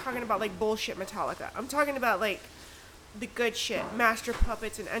I'm not talking about like bullshit Metallica. I'm talking about like the good shit, Master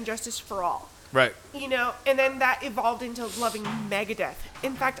Puppets and Injustice for All. Right. You know, and then that evolved into loving Megadeth.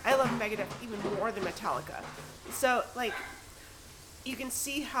 In fact, I love Megadeth even more than Metallica. So like, you can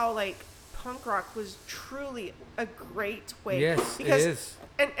see how like punk rock was truly a great way. Yes, it because, is.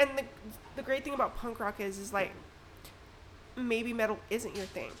 And the great thing about punk rock is like maybe metal isn't your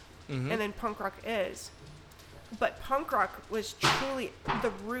thing, and then punk rock is. But punk rock was truly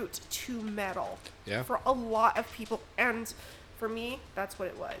the root to metal Yeah. for a lot of people, and for me, that's what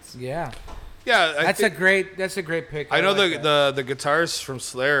it was. Yeah. Yeah. That's a great pick. I know like that. the guitarists from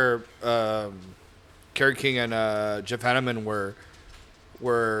Slayer, Kerry King and Jeff Hanneman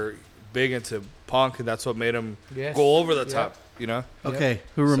were big into punk, and that's what made them Yes. go over the Yep. top. You know, Okay,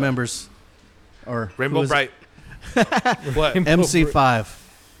 who remembers? Or who Rainbow was it? Bright. What? MC5.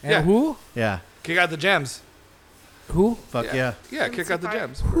 And Yeah. who? Yeah. Kick out the jams. Who? Fuck yeah. Yeah, kick out the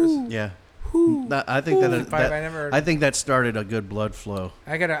MC5. jams. Yeah. I think Five, I never heard I of. think that started a good blood flow.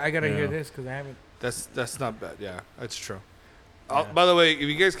 I gotta Yeah. hear this because I haven't. That's not bad. Yeah, that's true. By the way, if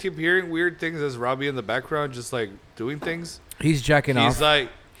you guys keep hearing weird things as Robbie in the background, just like doing things, He's jacking off.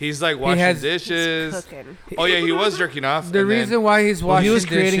 he's like washing has- dishes. Cooking. Oh yeah, he was jerking off. The and then- reason why he's Well, washing he was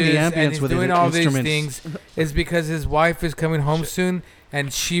creating the dishes ambience and he's with doing his all these instruments. things is because his wife is coming home soon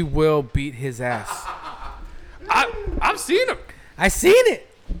and she will beat his ass. I've seen him. I seen it.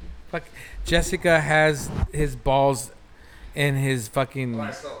 Fuck, Jessica has his balls in his fucking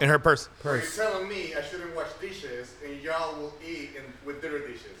In her purse. purse. You're telling me I shouldn't wash dishes and y'all will eat with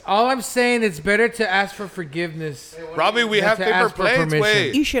dirty dishes. All I'm saying, it's better to ask for forgiveness. Robbie, we You have have to paper ask for plates. permission.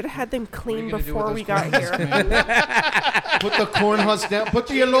 Wait. You should have had them clean gonna do with before those we got corn here. Put the corn husks down. Put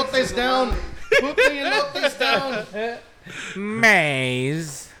the elotes down. Put the elotes down.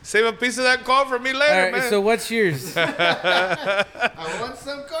 Maze. Save a piece of that corn for me later, All right, man. so what's yours? I want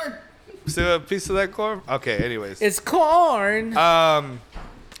some corn. Save a piece of that corn. Okay. Anyways. It's corn.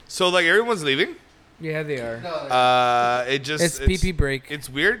 So like everyone's leaving. Yeah, they are. It just It's pee-pee break. It's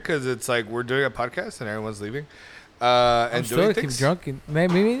weird because it's like we're doing a podcast and everyone's leaving. I'm And still doing keep things. drunk.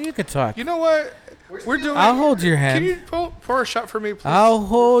 Maybe you could talk. You know what? We're doing. I'll hold your Can hand. you pour a shot for me, please? I'll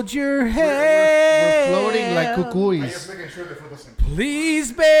hold your hand. We're floating like cucuys. Making sure the food doesn't.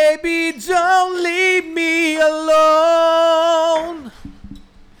 Please, baby, don't leave me alone.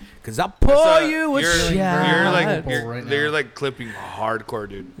 Cause I'll pour That's you a you're, shot. You're like Bowl right now. you're like clipping hardcore,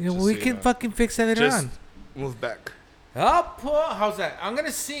 dude. You know, Just we so you can know. fucking fix that later Just on. move back. I'll pour. How's that? I'm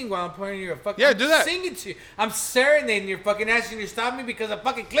gonna sing while I'm pouring you a fucking. Yeah, I'm do that. Singing to you. I'm serenading your fucking ass and you stop me because I'm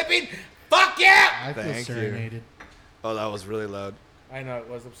fucking clipping. Fuck yeah! I feel Thank you. serenaded. Oh, that was really loud. I know it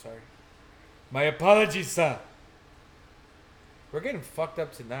was. I'm sorry. My apologies, sir. We're getting fucked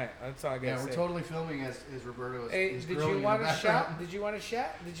up tonight. That's all I gotta Yeah, say. we're totally filming as Roberto is. Hey, is did grilling you in want the a background. shot? Did you want a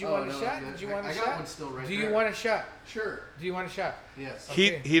shot? Did you Oh, want a no, shot? yeah, Did you want a I shot? got one still right Do there. you want a shot? Sure. Do you want a shot? Yes.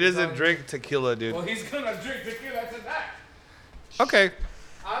 Okay. He doesn't That's all drink tequila, dude. Well, he's gonna drink tequila tonight. Okay.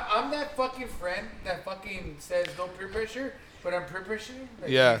 I'm that fucking friend that fucking says no peer pressure, but I'm peer pressuring. Like,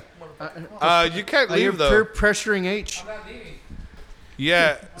 Yeah. motherfucker. You can't Are you leave though. pressuring H? I'm not leaving.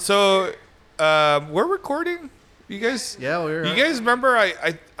 Yeah. So, we're recording. You guys. Yeah, we're. You guys remember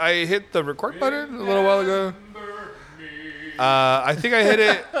I hit the record button a little while ago? I think I hit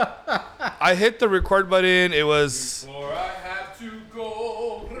it. I hit the record button. It was.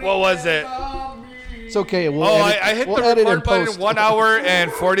 What was it? It's okay. We'll Oh, edit, I hit we'll the edit record in button post. 1 hour and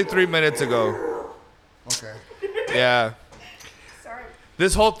 43 minutes ago. Okay. Yeah. Sorry.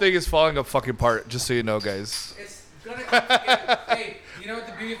 This whole thing is falling apart, fucking just so you know, guys. It's gonna come together. Hey, you know what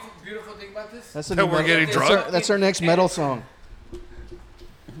the beautiful thing about this? That's a That new we're metal- getting that's drunk? That's our next metal song.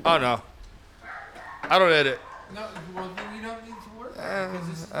 Oh no. I don't edit. No, well then you don't need to work. I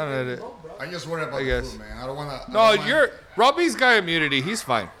don't edit. Bro. I just worry about I the guess. food, man. I don't want to. No, Robbie's got immunity. He's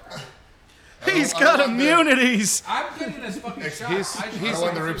fine. He's got immunities. I'm getting this fucking shot. He's- I I don't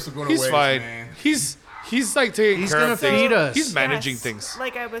want the ribs to go to He's waste, fine. man. He's like taking He's care gonna of things. feed us. He's managing Yes, things.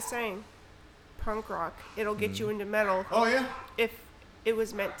 Like I was saying, punk rock. It'll get Mm. you into metal Oh yeah. if it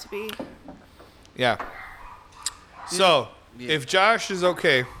was meant to be. Yeah. So, if Josh is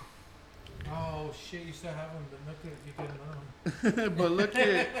okay, Oh shit, you still have them, but look at you can But look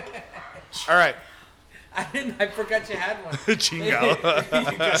at all right. I forgot you had one.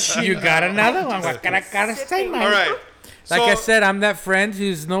 Chingo. You got another one. What can I say, All right. Like So, I said, I'm that friend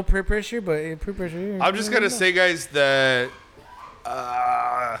who's no peer pressure, but peer pressure. I'm just gonna say, guys, that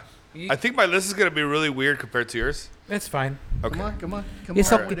I think my list is gonna be really weird compared to yours. It's fine. Okay. come on.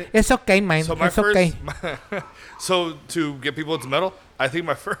 It's on. okay. It's okay, man. So my It's first, okay. so to get people into metal, I think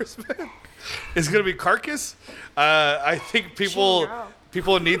my first is gonna be Carcass. I think people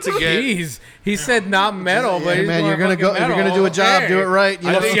need to get. Jeez, he said not metal, but Hey, he's man, going you're gonna fucking go. If you're metal. gonna do a job, do it right. You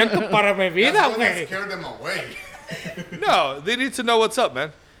I know? think- Siento para mi vida, That's what güey. scared them away. No, they need to know what's up,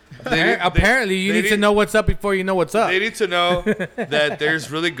 man. Apparently, you they need to know what's up before you know what's up. They need to know that there's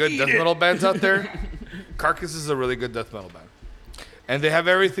really good death metal bands out there. Carcass is a really good death metal band, and they have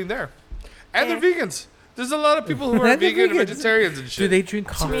everything there, and they're vegans. There's a lot of people who are And they're vegan and vegans. vegetarians and shit. Do they drink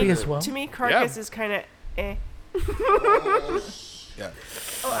coffee as well? To me, Carcass is kind of eh. Yeah.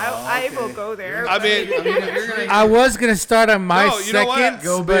 Oh, I will go there. I but- mean, if you're gonna, I was gonna start on my No, you know what? second.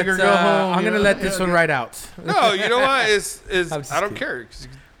 Go big or go home, I'm you gonna know? let this one ride out. no, you know what? Is I'm just I don't kidding. care. 'Cause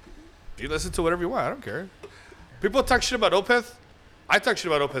you listen to whatever you want. I don't care. People talk shit about Opeth. I talk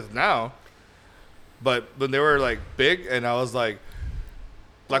shit about Opeth now, but when they were like big, and I was like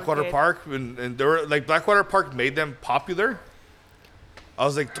Blackwater Okay. Park, and they were like Blackwater Park made them popular. I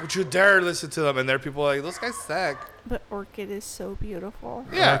was like, don't you dare listen to them. And there are people like, those guys suck. But Orchid is so beautiful.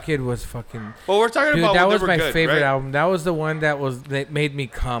 Yeah. That kid was fucking. Well, we're talking Dude, about that when was they were my good, favorite right? album. That was the one that made me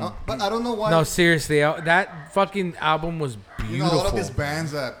come. But I don't know why. No, seriously, that fucking album was You know, a lot of these beautiful.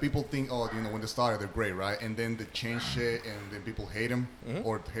 bands that people think, oh, you know, when they started, they're great, right? And then they change shit, and then people hate them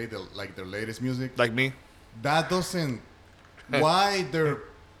or hate their latest music. Like me. That doesn't. Why their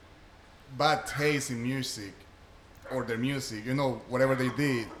bad taste in music or their music, you know, whatever they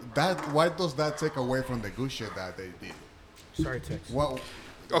did. Why does that take away from the good shit that they did? Sorry, Tex. Well,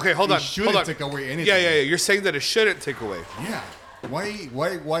 Okay, hold it on. shouldn't Hold on. take away anything. Yeah. You're saying that it shouldn't take away. Yeah.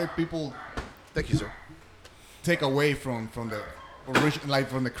 Why people Thank you, sir. take away from the original, like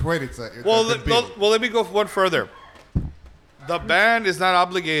from the credits? Well, that they built? let me go one further. The band is not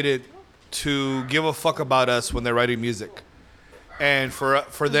obligated to give a fuck about us when they're writing music, and for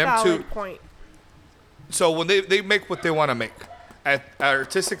them Valid to. point. So when they make what they want to make,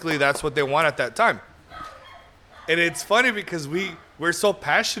 artistically, that's what they want at that time. And it's funny because we're so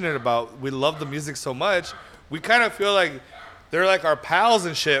passionate about, we love the music so much, we kind of feel like they're like our pals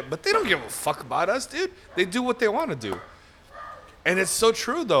and shit, but they don't give a fuck about us, dude. They do what they want to do. And it's so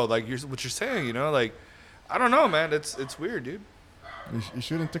true though, like what you're saying, you know, like I don't know, man, it's weird, dude. You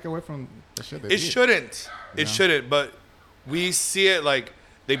shouldn't take away from the shit they It did. shouldn't. It shouldn't, but we see it like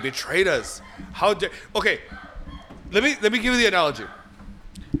they betrayed us. How dare? Okay, let me give you the analogy.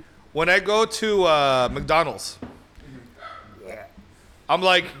 When I go to McDonald's, I'm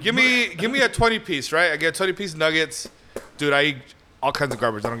like, give me a 20 piece, right? I get 20 piece nuggets, dude. I eat all kinds of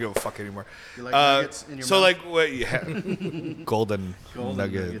garbage. I don't give a fuck anymore. You like nuggets in your so mouth? like, what? Yeah, golden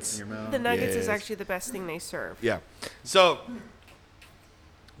nuggets in your mouth. The nuggets Yes. is actually the best thing they serve. Yeah. So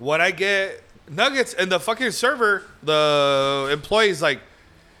when I get nuggets and the fucking server, the employee's like,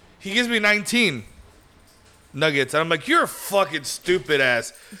 he gives me 19. nuggets, and I'm like, you're a fucking stupid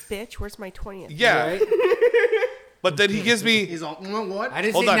ass. Bitch, where's my 20th? Yeah. Right? But then he gives me, He's all, what? I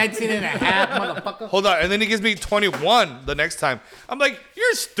didn't Hold say on. 19 and a half, motherfucker. hold on, and then he gives me 21 the next time. I'm like,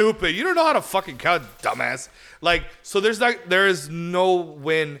 you're stupid. You don't know how to fucking count, dumbass. Like, so there is no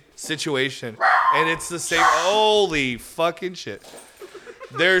win situation, and it's the same. Holy fucking shit.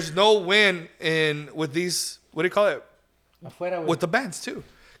 There's no win with these. What do you call it? Afuera, With the bands too,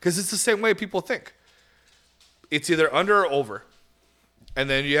 because it's the same way people think. It's either under or over, and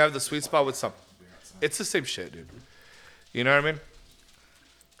then you have the sweet spot with some. It's the same shit, dude. You know what I mean?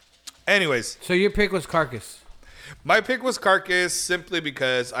 Anyways, So your pick was Carcass. my pick was Carcass simply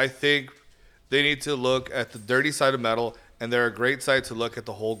because I think they need to look at the dirty side of metal, and they're a great side to look at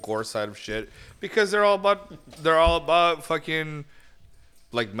the whole gore side of shit because they're all about fucking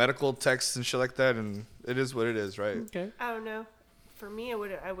like medical texts and shit like that, and it is what it is, right? Okay. I don't know. For me, I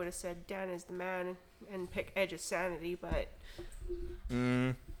would have said Dan is the man and pick Edge of Sanity, but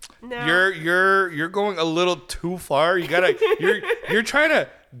no. You're going a little too far. You gotta you're trying to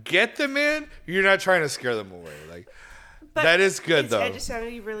get them in. You're not trying to scare them away. Like But that is good is though. Edge of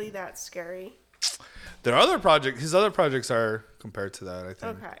Sanity really that scary? His other projects are compared to that, I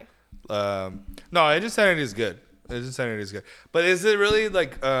think. Okay. No, Edge of Sanity is good. Edge of Sanity is good. But is it really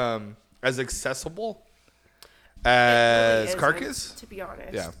like as accessible It really as isn't, Carcass? to be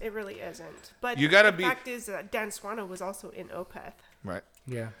honest. Yeah. It really isn't. But You gotta the be- fact is that Dan Swano was also in Opeth. Right.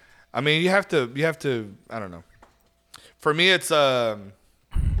 Yeah. I mean, you have to. I don't know. For me, it's sort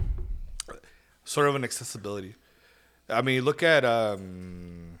of an accessibility. I mean, look at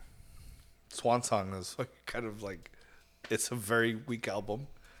Swan Song. Is kind of like, it's a very weak album.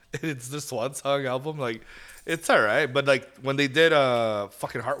 It's the Swan Song album. Like, it's all right, but like when they did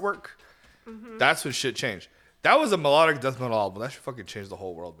fucking Heartwork, that's when shit changed. That was a melodic death metal album. That should fucking change the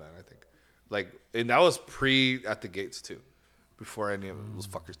whole world, man. I think. Like, and that was pre At the Gates too. Before any of those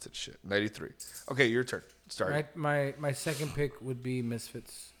fuckers did shit. 93. Okay, your turn. Sorry. My second pick would be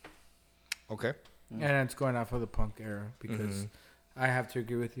Misfits. Okay. And it's going off of the punk era because I have to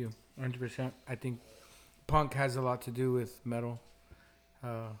agree with you 100%. I think punk has a lot to do with metal.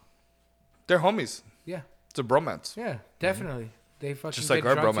 They're homies. Yeah. It's a bromance. Yeah, definitely. They fucking Just get like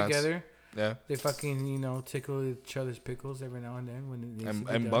our drunk bromance. together. Yeah. They fucking, tickle each other's pickles every now and then when it needs to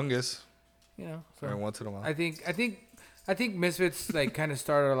be And done. bungus. So Every once in a while. I think Misfits like kind of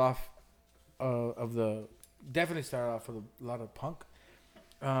started off definitely started off with a lot of punk,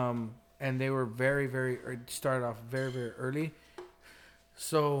 and they were started off very very early.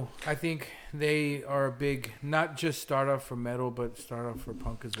 So I think they are a big not just start off for metal but start off for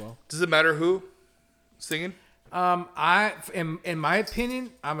punk as well. Does it matter who singing? In my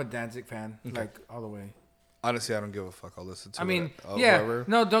opinion, I'm a Danzig fan, like all the way. Honestly, I don't give a fuck. I'll listen to I mean, yeah. Whoever.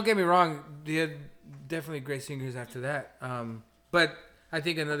 no, don't get me wrong. They had definitely great singers after that. But I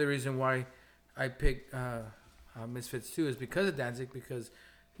think another reason why I picked Misfits too is because of Danzig. Because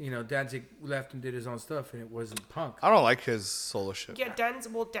Danzig left and did his own stuff, and it wasn't punk. I don't like his solo shit. Yeah,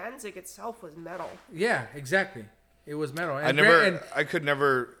 Danzig itself was metal. Yeah, exactly. It was metal. And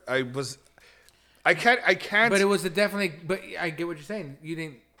I can't. But it was definitely. But I get what you're saying. You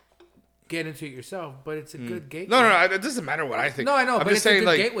didn't get into it yourself, but it's a good gateway. No. It doesn't matter what I think. No, I know, I'm but just it's saying, a good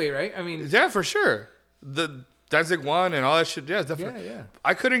like, gateway, right? I mean, yeah, for sure. The Danzig 1 and all that shit. Yeah, definitely. yeah.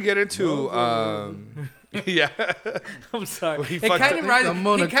 I couldn't get into. Yeah. I'm sorry. He It fucked kind up. of reminds. I'm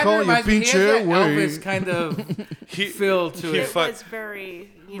gonna He kind call of you reminds me. He has that pinche güey. Elvis kind of feel to he it. It fuck- was very,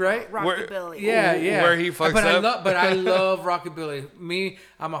 Right? rockabilly. Yeah. Where he fucks but up. I love rockabilly.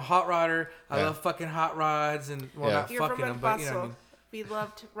 I'm a hot rodder. I love fucking hot rods and Yeah. not You're fucking from them, El but Paso. We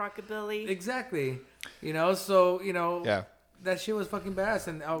loved rockabilly. exactly. So Yeah. that shit was fucking badass.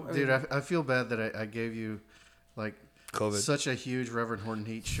 And Dude, I feel bad that I gave you like COVID. such a huge Reverend Horton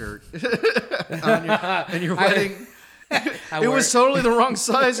Heat shirt on your wedding. It was totally the wrong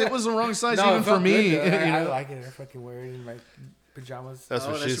size. It was the wrong size even for me. I like it. I fucking wear it in my pajamas. That's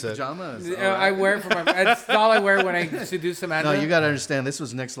what she your said. pajamas. I wear it for my. That's all I wear when I do some. No, you gotta understand. This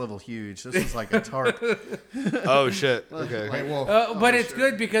was next level huge. This was like a tarp. Oh shit. Okay. Like, well, But it's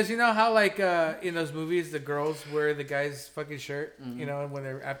good because you know how like in those movies the girls wear the guy's fucking shirt, when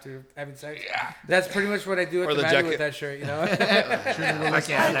they're after having sex. Yeah. That's pretty much what I do at Or the the Matty jacket. with that shirt.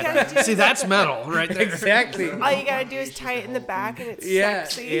 See, that's metal right there. Exactly. All you gotta do is tie it in the back, and it's Yeah.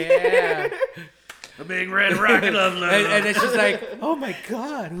 sexy. Yeah. The big red rocket of love. And then she's like, "Oh my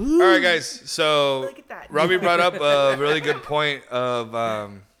god." All right, guys. So Look at that. Robbie brought up a really good point of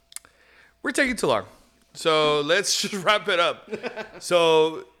we're taking too long. So let's just wrap it up.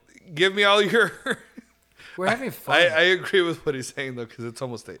 So give me all your. We're having fun. I agree with what he's saying though, because it's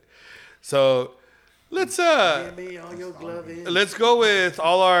almost 8. So let's Give me all your gloving. let's go with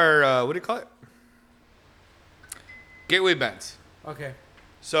all our what do you call it? Gateway bands. Okay.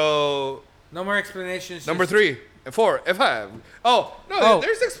 So No more explanations. number just- 3 and 4 and 5. Oh no, Oh.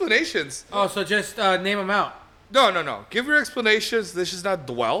 there's explanations. Oh, so just name them out. No. Give your explanations. This is not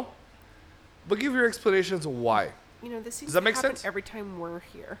dwell, but give your explanations why. You know, this seems Does that to make happen sense? every time we're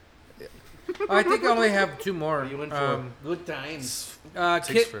here. I think I only have 2 more. You went for good times. Takes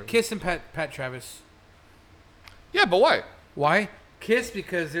forever. Kiss and Pat Travis. Yeah, but why? Why? Kiss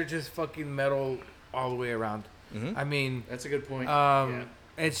because they're just fucking metal all the way around. I mean, That's a good point.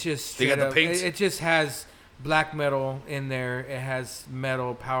 it's just They got straight the up. paint. It just has black metal in there. It has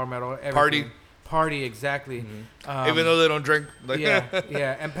metal, power metal, everything. Party. Party, exactly. Even though they don't drink. Like,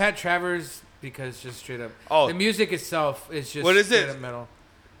 yeah. And Pat Travers because just straight up. Oh. The music itself is just What is straight it? up metal.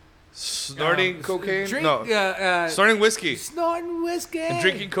 Snorting cocaine? Drink, No. Snorting whiskey. Snorting whiskey. And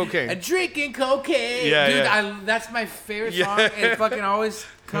drinking cocaine. And drinking cocaine. Yeah, Dude, yeah. that's my favorite Yeah. song. It fucking always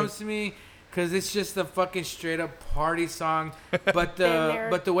comes to me because it's just a fucking straight up party song. But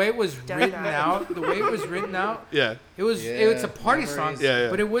the way it was written out, Yeah. it's a party song. memories. Yeah.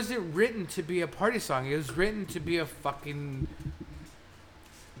 But it wasn't written to be a party song. It was written to be a fucking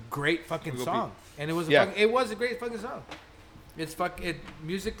great fucking Go song. And it was it was a great fucking song. It's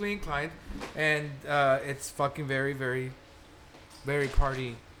musically inclined, and it's fucking very, very, very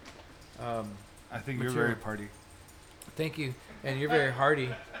party. I think Material. you're very party. Thank you, and you're very hardy.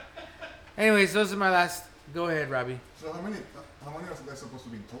 Anyways, those are my last. Go ahead, Robbie. So how many are there supposed to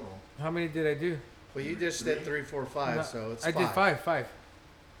be in total? How many did I do? Well, you just did 3, 4, 5, No, so it's I did five. Okay.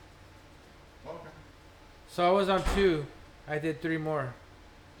 So I was on 2. I did 3 more.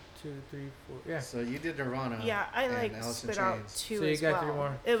 2, 3, 4. Yeah. So you did Nirvana. Yeah, I and like Alice in spit out Chains. 2 So you as got well. 3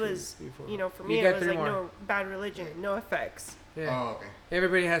 more. It 2, was, 3, 4. you know, for You me got it was 3 like more. no Bad Religion, no effects. Yeah. Oh, okay.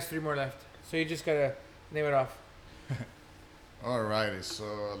 Everybody has 3 more left. So you just gotta name it off. Alrighty,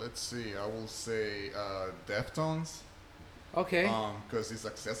 so let's see. I will say Deftones. Okay. Because it's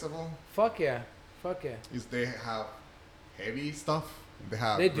accessible. Fuck yeah. They have heavy stuff. They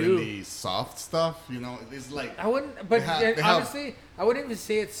have They do. really soft stuff. You know, it's like I wouldn't, but They have- honestly, I wouldn't even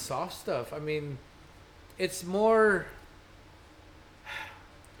say it's soft stuff. I mean, it's more.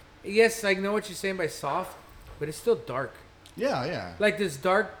 Yes, I know what you're saying by soft, but it's still dark. yeah. Like this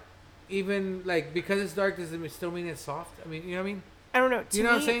dark, even like because it's dark, does it still mean it's soft? I mean, you know what I mean? I don't know. To You know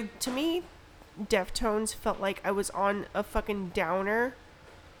me, what I'm saying? To me, Deftones felt like I was on a fucking downer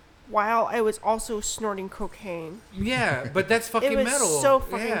while I was also snorting cocaine. Yeah, but that's fucking It was metal. so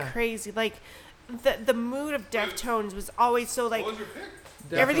fucking Yeah. crazy. Like, the mood of Deftones was always so like What was your pick?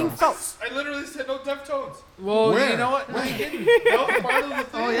 everything Deftones. felt. I literally said no Deftones. Well, Where? you know what? No, you didn't. That was part of the thing.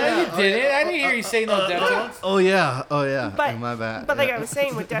 Oh, No, yeah. you didn't. I didn't hear you say no Deftones. Oh, yeah. But my bad. But like I was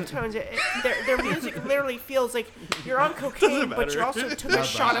saying with Deftones, their music literally feels like you're on cocaine, but you also took a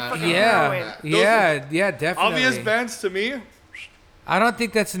shot of fucking heroin. Yeah, definitely. Obvious bands to me. I don't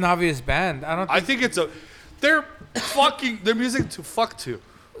think that's an obvious band. I don't. I think it's they're their music to fuck to.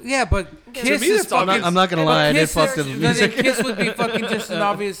 Yeah, but Kiss me, is it's fucking. obvious. I'm not gonna but lie, I did Kiss fuck is- to the then music. Kiss would be fucking just as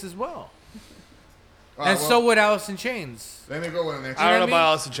obvious as well, Alright, and so would Alice in Chains. let me go with the next I one. don't know what I mean? about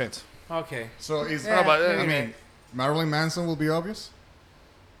Alice in Chains. Okay. So is Yeah, about that. I maybe mean, Marilyn Manson will be obvious.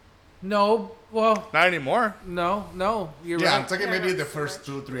 No. Well, Not anymore. no. You're Yeah, I'm right. talking maybe the first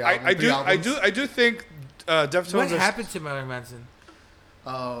 2, 3 albums. I do think Deftones. What are- happened to Marilyn Manson?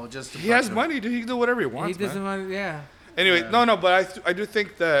 Oh, just He has money, dude. He can do whatever he wants. He doesn't man. want. Yeah. Anyway, no, but I do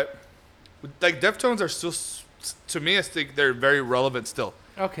think that like Deftones are still to me. I think they're very relevant still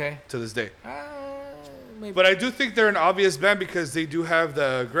Okay. to this day. Maybe. But I do think they're an obvious band because they do have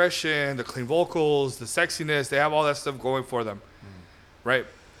the aggression, the clean vocals, the sexiness. They have all that stuff going for them, right?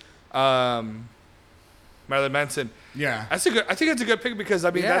 Marilyn Manson. Yeah. I think it's a good pick because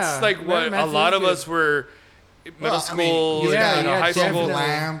I mean Yeah, that's like Marilyn what a Manson's lot of good. us were middle school, you Yeah, got, yeah, high school, definitely.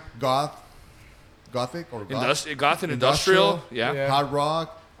 glam, gothic or goth, goth and industrial. Yeah. Yeah. hard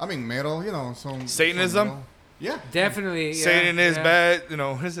rock. I mean metal. You know, some Satanism? some metal. Yeah. Definitely. Yeah, Satan is yeah. bad. You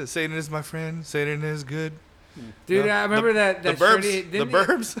know, what is it? Satan is my friend. Satan is good. Dude, I remember that the shirt Burbs. he- The didn't he-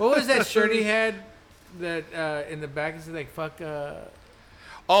 Burbs. What was that shirt he had? That in the back is like fuck.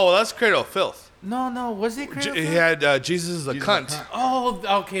 Oh, well, that's Cradle of Filth. No, was it Cradle of He Filth? had Jesus is a Jesus is a cunt. cunt.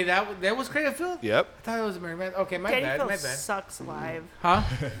 Oh, okay, that was Cradle of Filth. Yep. I thought it was Mary Man. Okay, my Danny bad. Phil sucks live. Huh?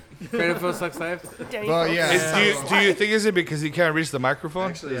 Cradle of Filth sucks live. Danny Well, Phil yeah. sucks Do you live. think is it because he can't reach the microphone?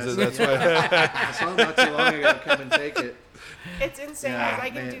 Actually, Is I it- that's why. I saw him not too long ago. Come and take it. It's insane Yeah, because I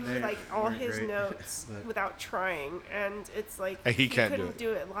can do they like all weren't his great, notes but- without trying, and it's like And he can't do couldn't it.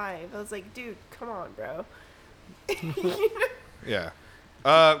 do it live. I was like, dude, come on, bro. Yeah.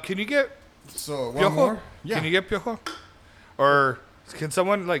 Can you get So one Piojo? more. Yeah. Can you get Piojo? Or can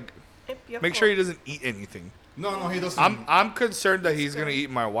someone like make sure he does. doesn't eat anything? No, he doesn't. I'm concerned that he's gonna eat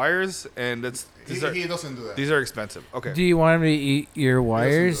my wires, and he doesn't do that. these are expensive. Okay, Do you want him to eat your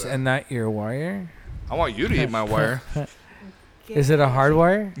wires that. and not your wire? I want you to eat my wire. Is it a hard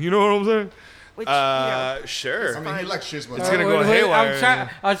wire? You know what I'm saying? Which, Sure. I mean, he likes shit, but It's gonna go haywire.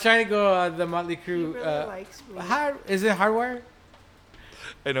 I'm trying to go the Motley he Crue. really likes me. Is it hardwire?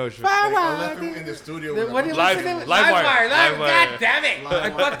 I know. Sure. I left him in the studio. with a What bunch was of the name? shit. Live wire. Live wire. God damn it! I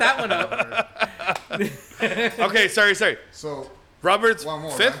fucked that one up. Okay, sorry. So Robert's One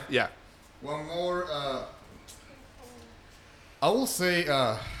more, fifth. right? Yeah. one more. I will say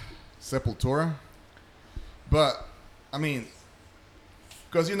Sepultura, but I mean,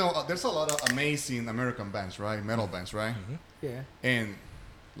 because there's a lot of amazing American bands, right? Metal bands, right? Yeah. And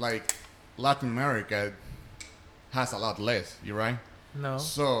like Latin America has a lot less. You right? No.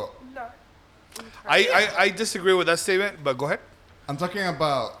 So Not I disagree with that statement, but go ahead. I'm talking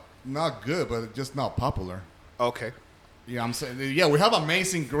about not good, but just not popular. Okay. Yeah, I'm saying. Yeah, we have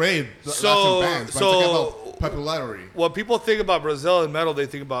amazing, great So- Latin bands, but I'm so- talking about popularity. When people think about Brazil and metal, they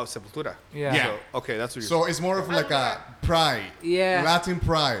think about Sepultura. Yeah. Yeah. So, okay, that's what you're So it's more of like a pride. Yeah. Latin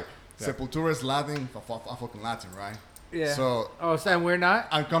pride. Sepultura is Latin. I'm fucking Latin, right? Yeah. So So we're not.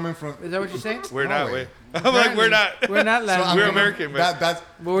 I'm coming from. Is that what you're saying? We're No not. way. Wait. I'm like, we're not. We're not So Latin. I'm We're coming- American, man. That's.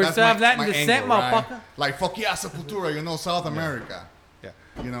 But we that's still have my- Latin my descent, angle, right? motherfucker. Like fuck yeah, Sepultura. South America. Yeah.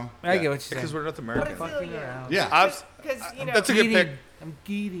 You know. I get what you're Because saying. we're North American. Fucking around. Yeah. because That's a good pick. I'm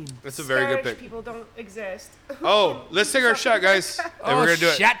geeting. That's a very good Spanish pick. people don't exist. Oh, let's take our shot, guys. And we're gonna do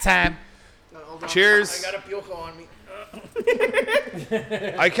it. shot time. Cheers. a piojo on me.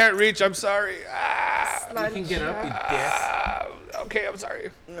 I can't reach. I'm sorry. You can get up, you dick. Okay, I'm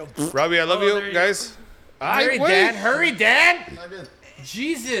sorry. Robbie, I love you, guys. Hurry, Wait. Dad. Hurry, Dad. I did.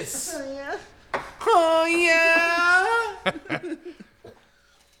 Jesus. Oh, yeah.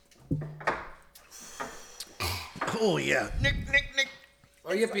 Oh, yeah.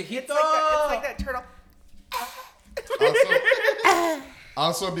 Oye, It's pijito. like that turtle.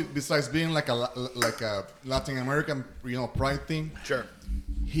 Also, besides being like a Latin American, pride thing, Sure.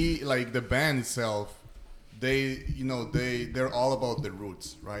 he like the band itself. They're all about the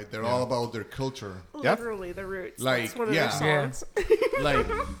roots, right? They're all about their culture. Literally the roots. Like, That's one of yeah. their songs. Like,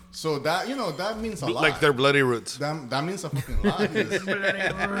 so that that means a lot. Like their bloody roots. That means a fucking lot.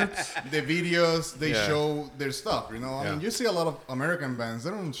 The videos they Yeah. show their stuff. I Yeah. mean, you see a lot of American bands.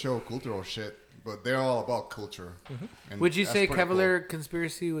 They don't show cultural shit, but they're all about culture. And Would you that's say pretty Cavalier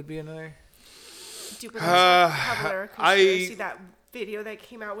Conspiracy would be another? Dude, but Cavalier I- Conspiracy, that video that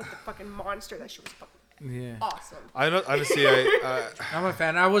came out with the fucking monster, that shit was fucking Yeah. awesome. I know. Honestly, I'm a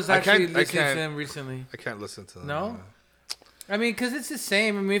fan. I was I actually can't- I listening to can't- them recently. I can't listen to them. No? I mean, because it's the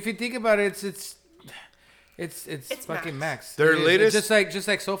same. I mean, if you think about it, it's fucking Max. Their It is. latest- It's just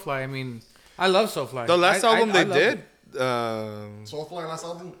like Soulfly. I mean, I love Soulfly. The last album they love did. it. Soulfly last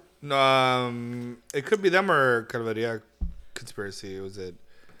album. No, it could be them or Calvaria Conspiracy. Was it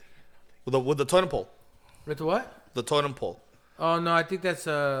with the totem pole? With the what? The totem pole. Oh no, I think that's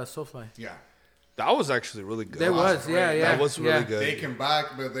Soulfly. Yeah, That was actually really good. There was, yeah. That was really yeah. good. they came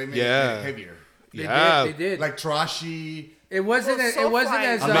back, but they made Yeah. it heavier, They did. like trashy. It wasn't. Well, it wasn't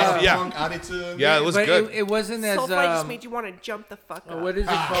Soulfly- as. Yeah. punk attitude. Yeah, it was but good. It wasn't as. Soulfly just made you want to jump the fuck up. What is it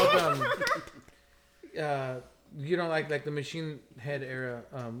called? You don't like the Machine Head era.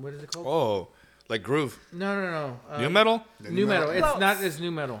 What is it called? Oh, like groove. No. New metal? New metal. It's Well, not as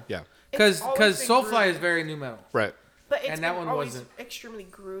new metal. Yeah. Because always been Soulfly groovy. is very new metal. Right. But it's and that been one always wasn't. extremely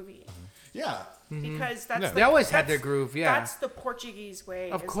groovy. Yeah. Because that's They always had their groove, yeah. That's the Portuguese way.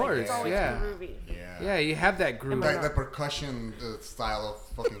 Of It's course, it's always yeah. groovy. Yeah, you have that groove. Like the percussion style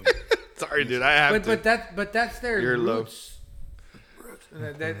of fucking. Sorry, dude. I have to. But that's their You're low. roots.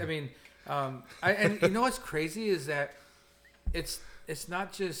 I mean, and you know what's crazy is that it's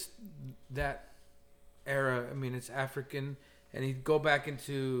not just that era. I mean, it's African, and you go back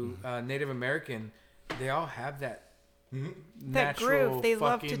into Native American. They all have that. That Natural groove. They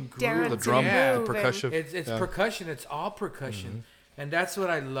love to fucking groove. dance The drum, Yeah. the and move and- percussion. It's Yeah. percussion. It's all percussion, and that's what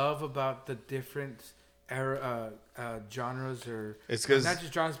I love about the different era genres, or It's 'cause- not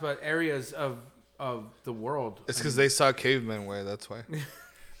just genres, but areas of the world. It's because they saw cavemen wear. That's why.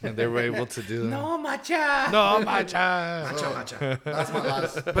 And they were able to do that. No macha. No, macha. So, that's my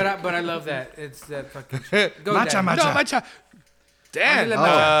last. But I love that. It's that fucking shit. Go Macha, Dad. macha. No, macha. Dan. Dale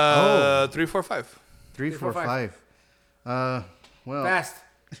macha. 3, 4, 5. 3, 4, 5. Well, Fast.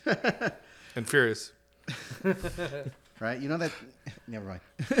 And Furious. right? You know that. Never mind.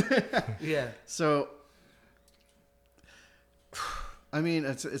 Yeah. So, I mean,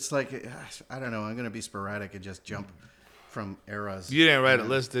 it's like I don't know. I'm gonna be sporadic and just jump from eras. You didn't write a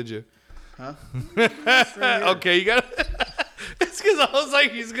list, did you? Huh? Okay, you got. It's because I was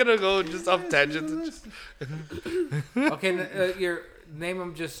like, he's gonna go just off tangents. Okay, your name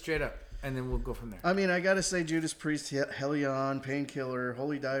them just straight up, and then we'll go from there. I mean, I gotta say Judas Priest, Helion, Painkiller,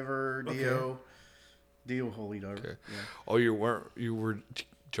 Holy Diver, Dio, Holy Diver. Okay. Yeah. Oh, you were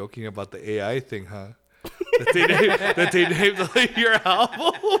joking about the AI thing, huh? that they named like, your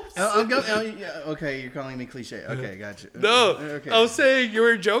album. Okay, you're calling me cliche. Okay, gotcha. No, Okay. I was saying you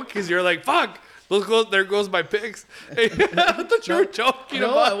were joking because you're like, fuck. There goes my picks. I thought you were joking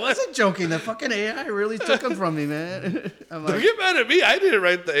No, about I wasn't joking. The fucking AI really took them from me, man. I'm Don't like, get mad at me. I didn't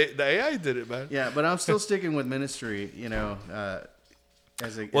write the AI did it, man. yeah, but I'm still sticking with Ministry. You know,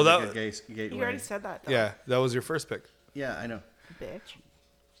 as a good gateway. You already said that, though. Yeah, that was your first pick. Yeah, I know. Bitch.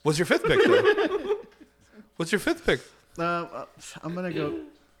 What's your fifth pick, though? What's your fifth pick? I'm gonna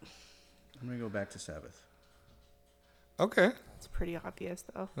go back to Sabbath. Okay. It's pretty obvious,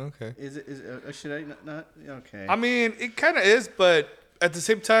 though. Okay. Is it? Should I not? Okay. I mean, it kind of is, but at the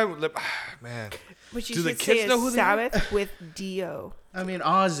same time, man. But you Do the should kids say know who it's they are? Sabbath with Dio. I mean,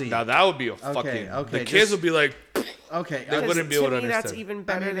 Ozzy. Now that would be a fucking. okay, The kids just- would be like, Okay. They wouldn't be able to me, that's understand. even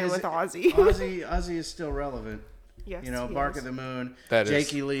better than is with it- Ozzy. Ozzy is still relevant. Yes, You know, he Bark is. at the Moon, That is.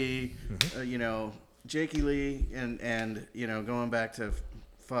 Jakey Lee, you know, Jakey Lee, and you know, going back to,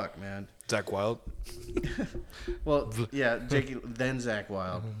 fuck, man. Zach Wild. Well, yeah, Jakey, then Zach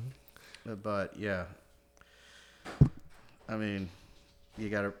Wild, but yeah, I mean, you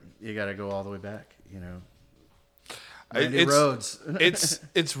gotta go all the way back, you know. Randy Rhodes.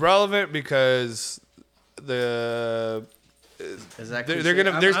 it's relevant because the Is that they're cliche?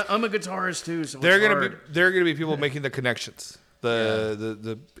 gonna- there's- I'm a guitarist too, so there are it's gonna hard. be there are gonna be people making the connections.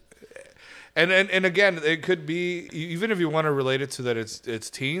 And again, it could be even if you want to relate it to that it's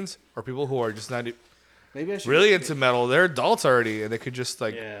teens or people who are just not Maybe I should really into metal. They're adults already, and they could just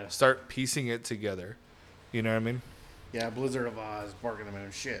like Yeah. start piecing it together. You know what I mean? Yeah, Blizzard of Oz, Bark at the Moon,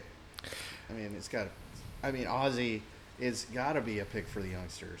 shit. I mean, Ozzy is got to be a pick for the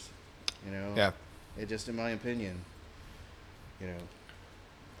youngsters, you know. Yeah. It just, in my opinion, you know,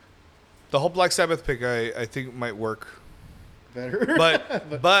 The whole Black Sabbath pick, I think might work. better.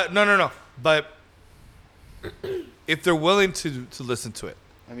 But no. But if they're willing to listen to it,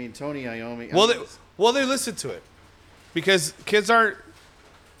 I mean, Tony Iommi. they listen to it because kids aren't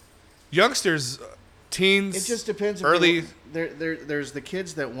youngsters, teens. It just depends. Early. There's the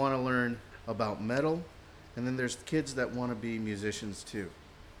kids that want to learn about metal, and then there's kids that want to be musicians too.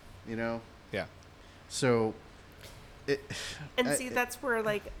 You know. Yeah. So. See, that's where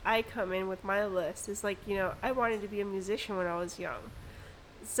like I come in with my list. Is like, you know, I wanted to be a musician when I was young,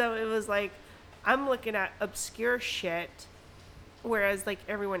 so it was like I'm looking at obscure shit, whereas like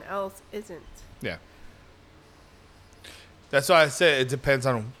everyone else isn't. Yeah. That's why I said it depends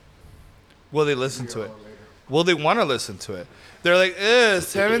on will they listen to it. Will they want to listen to it? They're like,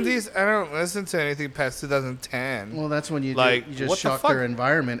 70s, I don't listen to anything past 2010. Well, that's when you Like, you just what the shock fuck? their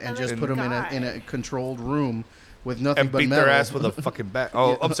environment and And just then put them guy. in a controlled room with nothing And but beat metal. their ass with a fucking bat.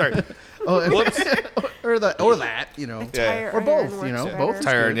 Oh, I'm sorry. Oh, Whoops. or that, you know. Yeah. Tire Or both, iron you know, works both.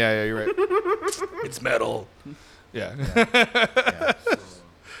 better. Tyrant, yeah, you're right. It's metal. Yeah. Yeah.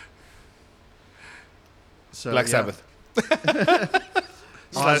 So, Black yeah. Sabbath.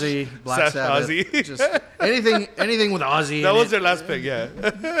 Ozzy, Black Slash Sabbath, Ozzy. just anything with Ozzy. That in was it. their last pick, yeah.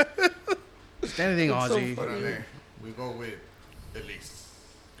 Just anything Ozzy. But on there, we go with Elise.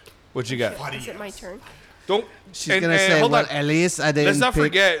 What you got? Is it my turn? Don't. She's and- gonna and say, hold well, on. at least I didn't Let's not pick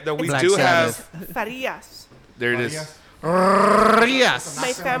forget that we Black do Sabbath. have. Farias. There it is. Farias.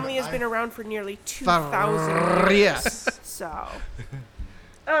 My family has been around for nearly 2,000 years. Farias. So,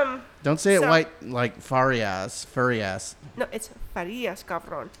 Don't say it So- like Farias. Farias. no, it's Farias,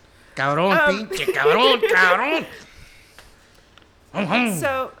 cabrón. Cabrón, pinche cabrón, cabrón.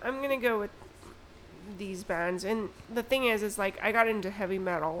 So I'm gonna go with these bands, and the thing is like I got into heavy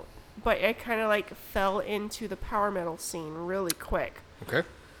metal, but I kind of like fell into the power metal scene really quick. Okay.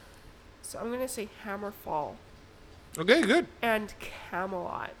 So I'm gonna say Hammerfall Okay, good. and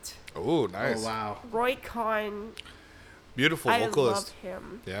Camelot. Oh, nice. Oh wow. Roy Khan, Beautiful I vocalist. love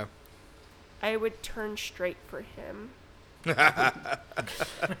him. Yeah. I would turn straight for him.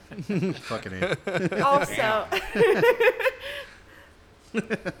 Fucking A. Also,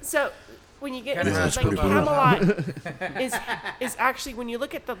 so when you get into That's like pretty Camelot is actually when you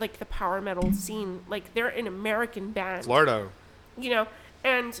look at the power metal scene, like they're an American band, Florida. you know,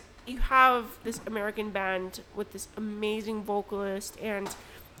 and you have this American band with this amazing vocalist, and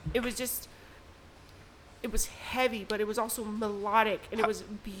it was just it was heavy, but it was also melodic, and it was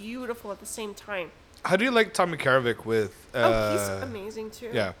beautiful at the same time. How do you like Tommy Karavik with? He's amazing too.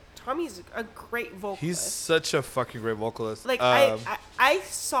 Yeah. Tommy's a great vocalist. He's such a fucking great vocalist. Like I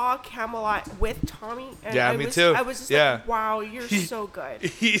saw Camelot with Tommy, and Yeah, I me was, too. I was just Yeah. like, wow, you're so good.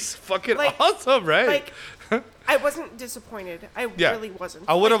 He's fucking Like- awesome, right? Like I wasn't disappointed. I Yeah. really wasn't.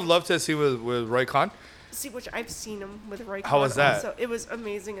 I would Like, have loved to see with Roy Khan. see, which I've seen him with Roy. How was that? So it was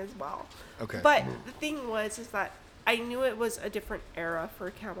amazing as well. Okay. But the thing is that I knew it was a different era for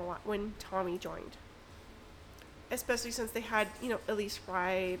Camelot when Tommy joined. Especially since they had, Elise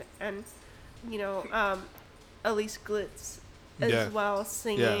Ride and, Elise Glitz as well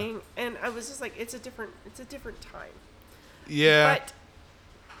singing, and I was just like, it's a different time. Yeah. But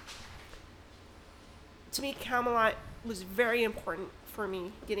to me, Camelot was very important for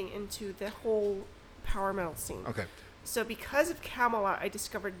me getting into the whole power metal scene. Okay. So because of Camelot, I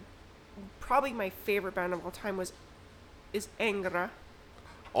discovered probably my favorite band of all time is Angra,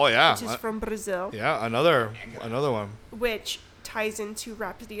 Oh yeah. which is from Brazil, Yeah, another one. which ties into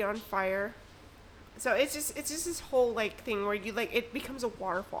Rhapsody on Fire. So it's just this whole like thing where you like it becomes a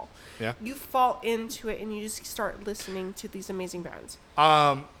waterfall. Yeah. You fall into it and you just start listening to these amazing bands.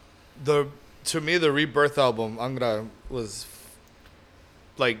 To me, the Rebirth album Angra was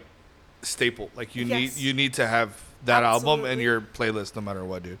like staple. Like you Yes. need to have that album in Absolutely. your playlist no matter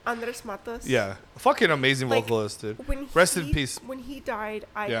what, dude. Andres Matos. Yeah, fucking amazing Like, vocalist, dude. When Rest in peace. When he died,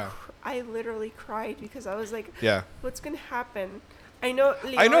 Yeah. I literally cried because I was like, Yeah. what's gonna happen? I know,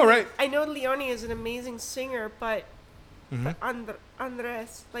 right? I know Leone is an amazing singer, but, Mm-hmm. but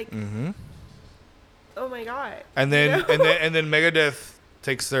Andres, like, oh my god. And then You know? and then Megadeth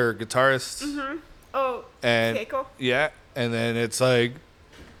takes their guitarist. Oh, And Keiko? yeah, and then it's like,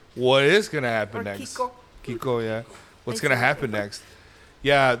 what is gonna happen Or next? Kiko. Kiko, yeah. What's gonna Exactly. happen next?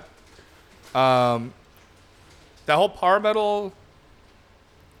 Yeah. That whole power metal.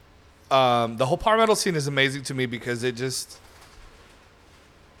 The whole power metal scene is amazing to me because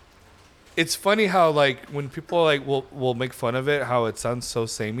it's funny how like when people like will make fun of it, how it sounds so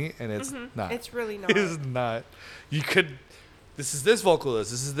samey, and it's not. It's really not. It's not. You could. This is this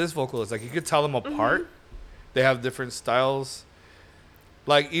vocalist. This is this vocalist. Like you could tell them apart. They have different styles.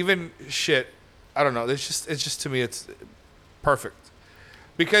 Like even shit. I don't know. It's just to me it's perfect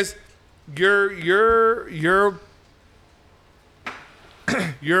because you're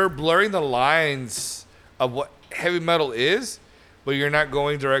you're blurring the lines of what heavy metal is, but you're not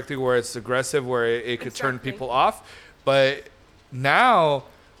going directly where it's aggressive, where it could turn Exactly. people off. But now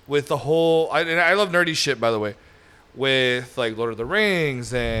with the whole, and I love nerdy shit, by the way, with like Lord of the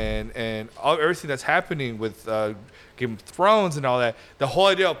Rings and everything that's happening with Game of Thrones and all that. The whole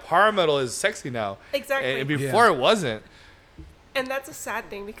idea of power metal is sexy now. Exactly. And before it wasn't. And that's a sad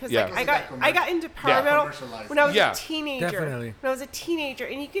thing because Yeah. like I got into power Yeah. metal Commercialized. when I was Yeah. a teenager. Definitely. When I was a teenager,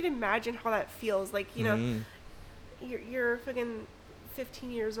 and you could imagine how that feels. Like you're fucking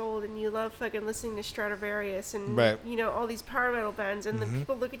 15 years old and you love fucking listening to Stradivarius and Right. all these power metal bands, and then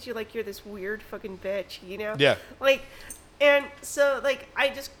people look at you like you're this weird fucking bitch. Yeah. Like, and so like I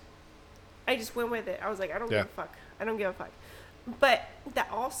just went with it. I was like, I don't Yeah. give a fuck. I don't give a fuck. But that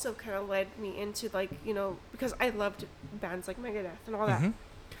also kind of led me into like, because I loved bands like Megadeth and all that.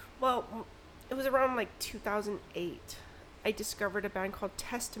 Well, it was around like 2008. I discovered a band called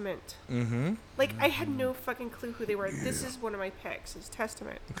Testament. Like I had no fucking clue who they were. This is one of my picks. Is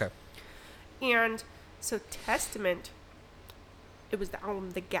Testament. Okay. And so Testament, it was the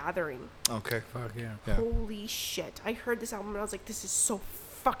album The Gathering. Okay. Fuck yeah. Yeah. Holy shit! I heard this album and I was like, this is so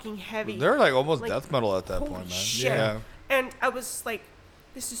fucking heavy. They're like almost Like, death metal at that holy point, man. shit. Yeah. And I was like,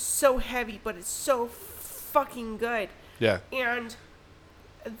 this is so heavy, but it's so fucking good. Yeah. And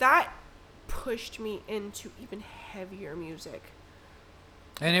that pushed me into even heavier music.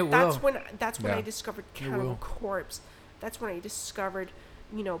 And it will. That's when Yeah. I discovered It Cannibal will. Corpse. That's when I discovered,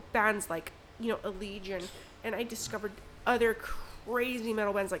 bands like, Allegiant, and I discovered other crazy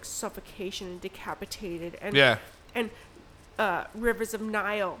metal bands like Suffocation and Decapitated and Yeah. and Rivers of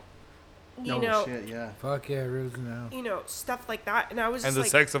Nile. Shit, yeah. Fuck yeah, Rose now. Stuff like that. And I was And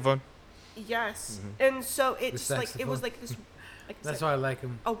just the like, saxophone. yes. And so it The just like it was saxophone. like this like it's That's like why I like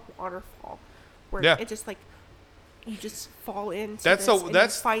him. a waterfall where Yeah. it just like you just fall into That's this a- and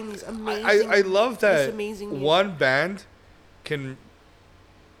that's- you find these amazing I love this that amazing music. one band can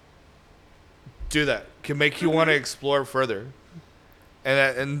do that. Can make you want to explore further.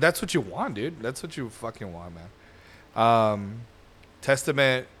 And that's what you want, dude. That's what you fucking want, man.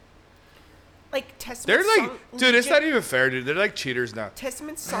 Testament. like Testament They're like, song, dude, it's Legion- not even fair, dude. They're like cheaters now.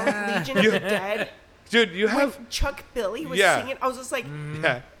 Testament song Legion of the Dead. Dude, you have When Chuck Billy was Yeah. singing, I was just like,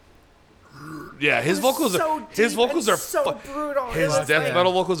 yeah. Yeah, his It was vocals so are his deep vocals and are so brutal. It his was death like,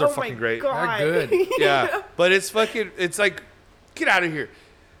 metal vocals are oh fucking my great. God. They're good. Yeah, but it's fucking. It's like, get out of here.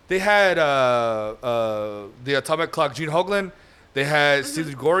 They had the Atomic Clock, Gene Hoglan. They had Steve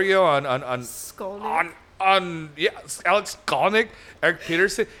Gorio Skolnick. on Alex Skolnick, Eric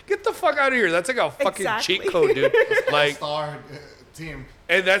Peterson. Get the fuck out of here. That's like a fucking cheat code, dude. Like, Star team.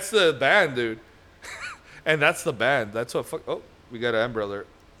 and that's the band, dude. And that's the band. That's what fuck. Oh, we got an Amber Alert.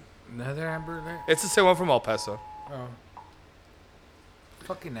 Another Amber Alert? It's the same one from El Paso. Oh.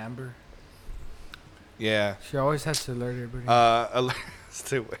 Fucking Amber. Yeah. She always has to alert everybody. Alert.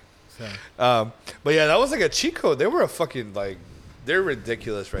 Stay away. So. But yeah, that was like a cheat code. They were a fucking like, they're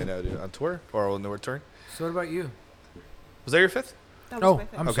ridiculous right now, dude. On tour or on the return. So what about you? Was that your fifth? That was Oh, my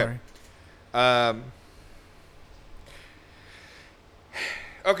thing. I'm Okay. sorry.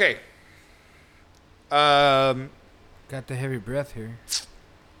 Okay. Got the heavy breath here.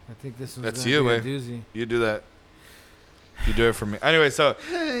 I think this was That's gonna you, be a man. doozy. You do that. You do it for me. Anyway, so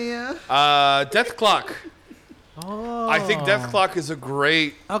Death Clock. Oh. I think Death Clock is a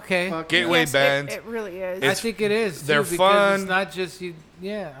great Okay. gateway Yes, band. It really is. I think it is. they're too, because fun. It's not just you.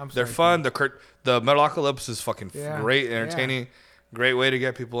 Yeah, I'm sorry. They're fun. The Metalocalypse is fucking Yeah. great, entertaining. Great way to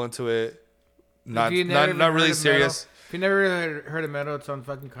get people into it. Not If you never even not heard really of serious. Metal, if you never really heard of metal, it's on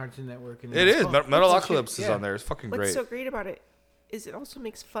fucking Cartoon Network. And It is. Oh, Metalocalypse is yeah. on there. It's fucking What's great. so great about it is it also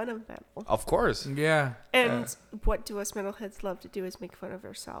makes fun of metal. Of course. Yeah. And what do us metalheads love to do is make fun of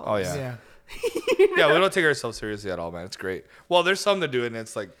ourselves. Oh yeah. Yeah. Yeah, we don't take ourselves seriously at all, man. It's great. Well, there's some that do it, and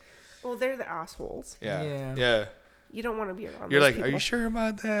it's like, Well, they're the assholes. yeah, Yeah. yeah. You don't want to be around. You're those like, people. are you sure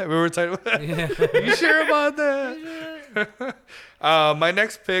about that? We were talking about Yeah. Are you sure about that? My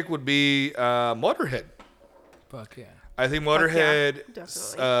next pick would be Motorhead. Fuck yeah. I think Fuck yeah, Motorhead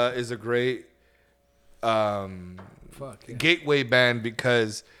definitely. is a great Fuck yeah. gateway band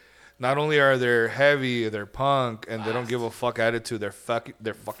because not only are they heavy, they're punk, and they don't give a fuck attitude. They're fucking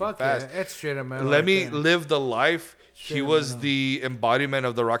Fuck fast. yeah. It's straight up metal. Let right me there. live the life. He Straight was metal. the embodiment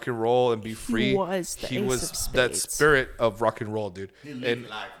of the rock and roll and be free. was the he ace was of that spades. spirit of rock and roll, dude. He lived And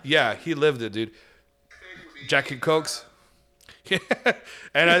life. yeah, he lived it, dude. Jack and Cokes.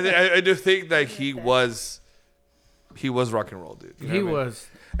 And I do think that he was rock and roll, dude. You know He what I mean? was.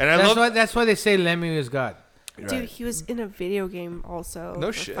 And I That's love why they say Lemmy is God. Dude, Right. he was in a video game also. No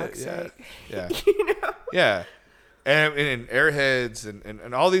for shit. fuck's Yeah. sake. Yeah. You know? Yeah. And Airheads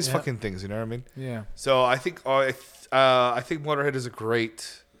and all these Yeah. fucking things, you know what I mean? Yeah. So I think I think Motorhead is a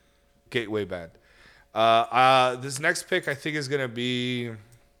great gateway band. This next pick I think is gonna be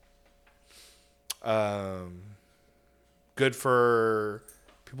good for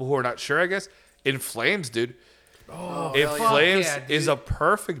people who are not sure, I guess. In Flames, dude. Oh, In fuck Flames yeah, is dude. a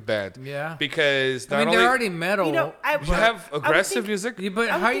perfect band. Yeah. Because not I mean, only they're already metal. You know, I you have aggressive think- music. Yeah, but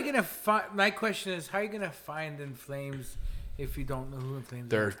I would how are you think- gonna find? My question is, how are you gonna find In Flames if you don't know who In Flames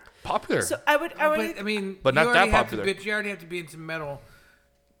They're are? popular. So I would. But I mean, But not you that already have popular. To be, you already have to be into metal.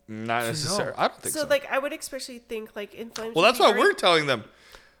 Not necessarily. I don't think so. So like I would especially think like In Flames. Well, would that's be why very- we're telling them.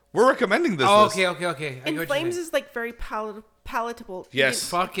 We're recommending this. Oh, list. okay. I get In what Flames you're is like very palatable. Yes.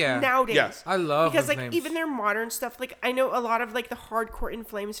 even Fuck yeah. Nowadays. Yeah. I love Because In like Flames. even their modern stuff, like I know a lot of like the hardcore In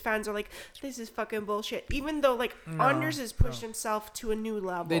Flames fans are like, this is fucking bullshit. Even though like Anders has pushed himself to a new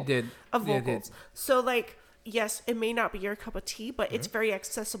level. They did. Of They vocals. did. So like yes, it may not be your cup of tea, but it's very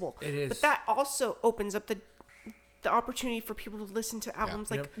accessible. It is. But that also opens up the opportunity for people to listen to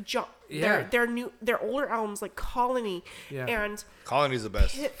albums like Yeah. their older albums like Colony Yeah. and Colony's the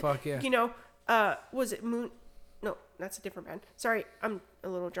best. Fuck yeah. you know, was it Moon? No, that's a different band. Sorry, I'm a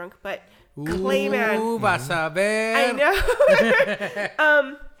little drunk, but Clayman. Ooh, vas a ver. I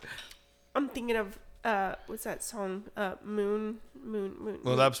know. I'm thinking of what's that song? Moon.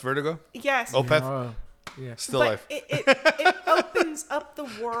 Well, that's Vertigo. Yes. Opeth. Oh, yeah. Still but life. it opens up the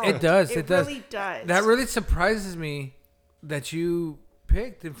world. It does. It does. really does. That really surprises me that you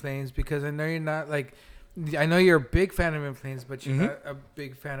picked In Flames because I know you're not like. I know you're a big fan of In Flames, but you're not a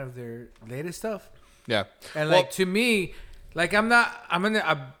big fan of their latest stuff. Yeah. And Well, like to me, like I'm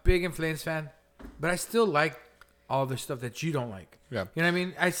a big In Flames fan, but I still like all the stuff that you don't like. Yeah. You know what I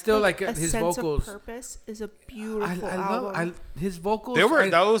mean? I still like, a his sense vocals. of purpose is a I beautiful love album. his vocals. They were. I-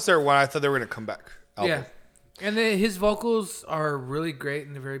 That was their one. I thought they were gonna come back. Album. yeah. And then his vocals are really great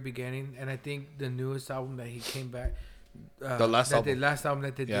in the very beginning, and I think the newest album that he came back, The last album. the last album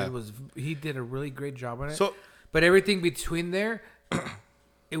that they Yeah. did was he did a really great job on it. So but everything between there,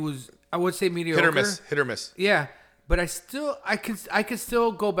 it was I would say mediocre. hit or miss. Hit or miss. Yeah, but I could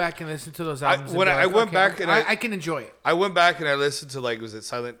still go back and listen to those albums. When I went back and I can enjoy it. I went back and I listened to, like, was it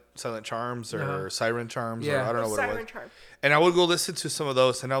Silent Charms or Uh-huh. Siren Charms? Yeah. Or I don't know what it Siren was. Charm. And I would go listen to some of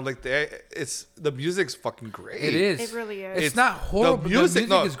those, and I'm like, the music's fucking great. It is. It really is. It's not horrible. The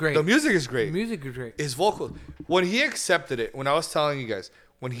music is great. The music is great. The music is great. His vocals. When he accepted it, when I was telling you guys,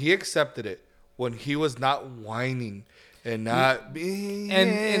 when he accepted it, when he was not whining and not being,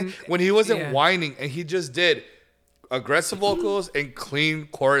 and when he wasn't yeah. whining and he just did aggressive vocals and clean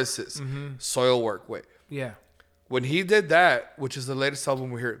choruses, soil work. Yeah. When he did that, which is the latest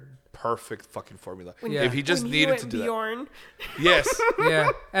album we hear, perfect fucking formula. Yeah. If he just When needed went to do Bjorn, that, yes.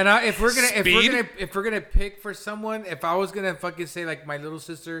 Yeah, and if Speed? we're gonna pick for someone, if I was gonna fucking say like my little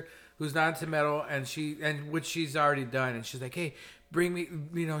sister who's not into metal and which she's already done, and she's like, hey, bring me,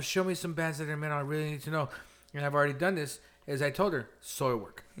 show me some bands that are metal. I really need to know, and I've already done this. As I told her,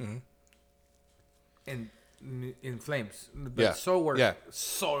 Soilwork, in Flames, but Yeah. Soilwork, Yeah.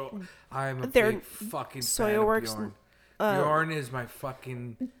 I'm a They're- big fucking Soilwork's, fan of Bjorn. Bjorn is my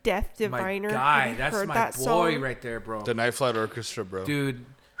fucking Death my Diviner. guy. Have you That's heard my that boy song? right there, bro. The Night Flight Orchestra, bro. Dude,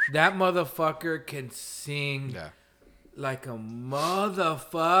 that motherfucker can sing Yeah. like a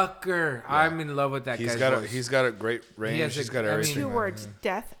motherfucker. I'm in love with that He's guy's got voice. he's got a great range. has He's a- got I mean- everything. Two man. words,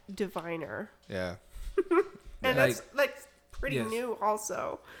 Death Diviner. Yeah. And Like- that's like pretty Yes. new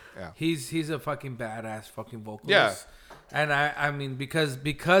also. He's a fucking badass fucking vocalist. Yeah. And I mean because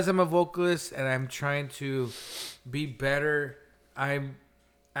I'm a vocalist and I'm trying to be better, I'm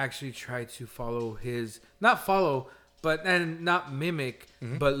actually try to follow not mimic,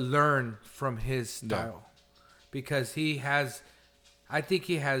 but learn from his style. Because I think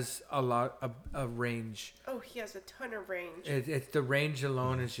he has a lot of range. Oh, he has a ton of range. It's the range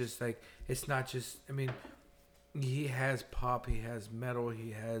alone is just like, it's not just, I mean, he has pop, he has metal,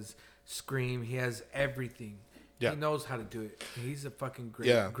 he has scream, he has everything. Yeah. He knows how to do it. He's a fucking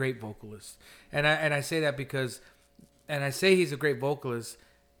Yeah. great vocalist. And I say that because, and I say he's a great vocalist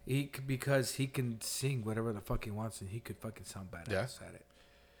because he can sing whatever the fuck he wants and he could fucking sound badass at it.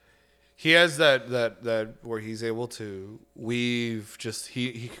 He has that where he's able to weave. Just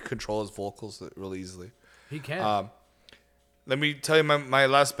he can control his vocals really easily. He can. Let me tell you my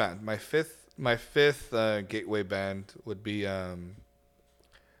last band, my fifth gateway band would be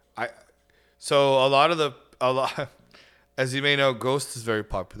So a lot as you may know, Ghost is very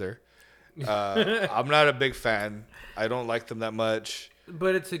popular. I'm not a big fan. I don't like them that much.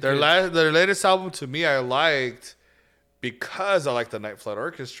 But it's a Their good, their latest album to me I liked because I like the Night Flight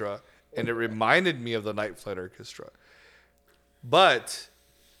Orchestra and it reminded me of the Night Flight Orchestra. But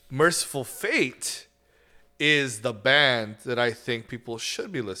Merciful Fate is the band that I think people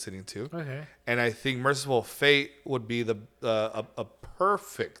should be listening to. Okay. And I think Merciful Fate would be a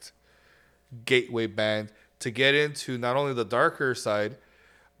perfect gateway band to get into not only the darker side,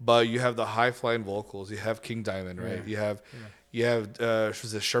 but you have the high flying vocals. You have King Diamond, right? You have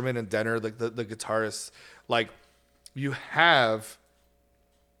was it Sherman and Denner, like the guitarists. Like you have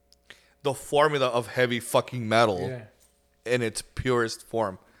the formula of heavy fucking metal in its purest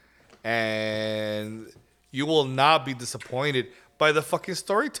form, and you will not be disappointed by the fucking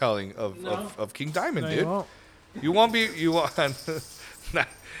storytelling of King Diamond, dude. You won't be. You won't.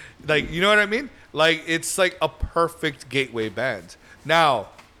 Like, you know what I mean? Like, it's like a perfect gateway band. Now,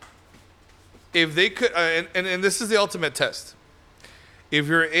 if they could, and this is the ultimate test. If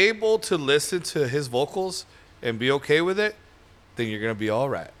you're able to listen to his vocals and be okay with it, then you're gonna be all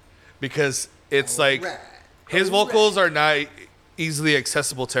right. Because it's his vocals are not easily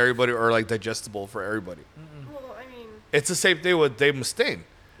accessible to everybody or like digestible for everybody. Well, I mean, It's the same thing with Dave Mustaine.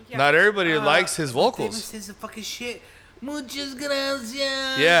 Yeah. Not everybody likes his David vocals. says the fucking shit. Muchas gracias.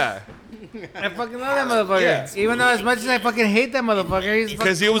 Yeah, I fucking love that motherfucker. Yeah. Even though as much as I fucking hate that motherfucker, he's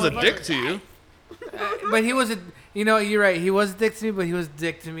because he was a fucking dick to you. But he was a, you're right. He was a dick to me, but he was a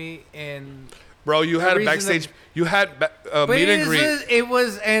dick to me, and Bro, you had a reason backstage. that- You had but meet and greet. it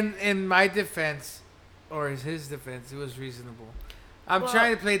was, and in my defense, or his defense, it was reasonable. I'm Well-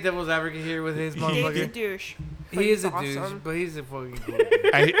 trying to play devil's advocate here with his Dave's a motherfucker. douche. He is a He's douche, awesome. but he's a fucking cool.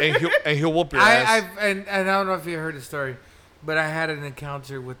 and he'll whoop your ass. and I don't know if you heard the story, but I had an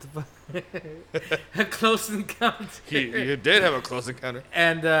encounter with a close encounter. You did have a close encounter.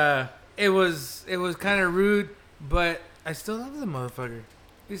 And it was kind of rude, but I still love the motherfucker.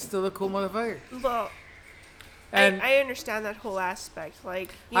 He's still a cool motherfucker. Well, And I understand that whole aspect.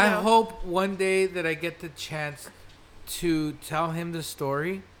 Like, you I know, hope one day that I get the chance to tell him the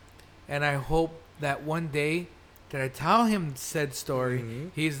story, and I hope that one day that I tell him said story,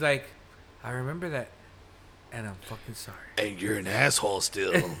 he's like, I remember that and I'm fucking sorry. And you're an asshole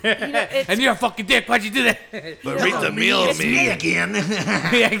still. And you're a fucking dick. Why'd you do that? But read the meal of me again.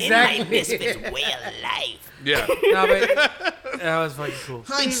 Yeah, exactly. Yeah. No, but that was fucking cool.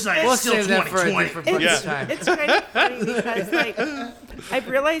 Hindsight We'll is still save that for a 2020. different fucking Yeah. time. It's kind of funny because, like, I've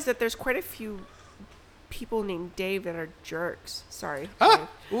realized that there's quite a few people named Dave that are jerks. Sorry. Dave.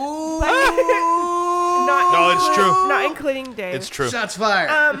 Ooh. Not No, it's true. Not including Dave. It's true. Shots fired.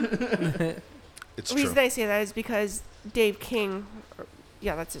 It's The true. reason I say that is because Dave King,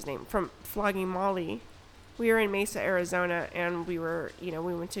 yeah, that's his name, from Flogging Molly. We were in Mesa, Arizona, and we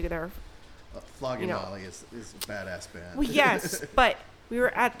went together. Flogging you know. Molly is a badass band. Well, yes, but we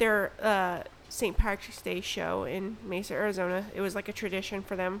were at their St. Patrick's Day show in Mesa, Arizona. It was like a tradition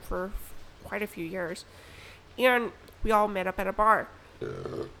for them for quite a few years. And we all met up at a bar.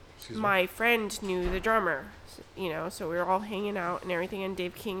 My friend knew the drummer, so we were all hanging out and everything, and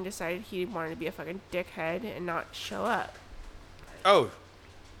Dave King decided he wanted to be a fucking dickhead and not show up. Oh.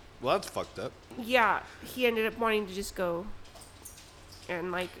 Well, that's fucked up. Yeah, he ended up wanting to just go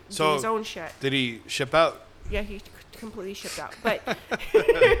and, like, do So- his own shit. Did he ship out? Yeah, he completely shipped out. But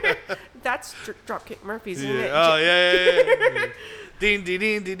that's Dropkick Murphys, isn't it? Oh, yeah. Ding, ding,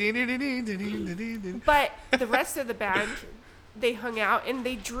 ding, ding, ding, ding, ding, ding, ding, ding, ding. But the rest of the band, they hung out and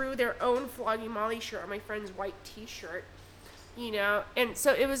they drew their own Flogging Molly shirt on my friend's white T-shirt, and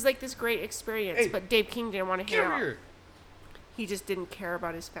so it was like this great experience. Hey, but Dave King didn't want to Get hang over out. here. He just didn't care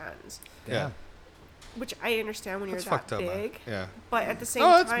about his fans, Yeah. which I understand when That's you're that fucked up, man. big. Yeah. But at the same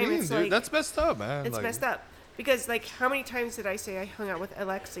Oh, that's time, mean, it's dude. like That's messed up, man. it's Like, messed up because, like, how many times did I say I hung out with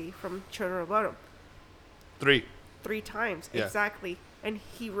Alexi from Children of Bodom? 3. 3 times Yeah. exactly, and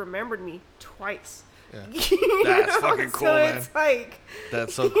he remembered me twice. Yeah. You That's know? fucking cool, so man. It's like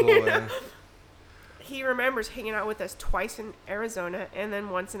That's so cool, man. he remembers hanging out with us twice in Arizona and then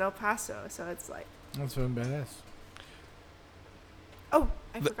once in El Paso. So it's like, That's fucking badass. oh,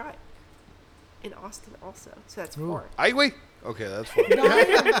 I forgot. In Austin also. So that's 4. Wait. Okay, that's 4.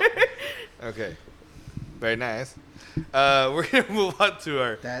 Okay. Very nice. We're going to move on to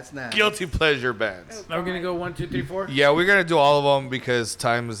our That's nice. guilty pleasure bands. Are we gonna go 1, 2, 3, 4? Yeah, we're going to do all of them because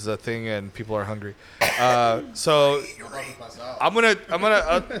time is a thing and people are hungry. So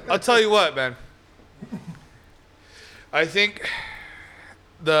I'll tell you what, man. I think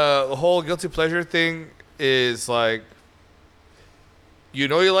the whole guilty pleasure thing is like, you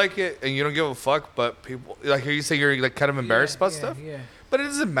like it and you don't give a fuck, but people, like you say, you're like kind of embarrassed about stuff. Yeah. But it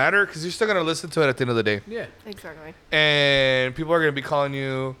doesn't matter because you're still going to listen to it at the end of the day. Yeah. Exactly. And people are going to be calling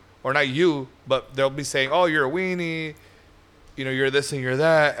you, or not you, but they'll be saying, oh, you're a weenie, you're this and you're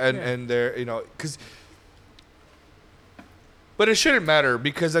that. And they're, because, but it shouldn't matter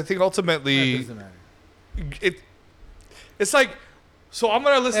because I think ultimately That doesn't matter. it's like, so I'm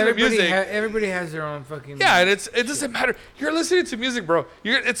going to listen to music. Everybody has their own fucking. Yeah, and it doesn't matter. You're listening to music, bro.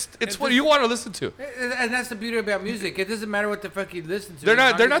 It's what you want to listen to. And that's the beauty about music. It doesn't matter what the fuck you listen to. They're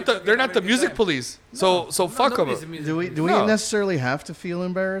as not long as you fucking the have a good music time. police. So fuck nobody's a them. music Do we police. No. necessarily have to feel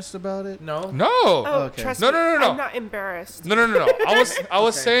embarrassed about it? No. No. Oh, Okay. trust No, me. no, no, no. I'm not embarrassed. No. I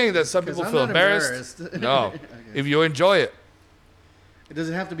was saying that some 'Cause people I'm feel not embarrassed. embarrassed. No. Okay. If you enjoy it. It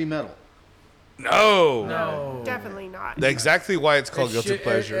doesn't have to be metal. No. No. Definitely not. That's exactly why it's called It guilty should-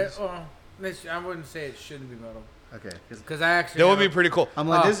 pleasures. I wouldn't say it shouldn't be metal. Okay. Because I actually. That would have be pretty cool. I'm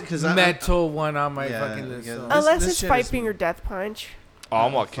like this because metal one on my Yeah, fucking list. yeah, so. this- Unless it's shit Five is- Finger Death Punch. Oh,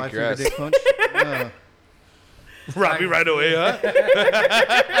 I'm gonna kick Five your Finger ass. Dick Punch? No. Rob me right away, huh?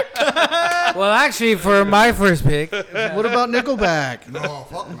 Well, actually, for my first pick, What about Nickelback? No,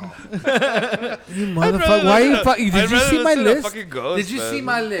 fuck no. you motherfucker, why are you fucking? I'd Did you rather see my listen to list? fucking Ghost, Did you see man.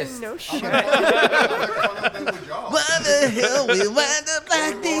 my list? No shit. Why the hell we wind up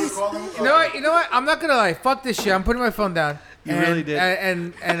like this? You know what? I'm not gonna lie. Fuck this shit. I'm putting my phone down. You and, really did.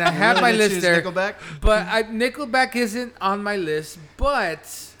 And I have Really my did list choose there. Nickelback? But Nickelback isn't on my list.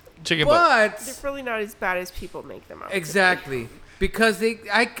 But Chicken butt. They're really not as bad as people make them out. exactly. Because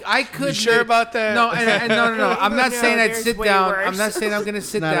I could. You sure about that? No, and no. I'm not No, saying I'd there's sit way down. worse. I'm not saying I'm gonna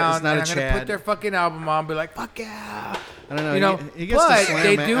sit not a- down it's not and a I'm gonna put Chad. their fucking album on, and be like, fuck yeah. I don't know. You know, he gets to but slam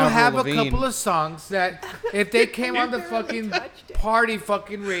they at do Avril have a Lavigne. couple of songs that if they came on the fucking party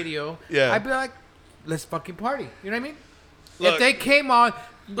fucking radio, Yeah. I'd be like, let's fucking party. You know what I mean? Look, if they came on,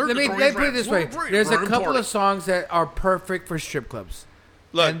 They're let the me Green put it this way: Rats. We're there's a Green couple Party. of songs that are perfect for strip clubs,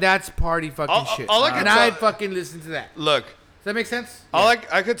 look, and that's party fucking All- shit. all I can and tell- I'd fucking listen to that. look. Does that make sense? All I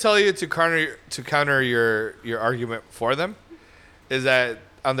could tell you to counter your argument for them is that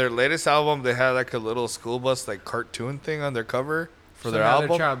on their latest album they had like a little school bus like cartoon thing on their cover for So their now album.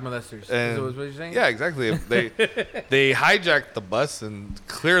 they're child molesters. Is And- that what you're saying? Yeah, exactly. They hijacked the bus, and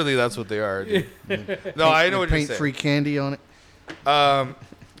clearly that's what they are. Dude. No, I know what you're Paint saying. free candy on it.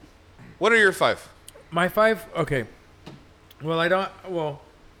 What are your 5? My 5. Okay. Well, I don't. Well.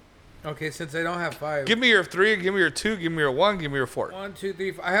 Okay, since I don't have 5. Give me your 3. Give me your 2. Give me your 1. Give me your 4. 1, 2,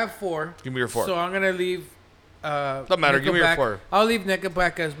 3. I have 4. Give me your 4. So I'm gonna leave. Doesn't matter. Give me your Nickelback. 4. I'll leave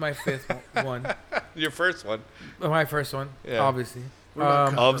Nickelback as my 5th one. Your first one. My first one, Yeah. obviously. What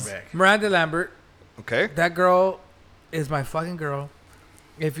about Obs- Cumberbatch? Miranda Lambert. Okay. That girl is my fucking girl.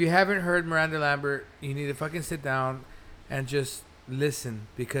 If you haven't heard Miranda Lambert, you need to fucking sit down and just listen,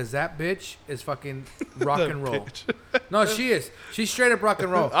 because that bitch is fucking rock and roll. No, she is. She's straight up rock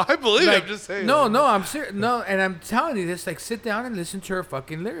and roll. I believe it. Like, I'm just saying. No, I'm serious. No, and I'm telling you this. Like, sit down and listen to her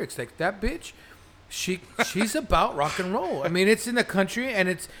fucking lyrics. Like, that bitch, she's about rock and roll. I mean, it's in the country, and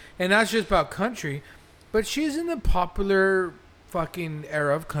not just about country, but she's in the popular fucking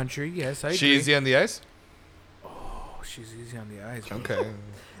era of country. Yes, I agree. She easy on the ice? Oh, she's easy on the eyes. Bro. Okay.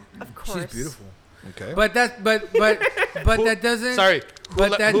 Of course. She's beautiful. Okay. But that doesn't. Sorry.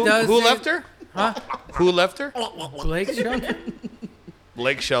 But that doesn't. Who left her? Huh? Who left her? Blake Shelton.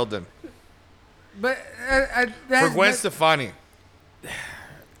 Blake Sheldon. But For Gwen Stefani.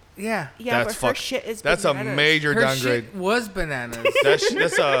 yeah. Yeah, That's but her fuck- shit is That's a bananas. major Her downgrade. shit was bananas. That's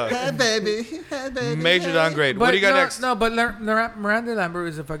a major downgrade. What do you got next? No, but Miranda Lambert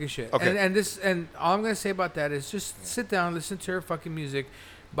is a fucking shit. Okay. And all I'm gonna say about that is just sit down, listen to her fucking music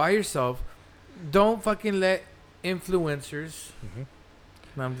by yourself. Don't fucking let influencers. Mm-hmm.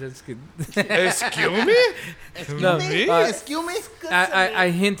 No, I'm just kidding. Excuse me? No, Excuse me? I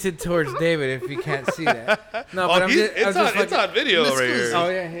hinted towards David if you can't see that. No, but Oh, I'm just, I was just it's fucking- on video right here. Oh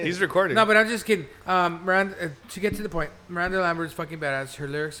yeah, yeah. He's recording. No, but I'm just kidding. Miranda, to get to the point, Miranda Lambert is fucking badass. Her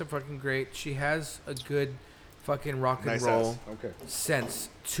lyrics are fucking great. She has a good fucking rock and Nice roll ass. Okay. sense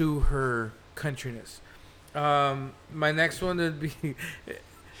to her countryness. My next one would be.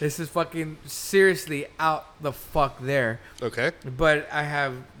 This is fucking seriously out the fuck there, Okay. but I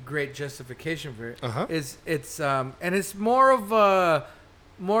have great justification for it. Uh-huh. It's more of a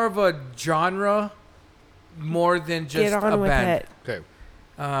genre more than just Get on a with band. it. Okay.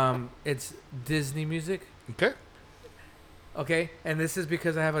 It's Disney music. Okay. Okay, and this is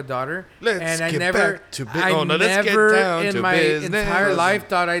because I have a daughter, Let's and I get never, back to I let's get never down in to my business. entire life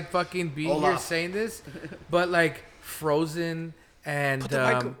thought I'd fucking be here Olaf. saying this, but like Frozen and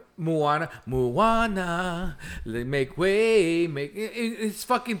the mic- Moana, make way, it's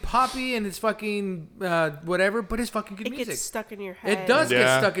fucking poppy and it's fucking whatever, but it's fucking good It music. gets stuck in your head. It does Yeah.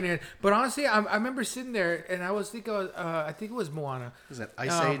 get stuck in here, but honestly, I remember sitting there and I think it was Moana. Is that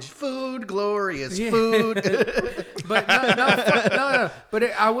Ice Age? Food, glorious Yeah. food. But no. But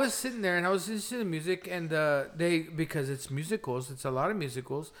I was sitting there and I was listening to music, and because it's musicals, it's a lot of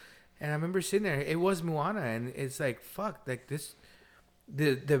musicals, and I remember sitting there. It was Moana, and it's like fuck, like this,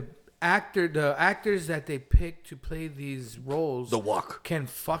 the actors that they pick to play these roles, The walk. can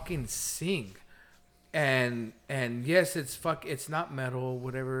fucking sing. And yes, it's not metal,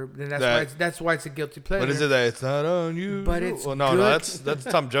 whatever. And that's why it's a guilty pleasure. What is it that it's not on you? But it's no, good. that's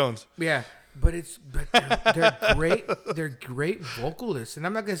Tom Jones. Yeah, but they're great. They're great vocalists, and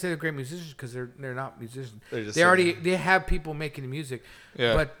I'm not gonna say they're great musicians because they're not musicians. They're just They have people making the music.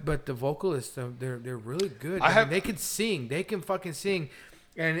 Yeah. But the vocalists, they're really good. I have- they can sing. They can fucking sing,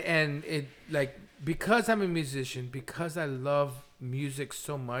 and it like because I'm a musician, because I love music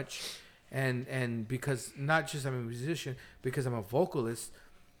so much, and because not just I'm a musician, because I'm a vocalist,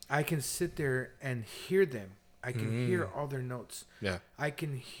 I can sit there and hear them. I can hear all their notes. Yeah. I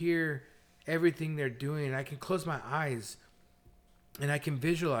can hear everything they're doing. I can close my eyes and I can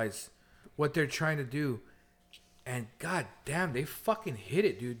visualize what they're trying to do. And god damn, they fucking hit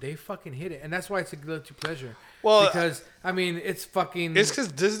it, dude. They fucking hit it. And that's why it's a guilty pleasure. Well, because I mean, it's fucking It's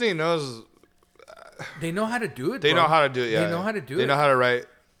because Disney knows they know how to do it. they bro. know how to do it. Yeah. They know how to do They it. know how to write.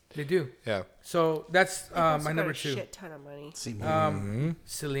 They do. Yeah. So that's Also my got number a 2. Shit ton of money.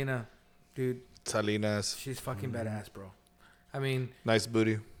 Selena, dude, Salinas. she's fucking badass, bro. I mean, Nice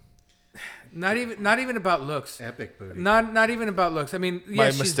booty. not even about looks. Epic booty. Not even about looks. I mean, My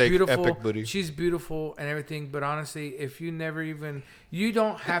yes, she's mistake, beautiful. epic booty. She's beautiful and everything. But honestly, if you you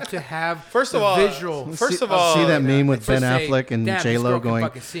don't have to have First of the all, visual. first of all, See that meme with to Ben say, Affleck and "Damn, J this Lo girl can going,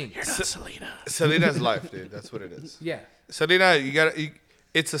 fucking sing." Selena's life, dude. That's what it is. Yeah, Selena,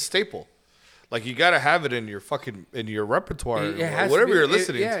 it's a staple. Like you gotta have it in your repertoire, It has to whatever be. you're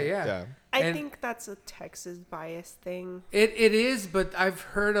listening to. Yeah. I And- think that's a Texas bias thing. it is. But I've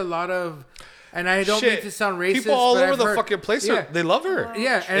heard a lot of And I don't mean to sound racist. People all but over I've the heard- fucking place, Yeah. they love her.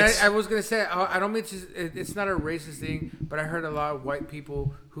 Yeah, and It's- I was gonna say I don't mean to. It's not a racist thing, but I heard a lot of white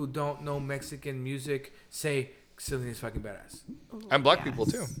people who don't know Mexican music say Selena's fucking badass. And black people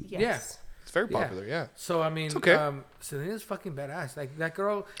too. Yes. It's very popular. Yeah. So I mean, It's okay. Selena's fucking badass. Like that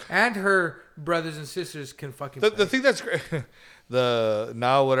girl and her brothers and sisters can fucking. The play. thing that's great.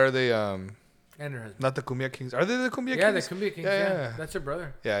 Now what are they? And her husband. Not the Cumbia Kings. Are they the Cumbia Yeah, Kings? the Cumbia Kings. Yeah, Yeah, yeah. that's her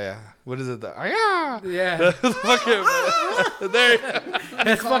brother. Yeah. What is it? Yeah. Yeah, The fucking there.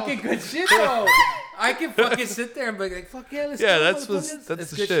 that's fucking good shit though. I can fucking sit there and be like, "Fuck yeah, let's Yeah, go, that's motherfuckers."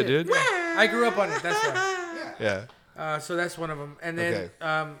 that's the good shit, dude. I grew up on it. That's why. Yeah. So that's one of them. And then,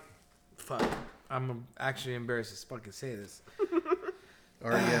 Okay. fuck, I'm actually embarrassed to fucking say this.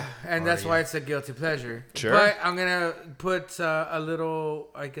 Or yeah. And that's why it's a guilty pleasure. Sure. But I'm gonna put a little,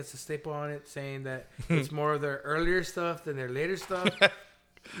 I guess, a staple on it, saying that it's more of their earlier stuff than their later stuff.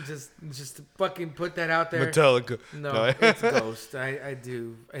 just to fucking put that out there. Metallica. No, it's Ghost. I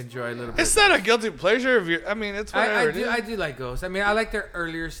do enjoy a little bit. It's not a guilty pleasure if you're. I mean, it's whatever. I do like Ghost. I mean, I like their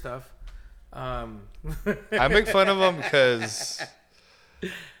earlier stuff. I make fun of them because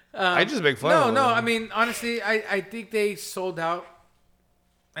I just make fun of them. No. I mean, honestly, I think they sold out,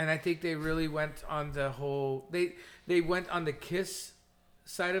 and I think they really went on the whole. They went on the Kiss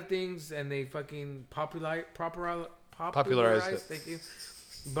side of things, and they fucking popularized it. Thank you.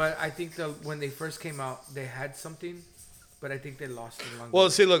 But I think when they first came out, they had something, but I think they lost it along. Well,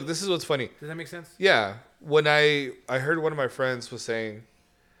 the see, look, this is what's funny. Does that make sense? Yeah, when I heard one of my friends was saying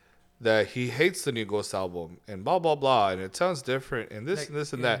that he hates the new Ghost album and blah blah blah, and it sounds different and this Like, and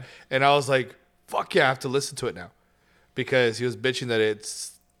this and yeah. that, and I was like, fuck yeah, I have to listen to it now, because he was bitching that it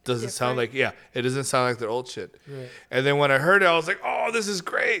doesn't sound like it doesn't sound like their old shit. Right. And then when I heard it, I was like, oh, this is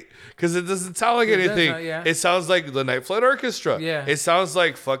great, because it doesn't sound like It does anything. not, yeah. It sounds like the Night Flight Orchestra. Yeah. It sounds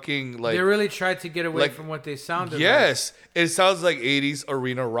like fucking like. They really tried to get away like- from what they sounded like. Yes, it sounds like 80s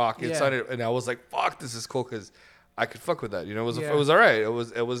arena rock. It Yeah. sounded, and I was like, "Fuck, this is cool," because I could fuck with that. You know, Yeah. it was all right. It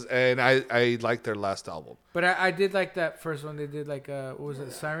was, and I liked their last album. But I did like that first one. They did like what was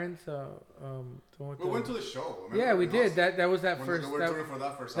it, Sirens? The one with We the- went to the show. Remember? Yeah, we In did. Austin? That was that When first. they were That, touring for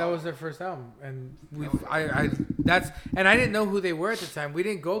that first that album. was their first album, and I didn't know who they were at the time. We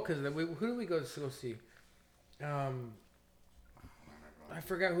didn't go because who did we go see? I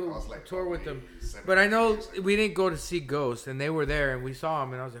forgot who I was like toured with them, probably 7 but I know years ago. we didn't go to see Ghost, and they were there, and we saw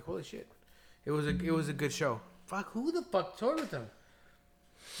them, and I was like, holy shit, it was a good show. Fuck, who the fuck toured with them?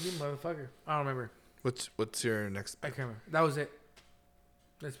 You motherfucker, I don't remember. What's your next? I can't remember. That was it.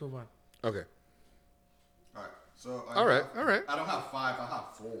 Let's move on. Okay. All right. So All right. I don't have 5. I have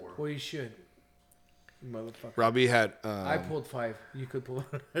 4. Well, you should. You motherfucker. Robbie had. I pulled 5. You could pull.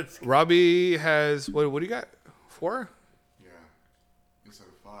 Robbie has what? What do you got? 4? Yeah. Instead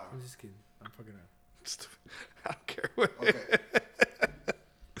of 5. I'm just kidding. I'm fucking around. I don't care. What. Okay.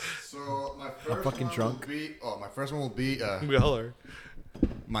 So my first fucking one drunk. my first one will be We all are.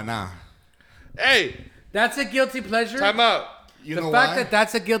 Mana. Hey, That's a guilty pleasure. time out. You The know fact why? that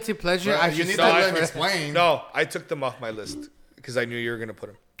that's a guilty pleasure, Well, I you should need stop. to let me explain. No, I took them off my list because I knew you were gonna put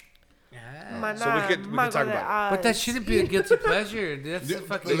them. So we could talk about But that shouldn't be a guilty pleasure. That's a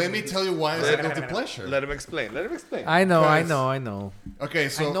fucking. Let me tell you why it's a guilty pleasure. Let him explain. I know. Okay,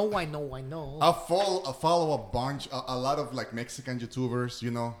 so I know. I follow a bunch, a lot of like Mexican YouTubers,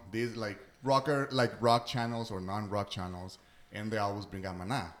 you know, these like rock channels or non-rock channels, and they always bring out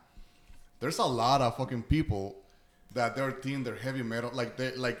Mana. There's a lot of fucking people that they're heavy metal,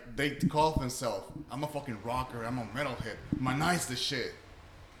 they call themselves, I'm a fucking rocker, I'm a metalhead. Mana is the shit.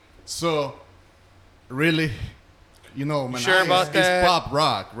 So, really, you know, Mana Sure about is that? pop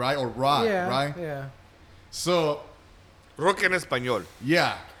rock, right? Or rock, Yeah. right? Yeah. So, Rock en español.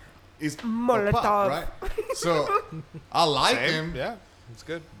 yeah, it's Molotov. pop, right? So, I like Same. him. Yeah, it's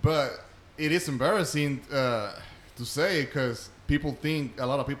good. But it is embarrassing to say because a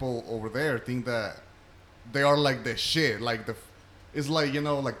lot of people over there think that they are like the shit. It's like, you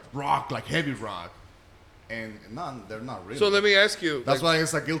know, like rock, like heavy rock. And they're not really. So let me ask you. That's why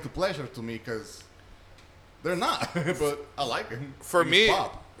it's a guilty pleasure to me because they're not. But I like it. For It's me,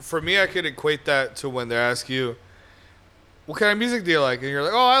 pop. I could equate that to when they ask you, "What kind of music do you like?" And you're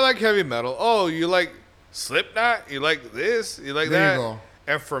like, "Oh, I like heavy metal." "Oh, you like Slipknot? You like this? You like There that?" you go.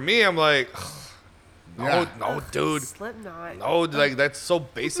 And for me, I'm like, "No, Yeah. no, dude, Slipknot. no, like that's so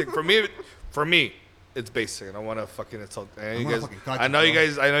basic for me." It's basic. I don't want to fucking insult. I'm gonna fucking cut I you, know you bro.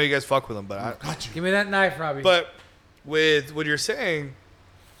 guys. I know you guys fuck with them, but Got you. Give me that knife, Robbie. But with what you're saying,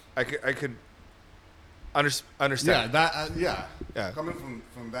 I could understand. Yeah, Yeah. Coming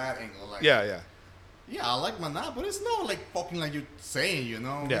from that angle, like Yeah. Yeah, I like Maná, but it's not like fucking like you saying, you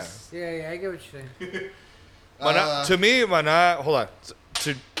know. Yeah. It's- Yeah, I get what you're saying. Maná, to me, Maná. Hold on.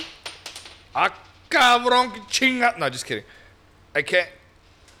 Cabrón, que chinga. No, just kidding. I can't.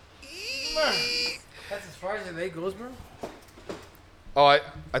 That's as far as the day goes, bro. Oh,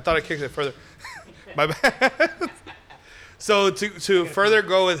 I thought I kicked it further. My bad. So to further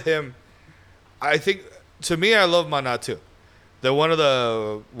go with him, I think to me I love Maná too. They're one of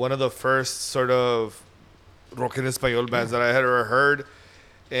the first sort of rock en español bands that I had ever heard,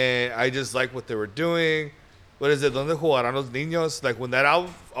 and I just like what they were doing. What is it? Donde jugarán los niños? Like when that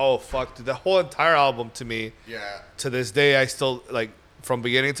album. Oh fuck, dude, the whole entire album to me. Yeah. To this day, I still like from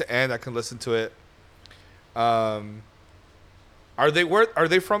beginning to end. I can listen to it. Are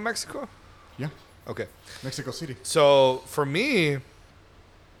they from Mexico? Yeah. Okay. Mexico City. So for me,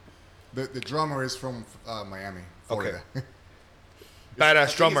 The drummer is from Miami, Florida. Okay. I badass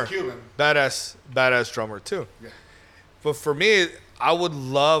think drummer, he's Cuban. badass drummer too. Yeah. But for me, I would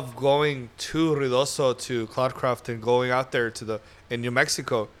love going to Ruidoso, to Cloudcraft, and going out there in New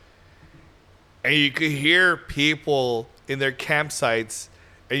Mexico, and you could hear people in their campsites,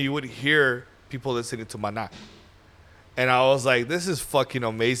 and you would hear people listening to Maná. And I was like, this is fucking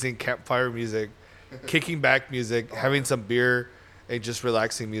amazing campfire music, kicking back music, having some beer, and just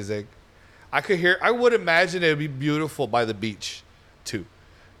relaxing music. I would imagine it would be beautiful by the beach, too,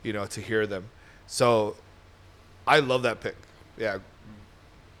 to hear them. So I love that pick. Yeah.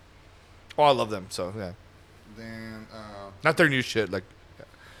 Oh, I love them. So, yeah. Then Not their new shit. Like,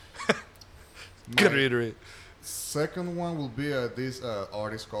 my can reiterate. second one will be this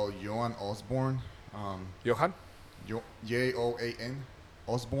artist called Joan Osborne. Johan? Joan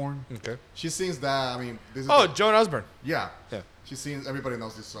Osborne. Okay. She sings that. I mean, this is Oh, Joan Osborne. yeah. Yeah. She sings. Everybody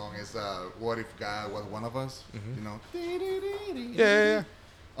knows this song. It's "What If God Was One of Us." You know. Yeah.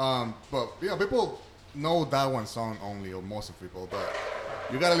 But yeah, people know that one song only, or most of people. But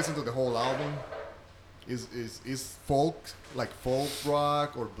you gotta listen to the whole album. Is folk, like folk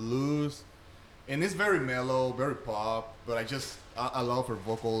rock or blues, and it's very mellow, very pop. But I love her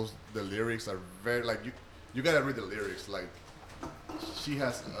vocals. The lyrics are very like you gotta read the lyrics. Like she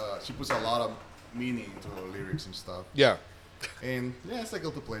puts a lot of meaning into her lyrics and stuff. Yeah. And yeah, it's like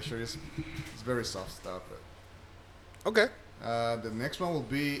guilty pleasure. It's very soft stuff. But Okay. the next one will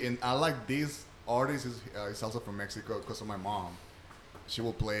be, and I like this artist is also from Mexico because of my mom. She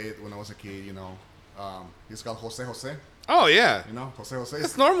will play it when I was a kid. He's called Jose Jose. Oh, yeah. Jose Jose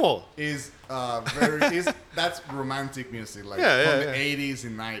It's normal. is that's romantic music, like Yeah, from yeah, the yeah. 80s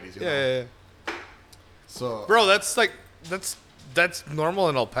and 90s. You know? Yeah. So Bro, that's normal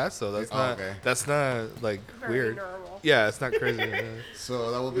in El Paso. Okay. That's not like Very weird. normal. Yeah, it's not crazy. Yeah. So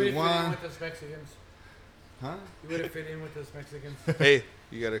that will You be would fit in one. with those Mexicans. Huh? You would have fit in with those Mexicans. Hey,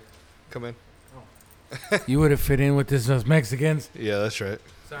 you gotta come in. You would have fit in with those Mexicans. Yeah, that's right.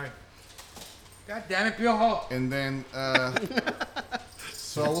 Sorry. God damn it, Piojo. And then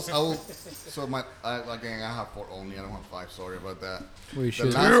so I will so again I have 4 only. I don't have 5. Sorry about that. We The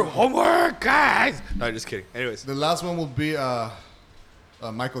should. last Your one- homework, guys. No, just kidding. Anyways, The last one will be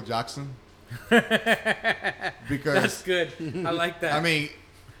Michael Jackson. That's Because good. I like that. I mean,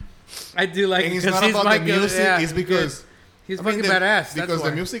 I do like and it it's because not he's about Michael. the music. Yeah, it's because he's I mean, fucking badass. Because That's why.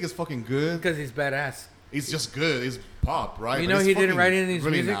 the music is fucking good. Because he's badass. It's just good. It's pop, right? You But know it's he didn't fucking write any of his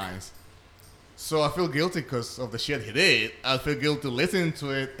really music? nice. So I feel guilty because of the shit he did. I feel guilty listening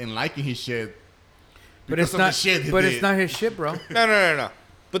to it and liking his shit. But because it's of not. the shit he But did. it's not his shit, bro. no.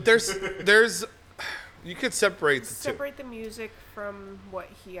 But there's, you could separate the two. Separate the music from what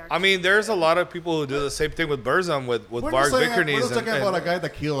he actually. I mean, there's a lot of people who do the same thing with Burzum with We're Varg not saying- Vikernes. We're not talking about a guy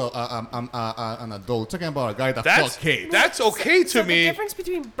that killed an adult. We're talking about a guy that That's fucked kids. that's okay to So the me. difference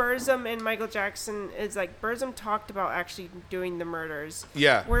between Burzum and Michael Jackson is like Burzum talked about actually doing the murders,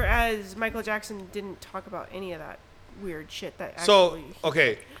 Yeah. whereas Michael Jackson didn't talk about any of that weird shit that So actually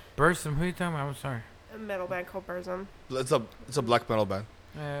okay, Burzum, who are you talking about? I'm sorry. a metal band called Burzum. it's a black metal band.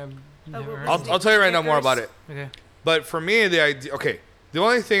 Never heard I'll- of it. I'll tell you right now more about it. Okay. But for me, the idea. Okay, the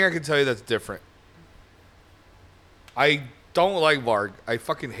only thing I can tell you that's different. I don't like Varg. I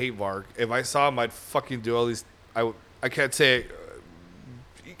fucking hate Varg. If I saw him, I'd fucking do all these. I can't say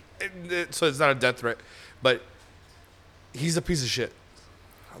it, so it's not a death threat, but he's a piece of shit.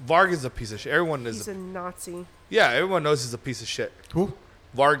 Varg is a piece of shit. Everyone is. He's a Nazi. Yeah, everyone knows he's a piece of shit. Who?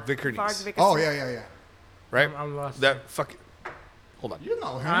 Varg Vikernes. Varg Vikernes. Oh yeah. Right? I'm lost. That fucking. Hold on. You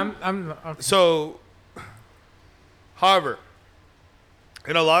know him. I'm okay. So, however,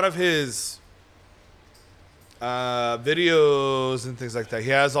 in a lot of his videos and things like that, he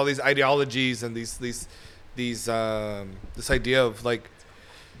has all these ideologies and this idea of like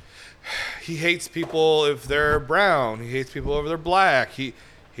he hates people if they're brown. He hates people if they're black. He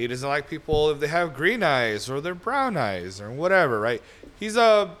doesn't like people if they have green eyes or they're brown eyes or whatever, right? He's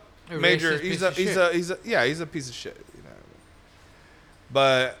a major. He's a piece of shit. You know.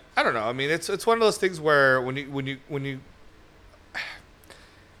 But I don't know. I mean, it's one of those things where when you,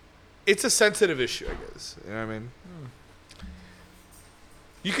 it's a sensitive issue, I guess. You know what I mean?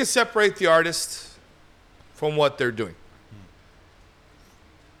 You can separate the artist from what they're doing.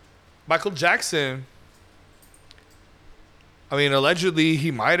 Michael Jackson. I mean, allegedly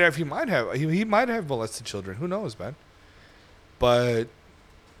he might have molested children. Who knows, man? But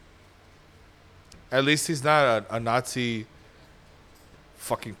at least he's not a Nazi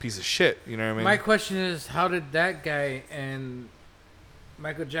fucking piece of shit. You know what I mean? My question is, how did that guy and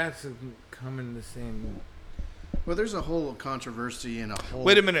Michael Jackson come in the same? Well, there's a whole controversy and a whole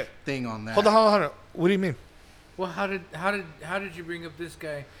Wait a minute. thing on that. Hold on. What do you mean? Well, how did you bring up this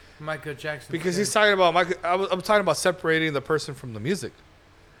guy, Michael Jackson? Because he's talking about Michael. I'm talking about separating the person from the music,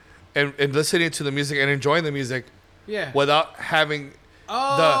 and listening to the music and enjoying the music. Yeah. Without having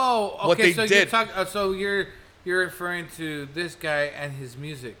what okay, they did. So you're referring to this guy and his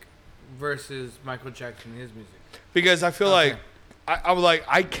music versus Michael Jackson and his music. Because I feel like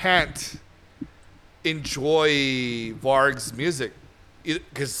I can't enjoy Varg's music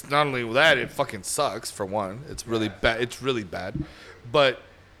because not only that, it fucking sucks. For one, it's really bad. It's really bad, but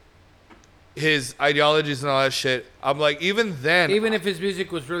his ideologies and all that shit. I'm like, even then, even if his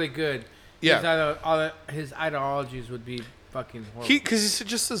music was really good, yeah, his ideologies would be fucking horrible. Because he's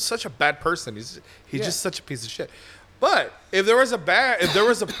just such a bad person. He's just such a piece of shit. But if there was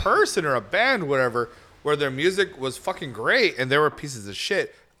a person or a band, whatever, where their music was fucking great and they were pieces of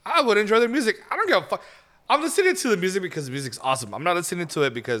shit, I would enjoy their music. I don't give a fuck. I'm listening to the music because the music's awesome. I'm not listening to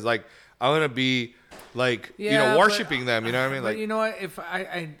it because like I'm gonna be like worshiping them. You know what I mean? Like, you know what? If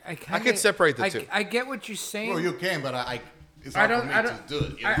I can separate the two. I get what you're saying. Well, you can, but it's hard for me to do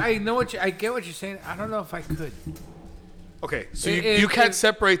it. You know? I know I get what you're saying. I don't know if I could. Okay, so you can't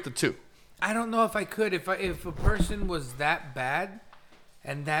separate the two. I don't know if I could. If a person was that bad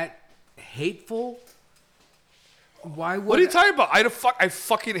and that hateful, why would? What are you talking about? I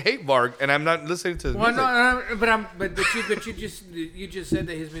fucking hate Varg, and I'm not listening to his music. No, but you just said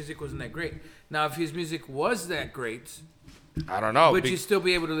that his music wasn't that great. Now, if his music was that great, I don't know. Would you still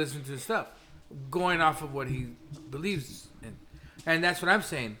be able to listen to his stuff, going off of what he believes in? And that's what I'm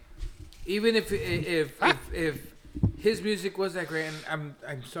saying. Even if his music was that great, and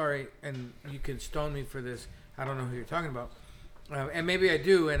I'm sorry, and you can stone me for this. I don't know who you're talking about, and maybe I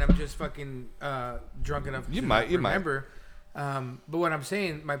do, and I'm just fucking drunk enough to remember. But what I'm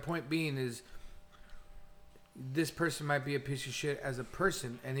saying, my point being, is this person might be a piece of shit as a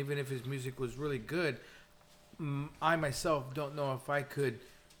person, and even if his music was really good, I myself don't know if I could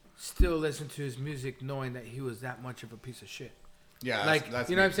still listen to his music knowing that he was that much of a piece of shit. Yeah, like that's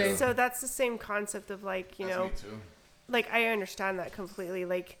you know what I'm saying. So that's the same concept of like me too. Like I understand that completely.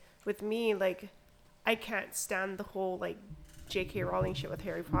 Like with me, like I can't stand the whole like J.K. Rowling shit with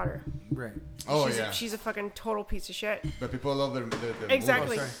Harry Potter. Right. Oh she's yeah. She's a fucking total piece of shit. But people love their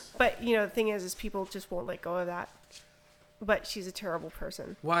exactly. movies. But you know the thing is people just won't let go of that. But she's a terrible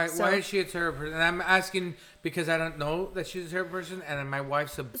person. Why is she a terrible person? And I'm asking because I don't know that she's a terrible person, and my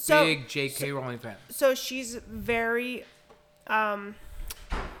wife's a big J.K. Rowling fan. So she's very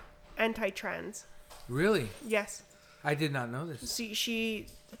anti-trans. Really? Yes. I did not know this. She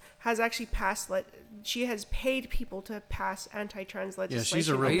has actually passed. She has paid people to pass anti-trans legislation. Yeah, she's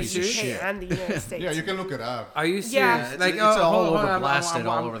a real piece of shit. And the United States. Yeah, you can look it up. Are you serious? Yeah. It's all over blasted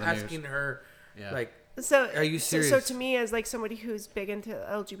all over the news. I'm asking her, like, so are you serious? So to me, as like somebody who's big into the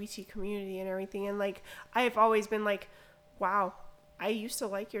LGBT community and everything, and like I have always been like, wow, I used to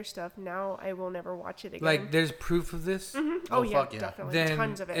like your stuff. Now I will never watch it again. Like, there's proof of this? Mm-hmm. Oh, yeah, fuck yeah. definitely. Then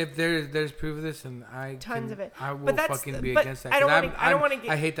tons of it. If there's proof of this, and I will fucking be against that. I don't want to get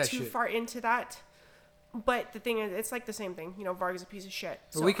I hate that too shit. far into that. But the thing is, it's like the same thing. You know, Varg is a piece of shit.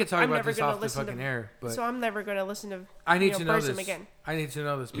 So we could talk about this off the listen fucking to, air. But so I'm never going to listen to. I need to know Burzum this again. I need to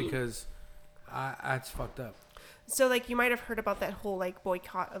know this because that's fucked up. So like you might have heard about that whole like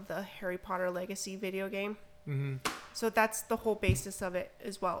boycott of the Harry Potter Legacy video game. Mm-hmm. So that's the whole basis of it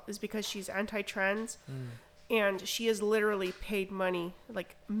as well, is because she's anti-trans, and she has literally paid money,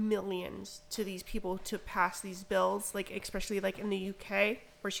 like millions, to these people to pass these bills, like especially like in the UK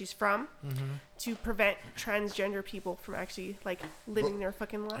where she's from, to prevent transgender people from actually like living their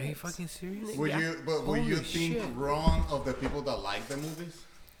fucking lives. Are you fucking serious? Would you think shit. wrong of the people that like the movies?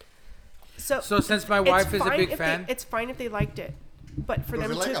 So since my wife is a big fan, it's fine if they liked it. But for Was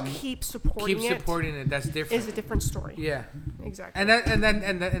them it like to a- keep supporting it. That's different. is a different story. Yeah, Exactly.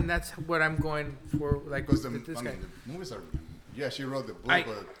 and that's what I'm going for. Like Because with this guy. the movies are. Yeah, she wrote the book,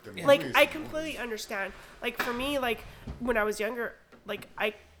 but the movies. Like, I completely understand. Like, for me, like, when I was younger, like,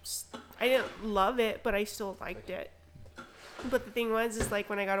 I didn't love it, but I still liked it. But the thing was, is like,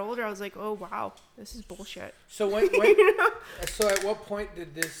 when I got older, I was like, oh, wow, this is bullshit. So so at what point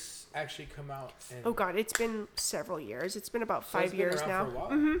did this actually come out? And Oh, God, it's been several years. It's been about so it's 5 been years around now. for a while.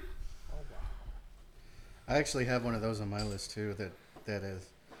 Mm-hmm. Oh wow. I actually have one of those on my list too. That is,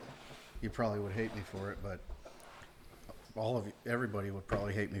 you probably would hate me for it, but everybody would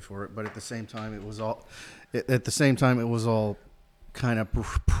probably hate me for it. But at the same time, it was all kind of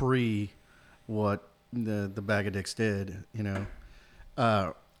pre what the Bag of Dicks did, you know,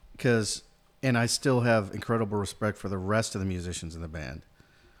 because I still have incredible respect for the rest of the musicians in the band,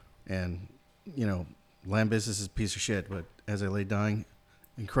 and you know, Lamb Business is a piece of shit, but As I Lay Dying,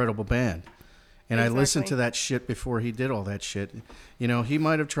 incredible band. And I listened to that shit before he did all that shit. You know, he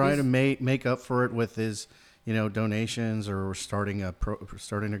might have tried to make up for it with his, you know, donations or starting a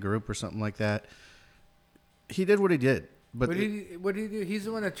group or something like that. He did what he did. But what did he do? He's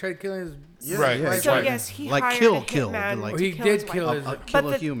the one that tried killing his Right. yeah, So, right. yes, he Like hired kill, a hitman like- to He kill did his kill wife. his- kill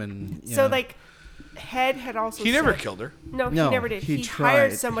But a human. You So, know. like, Head had also He never said- killed her. No, he No, never did. he He tried.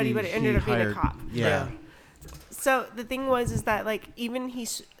 hired somebody, but it He ended up being hired- a cop. Yeah. So the thing was, is that like even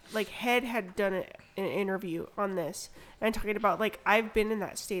Head had done an interview on this and talking about like I've been in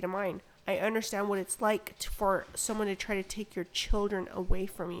that state of mind. I understand what it's like for someone to try to take your children away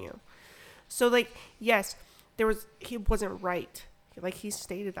from you. So like yes, he wasn't right. Like he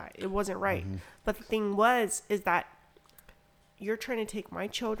stated that it wasn't right. Mm-hmm. But the thing is that you're trying to take my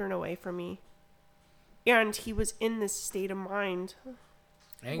children away from me. And he was in this state of mind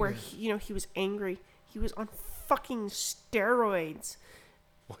where he was angry. He was on fucking steroids.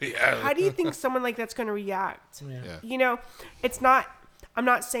 Yeah. How do you think someone like that's going to react? Yeah. You know, I'm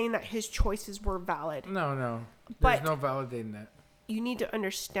not saying that his choices were valid. No. There's But- no validating that. You need to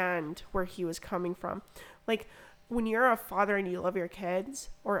understand where he was coming from. Like, when you're a father and you love your kids,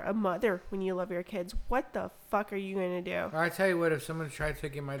 or a mother when you love your kids, what the fuck are you going to do? I tell you what, if someone tried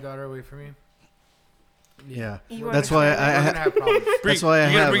taking my daughter away from me, Yeah. You That's why understand we're gonna have problems. That's why I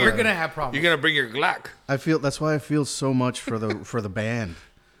You're gonna have. bring We're gonna have problems. You're gonna bring your Glock. That's why I feel so much for the band,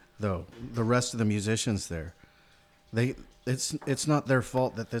 though. The rest of the musicians there, it's not their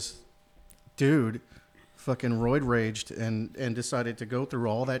fault that this dude fucking roid raged and decided to go through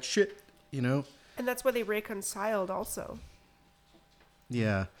all that shit. You know. And that's why they reconciled also.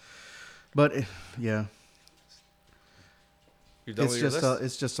 Yeah. But yeah, You done with your list?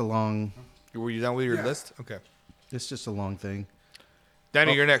 it's just a long Were you done with your list? Okay. it's just a long thing.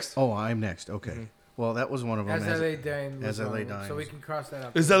 Danny, you're next. Oh, I'm next. Okay. Mm-hmm. Well, that was one of them. As I lay dying. As I Lay So Dying. we can cross that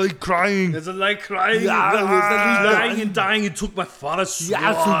out. Is that like crying? Is it like crying? Yeah, Is that yeah. lying and dying? You took my father's sword.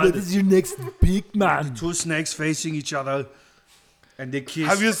 Yeah, so what is your next pick, man? Two snakes facing each other, and they kiss.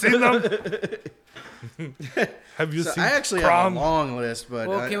 Have you seen them? Have you So seen I actually Prom? have a long list, but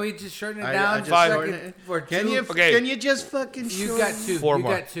Well, can we just shorten it I down? just Five. shorten it. For Can two? you? Okay. Can you just fucking? You shorten got it? two. Four you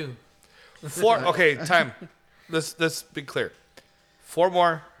more. got two. Four. Okay, time. Let's be clear. 4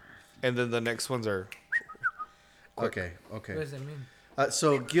 more, and then the next ones are. Okay. What does that mean?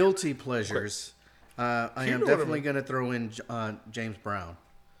 So guilty pleasures. I You am know what I definitely mean. going to throw in James Brown.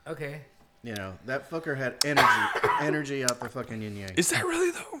 Okay. You know that fucker had energy out the fucking yin yang. Is that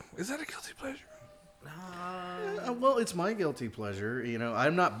really though? Is that a guilty pleasure? Well, it's my guilty pleasure. You know,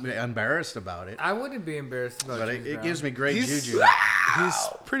 I'm not embarrassed about it, I wouldn't be embarrassed about but James it Brown. gives me great juju. He's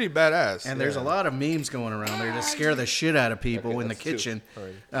pretty badass. And there's a lot of memes going around there to scare the shit out of people in the that's two. kitchen.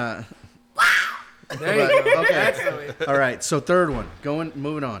 Alright. There you go. Okay. That's the way. All right, so third one.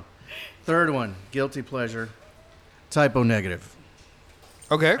 Moving on. Third one, guilty pleasure. Typo negative.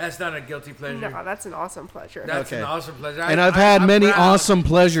 Okay. That's not a guilty pleasure. No, that's an awesome pleasure. That's Okay. an awesome pleasure. And I've had I'm many proud awesome to say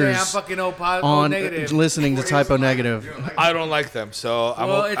pleasures I'm fucking O on negative. listening to Typo Negative. I don't like them, so I'm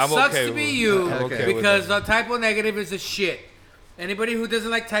Well, it I'm sucks okay to be with- you I'm okay with because them. typo negative is a shit. Anybody who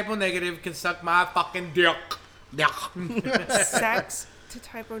doesn't like typo negative can suck my fucking dick. Sex to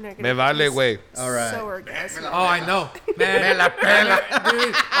typo negative. Me vale, is güey. All right. So orgasmic. Oh, I know, man.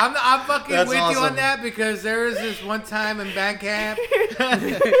 Dude, I'm fucking That's with you awesome. on that because there was this one time in band camp.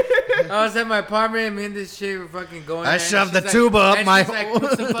 I was at my apartment and me and this chick were fucking going. I at it, shoved and the she's tuba up and my she's like,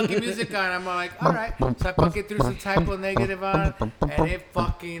 put some fucking music on. I'm like, all right. So I fucking threw some typo negative on, and it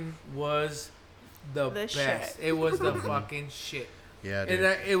fucking was the best. shit. It was the fucking shit. Yeah,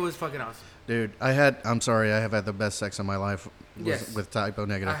 dude. It was fucking awesome. Dude, I have had the best sex of my life Yes. with Typo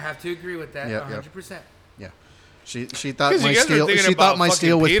Negative. I have to agree with that Yep, 100%. Yeah. She thought 'Cause my you guys are steel. thinking She about thought my fucking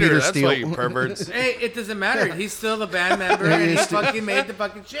steel was Peter That's Steele. why you perverts. Hey, it doesn't matter. He's still the band member, and he fucking made the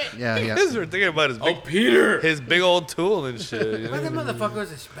fucking shit. Yeah, You yeah. guys were thinking about his big, Peter. his big old tool and shit. You But know? that motherfucker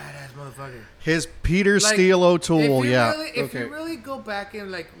was a badass motherfucker. His Peter Like, Steele O'Toole. Yeah. If you really go back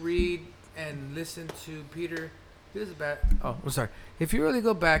and like read and listen to Peter, he was a bad. Oh, I'm sorry. If you really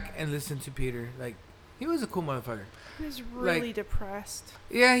go back and listen to Peter, like he was a cool motherfucker. He was really Like- depressed.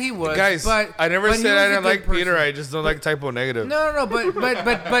 Yeah, he was. Guys, but I never but he said was I a didn't good like Peter. person. I just don't like typo negative. No,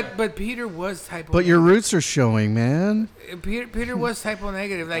 but Peter was typo. But your roots are showing, man. Peter was typo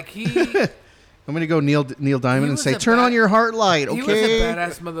negative. Like he I'm gonna go Neil Diamond and was say, a "Turn bad- on your heart light." Okay. he was a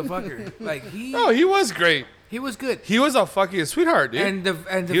badass motherfucker. Like No, he was great. he was good. He was a fucking sweetheart, dude. And the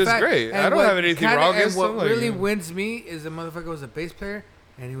He was fact, great. and I don't what have anything kinda- wrong And against what him, like, really you know. wins me is the motherfucker was a bass player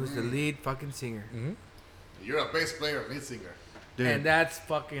and he was the lead fucking singer. You're a bass player, lead singer. Dude, And that's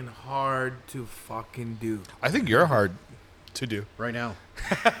fucking hard to fucking do. I think you're hard to do. right now.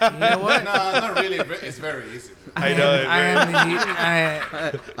 You know what? No, not really. It's very easy. I know.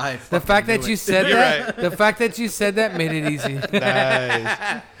 The fact that you said You're that, right. the fact that you said that made it easy.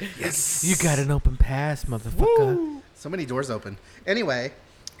 Nice. Yes. You got an open pass, motherfucker. So many doors open. Anyway,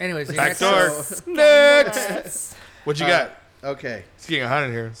 Anyways, your Back next door. song- Next. What you got? okay. It's getting hot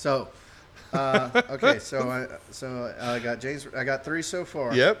in here. So, okay. So I got James. I got 3 so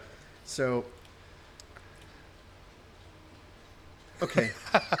far. Yep. So, okay.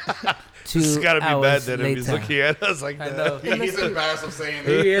 It's got to be bad hours then if he's later. looking at us like I that. know. He's embarrassed of saying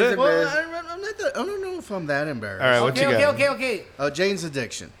He it. is Well, embarrassed. I'm not that, I don't know if I'm that embarrassed. All right, what Okay, you okay, got? okay. Jane's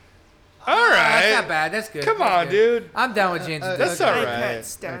Addiction. All That's not right. bad. That's good. Come That's on, good. dude. I'm down with James. That's Addiction. all I right. can't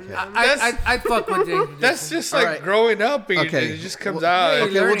stand Okay. them. I fuck with James. That's Addiction. just All like right. growing up and Okay. it just comes Well, out. Hey,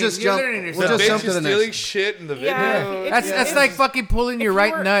 Okay, we'll learning. just You're jump. learning We'll the yourself. just bitch jump to is the stealing next. shit in the video. Yeah, That's like fucking pulling your you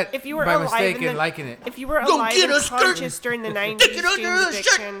right were- nut if you were by alive mistake in the- and liking it. If you were Go alive get and a skirt. conscious during the 90s, Get it under James the shirt.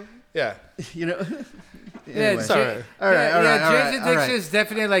 Addiction. Yeah. You know. Yeah, Anyway. It's all right. All right, yeah, all right, yeah, all James right, all Addiction right. is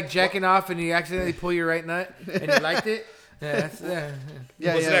definitely like jacking off and you accidentally pull your right nut and you liked it. Yeah, that's,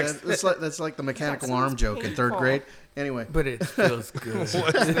 Yeah, What's yeah. next? That's like the mechanical That sounds arm joke in 3rd painful. grade. Anyway, but it feels good.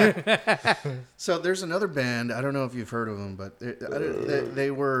 so there's another band. I don't know if you've heard of them, but they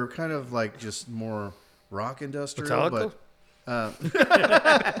were kind of like just more rock industrial. Metallica?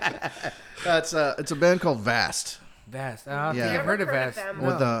 But it's a band called Vast Vast. I don't Yeah. think I've heard of Never heard of Vast. them.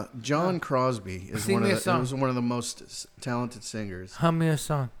 No. with John Crosby is Sing one me of a song. was one of the most talented singers. Hum me a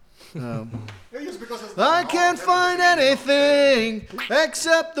song. Just because it's I can't find anything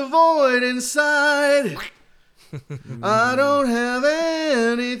except the void inside. I don't have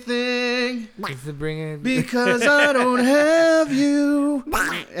anything Just to bring it. because I don't have you.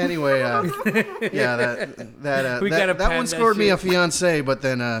 Anyway, yeah, We gotta that pan one that scored me shit. a fiance, but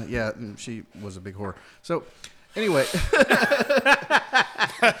then yeah, she was a big whore. So anyway,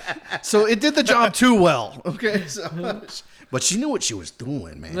 so it did the job too well. Okay, so, but she knew what she was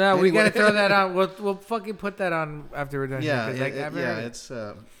doing, man. No, we Anyway. gotta throw that on. We'll fucking put that on after we're done. Yeah, here, 'cause, like, I've heard it. it's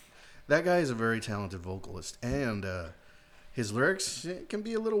that guy is a very talented vocalist, and his lyrics can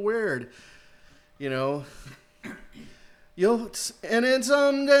be a little weird. You know, and then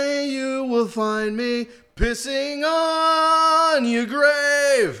someday you will find me pissing on your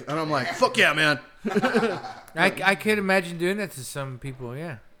grave, and I'm like, fuck yeah, man. I could imagine doing that to some people.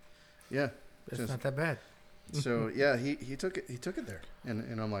 Yeah, Yeah. that's Just- not that bad. so yeah, he took it there,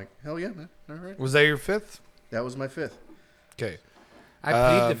 and I'm like, hell yeah, man. All right, Was that your fifth? that was my 5th. Okay. I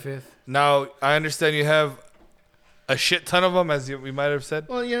plead the fifth. Now, I understand you have a shit ton of them, as we might have said.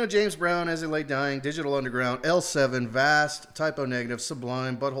 Well, you know, James Brown, As He Lay Dying, Digital Underground, L7, Vast, Typo Negative,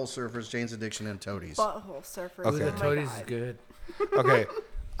 Sublime, Butthole Surfers, Jane's Addiction, and Toadies. Butthole surfers. Okay. Oh The my Toadies God. is good. Okay.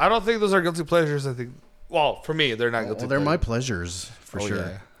 I don't think those are guilty pleasures. I think, well, for me, they're not guilty Well, they're my pleasures. pleasures, for Oh, sure.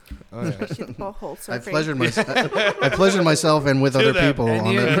 yeah. Oh, yeah. Shit, butthole surfing. I pleasured myself and with other that. people And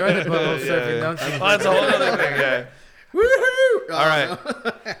on you it. enjoy the butthole surfing, yeah. don't you? Oh, that's a whole other thing, yeah. Woohoo! All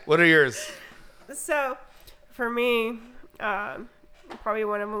right. What are yours? So, for me, probably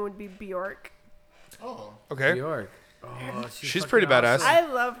one of them would be Bjork. Oh. Okay. York. Oh, She's fucking pretty badass. awesome. I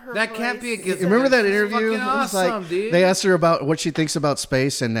love her. That can't be a voice. guilty You remember that She's interview? fucking It was awesome, like dude. they asked her about what she thinks about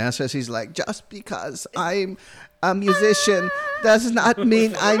space, and NASA. She's like, just because I'm a musician does not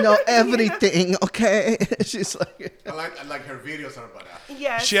mean I know everything. Okay? She's like, I like her videos are badass.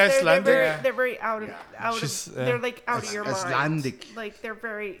 Yes, She they're Icelandic? they're very out She's, of they're like out of your mind. Icelandic. Like they're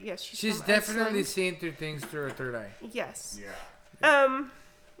very yes. She's from definitely Iceland. seeing through things through her third eye. Yes. Yeah.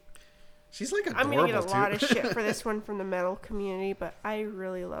 she's like I'm adorable gonna get a lot of too. shit for this one from the metal community, but I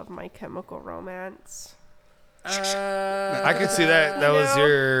really love My Chemical Romance. I could see that. That was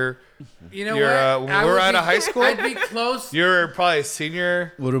your. You know Your, what? when we were out of high school? I'd be close. You're probably a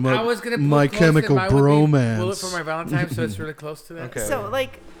senior. What I about was gonna put My close Chemical and mine would be Bullet Bromance? for my Valentine, so it's really close to that. Okay. So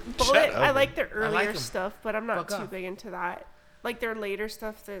like Shut Bullet, up, I man. like their I earlier like 'em. stuff, but I'm not Fuck too off. big into that. Like their later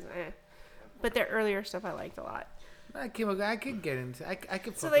stuff, there's but their earlier stuff I liked a lot. I could get into. I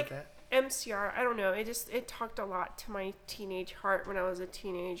could So fuck like with that. MCR, I don't know. It talked a lot to my teenage heart when I was a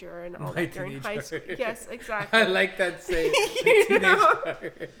teenager and all My that during teenage high heart. school. Yes, exactly. I like that saying. You know?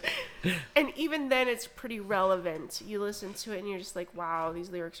 And even then, it's pretty relevant. You listen to it and you're just like, wow, these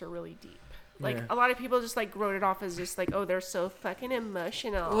lyrics are really deep. Like Yeah. a lot of people just like wrote it off as just like, oh, they're so fucking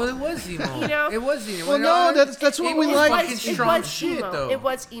emotional. Well, it was emo. You know? It was emo. Well, no, that's what we was like. fucking strong shit, emo. though. It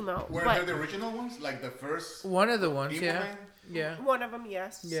was emo. Were But they the original ones? Like the first One of the ones, emo yeah. band? Yeah. one of them,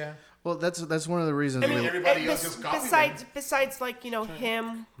 yes. Yeah. Well, that's one of the reasons. I mean, everybody else just copied besides like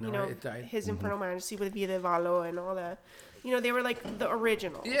him, No, you know, it died. his Infernal Majesty with Vida Valo and all that. You know, they were like the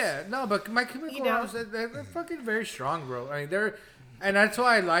originals. Yeah, no, but My Chemical You know? Romance, they're fucking very strong, bro. I mean, and that's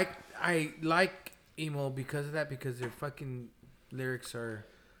why I like emo because of that, because their fucking lyrics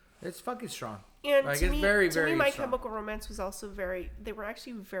it's fucking strong. And Like, to it's me, very, to very me, My strong. Chemical Romance was also they were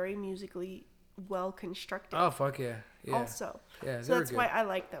actually very musically well constructed. Oh fuck yeah, yeah, Also, yeah. so that's why I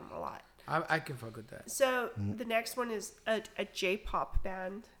like them a lot. I can fuck with that. So the next one is a J-pop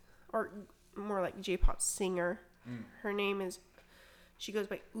band, or more like J-pop singer. Her name is, she goes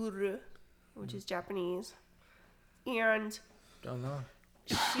by Uru, which is Japanese, and Don't know.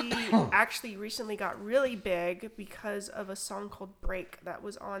 she actually recently got really big because of a song called Break that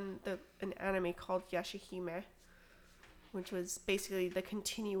was on an anime called Yashahime, which was basically the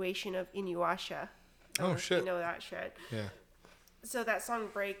continuation of Inuyasha. I don't know if shit. You know that shit. Yeah. So that song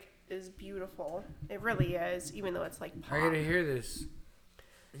Break is beautiful. It really is, even though it's like pop. I gotta hear this.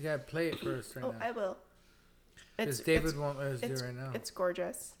 You gotta play it for us right Oh, now. I will. Because David won't let us do it right now. It's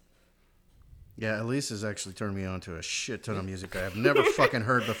gorgeous. Yeah, Elise has actually turned me on to a shit ton of music I have never fucking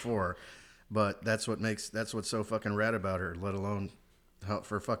heard before. But that's what's so fucking rad about her, let alone her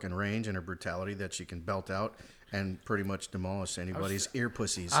fucking range and her brutality that she can belt out and pretty much demolish anybody's ear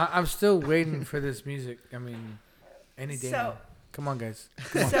pussies. I'm still waiting for this music. I mean, any day. So- now. Come on, guys.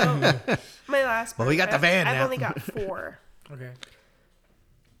 So my last. Well, we got the van I've now. only got 4. Okay.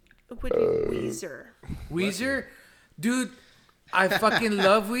 It would be Weezer. Weezer, dude, I fucking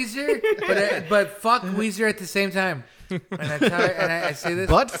love Weezer, but fuck Weezer at the same time. And I say this.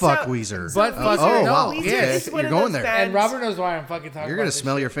 Butt fuck So- Weezer. Butt fuck Oh, her, no. wow. Weezer Yes. is one You're of going those there. bands- And Robert knows why I'm fucking talking You're about going to this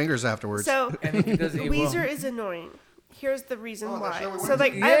smell shit. your fingers afterwards. So And if he does it, he will. Weezer is annoying. Here's the reason Oh, that why. show we So went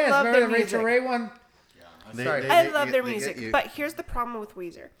like to? Yes, I love remember their the Rachel music. Ray one? They- Sorry. they- I they- love their they get music, you. but here's the problem with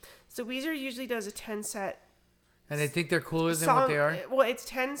Weezer. So Weezer usually does a 10 set And they think they're cooler than song. what they are? Well, it's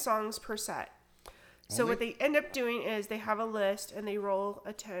 10 songs per set. So what they end up doing is they have a list and they roll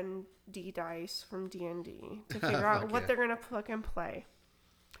a 10D dice from D&D to figure out what they're gonna fucking play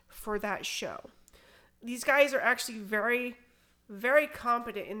for that show. These guys are actually very, very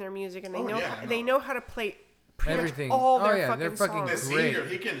competent in their music, and they know how to play pretty Everything. much all Oh, their yeah, fucking they're fucking songs. The Great. senior,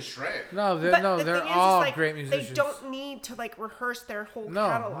 he can shred. No, they're, But no, the they're thing is, all like, great musicians. They don't need to like rehearse their whole No,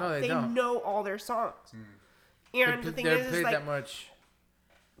 catalog. no, they they don't. know all their songs. And the thing They're is played like that much.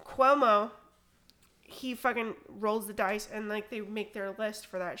 Cuomo, he fucking rolls the dice and like they make their list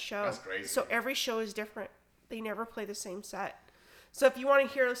for that show. That's crazy. So every show is different. They never play the same set. So if you want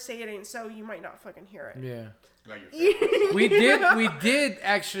to hear Say It Ain't So, you might not fucking hear it. Yeah. Like your We did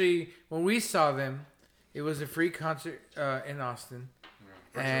actually, when we saw them, it was a free concert in Austin.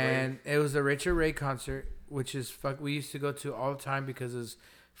 And it was a Rachel Ray concert, which is we used to go to all the time because it was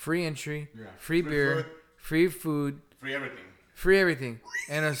free entry, Yeah. free Free beer, food. free food, free everything. free everything.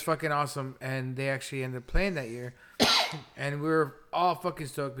 And it was fucking awesome. And they actually ended up playing that year. And we were all fucking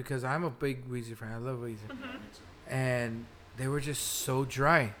stoked because I'm a big Weezer fan. I love Weezer. And they were just so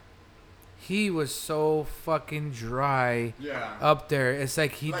dry. He was so fucking dry Yeah. up there. It's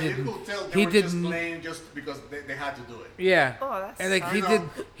like he Like you didn't. could tell they He were just didn't. playing just because they had to do it. Yeah. Oh, that's And like I he know. did.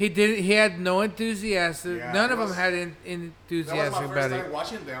 He didn't. He had no enthusiasm. Yeah, None it of them was- had That was enthusiasm my about first it. time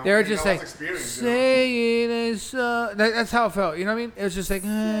watching them. They were and just that was like, experience, you know? say it ain't so. That's how it felt. You know what I mean? It was just like,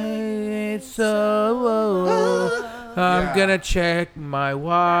 "Hey, it's so. I'm Yeah. gonna check my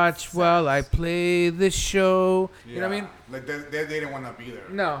watch while I play the show. You know what I mean? Like they didn't want to be there.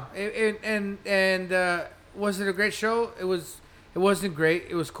 No. Was it a great show? It was. It wasn't great.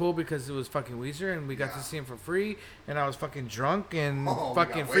 It was cool because it was fucking Weezer and we got to see him for free. And I was fucking drunk and Oh, we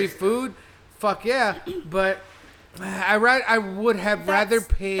fucking got free wasted. food. Fuck yeah. But I would have rather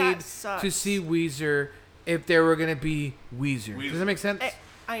paid that sucks. to see Weezer if there were gonna be Weezer. Does that make sense?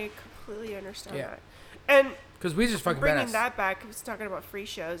 I completely understand Yeah. that. And Because we just fucking bringing badass. that back, I was talking about free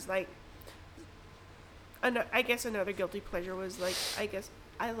shows. Like, I guess another guilty pleasure was like, I guess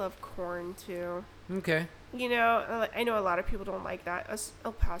I love corn too. Okay. You know, I know a lot of people don't like that. Us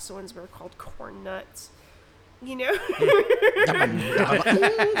El Pasoans were called corn nuts. You know?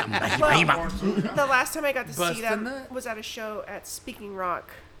 The last time I got to see Bustin' them nut? was at a show at Speaking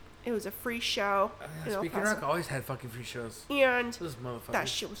Rock. It was a free show in El Speaking Paso. Rock always had fucking free shows. And Those motherfuckers. that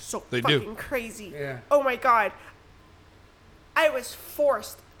shit was so They do. fucking crazy. Yeah. Oh my god. I was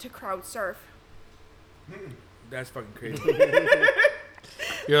forced to crowd surf. That's fucking crazy.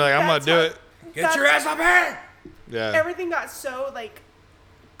 You're like, I'm gonna That's do how- it. Get your ass up here! Yeah. Everything got so like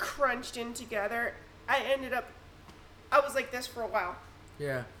crunched in together. I was like this for a while.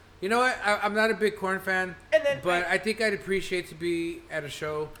 Yeah. You know what? I'm not a big corn fan, And then but I think I'd appreciate to be at a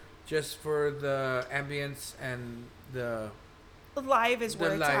show just for the ambience and the Live is where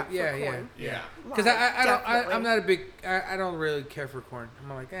The it's live, at for yeah, corn. Yeah. because Live, I don't definitely. I'm not a big I don't really care for corn. I'm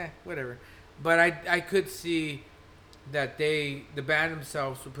like whatever, but I could see that the band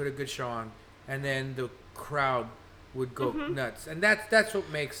themselves would put a good show on, and then the crowd would go Mm-hmm. nuts, and that's what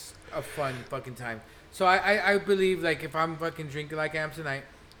makes a fun fucking time. So I believe like if I'm fucking drinking like I am tonight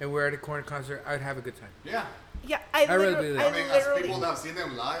and we're at a corn concert, I'd have a good time. Yeah. Yeah, I really literally, believe I that. I mean, as literally, people that have seen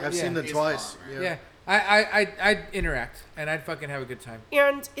them live, I've seen them it's twice. fun, right? Yeah. I'd interact and I'd fucking have a good time.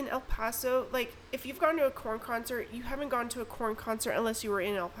 and in El Paso, like if you've gone to a corn concert, you haven't gone to a corn concert unless you were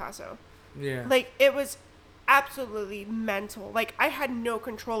in El Paso. Yeah. Like it was absolutely mental. Like I had no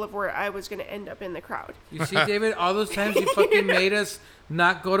control of where I was going to end up in the crowd. You see, David, all those times you fucking made us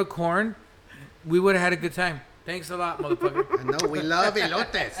not go to corn, we would have had a good time. Thanks a lot, motherfucker. I know we love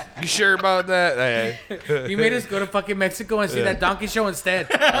elotes. You sure about that? Hey. You made us go to fucking Mexico and see that donkey show instead.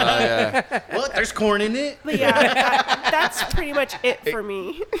 Yeah. What? There's corn in it? But yeah, that's pretty much it for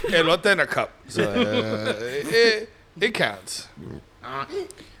me. Elote in a cup. So, it counts. All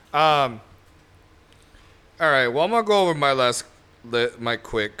right. Well, I'm gonna go over my my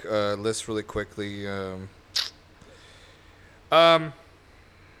quick list really quickly.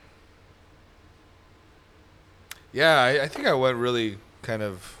 Yeah, I think I went really kind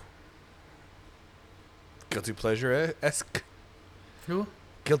of guilty pleasure esque. Who?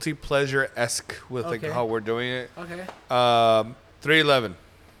 Guilty pleasure esque with like Okay. how we're doing it. Okay. 311.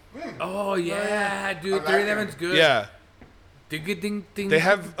 Oh yeah, dude, like 311's good. Yeah, Ding ding ding. they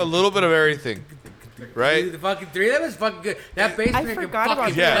have a little bit of everything, right? Dude, the fucking 311's fucking good. That bass I player can forgot about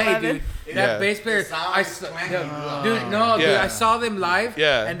fucking Yeah. play, 311. dude. Yeah. That bass player, sound is dude, clangy. dude, Yeah. I saw them live.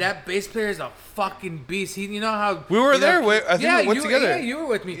 Yeah. And that bass player is a fucking beast. You know how We were you know- there. I think we went you, together. Yeah, you were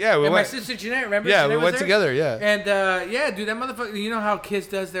with me. Yeah, we and went. my sister Jeanette, remember? Yeah, Jeanette we was went there? together. Yeah. And yeah, dude, that motherfucker. You know how Kiss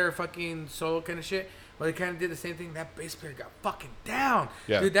does their fucking solo kind of shit? Well, they kind of did the same thing. That bass player got fucking down.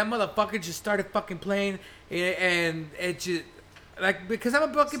 Yeah. Dude, that motherfucker just started fucking playing, and it just. Like, because I'm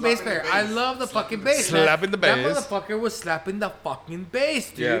a fucking bass Slapping the player. I bass. love the Slapping fucking the bass. man. Slapping the That bass. motherfucker was slapping the fucking bass,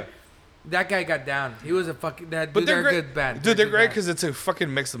 dude. Yeah. That guy got down. He was a fucking. That, But dude, they're they're great. a good band. Dude, they're good great band. because it's a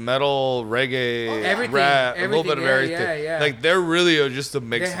fucking mix of metal, reggae, Everything, rap, a little bit of everything, yeah, everything. yeah, yeah. Like they're really just a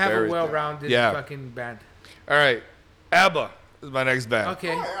mix They of have a everything. well-rounded Yeah. fucking band. All right, ABBA is my next band.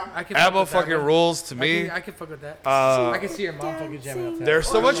 Okay, I can. fuck ABBA with that fucking one. rules to me. I can fuck with that. Uh, I can see your mom fucking jamming outside. They're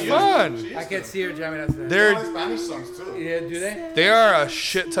so much fun. I can see her jamming outside. They're Spanish songs too. Yeah, do they? they are a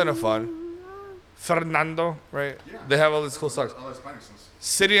shit ton of fun. Fernando, right? They have all these cool songs. All the Spanish songs.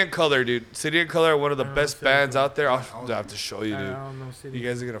 City and Color, dude. City and Color are one of the I don't best know City and bands Colour. out there. I'll have to show you, I dude. don't know. City. You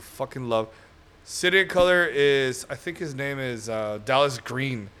guys are gonna fucking love. City and Color is, I think his name is Dallas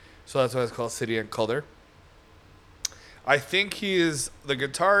Green, so that's why it's called City and Color. I think he is the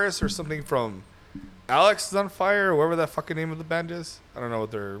guitarist or something from Alex is on Fire, or whatever that fucking name of the band is. I don't know what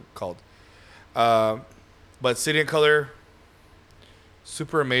they're called. But City and Color,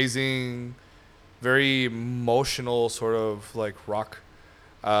 super amazing, very emotional sort of like rock.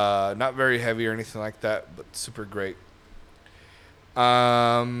 Not very heavy or anything like that, but super great.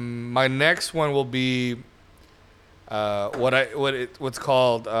 My next one will be what's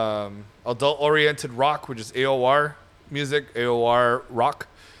called adult oriented rock, which is AOR music, AOR rock.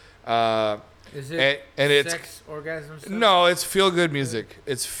 Is it and it's sex orgasm stuff? no, it's feel good music.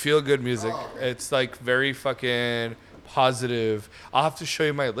 It's feel good music. It's like very fucking positive. I'll have to show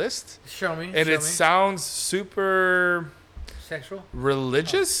you my list, Show me. and show it me. sounds super Sexual.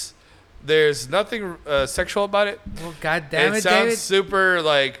 religious. There's nothing sexual about it. Well, goddamn It it, sounds David. super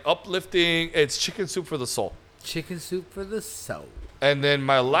like uplifting. It's chicken soup for the soul. Chicken soup for the soul. And then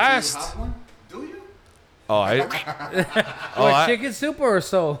my Do you last. have one? Do you? Oh, I. What, chicken soup or a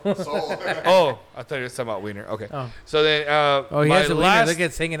soul? So, Oh, I thought you were talking about wiener. Okay. Oh. So then, Oh, he my has a wiener. last. Look at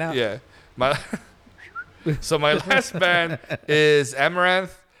it's hanging out. Yeah, my So my last band is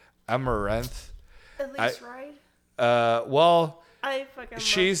Amaranth. Amaranth. At least right. Well, I fucking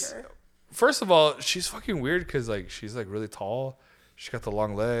she's love her. first of all, she's fucking weird because like she's like really tall. She's got the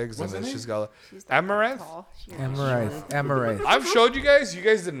long legs, What's and then her she's name? got She's not that Amaranth. tall. She's Amaranth. I've showed you guys. You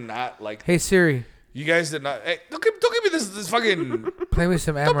guys did not like. Hey Siri, You guys did not. Hey, don't give me this fucking. play me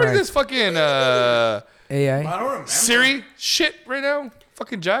some Don't bring Amaranth. this fucking AI. I don't remember. Siri shit right now.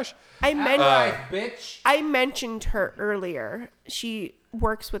 Fucking Josh. Bitch. I mentioned her earlier. She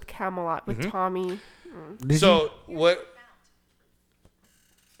works with Camelot with Mm-hmm. Tommy. So what?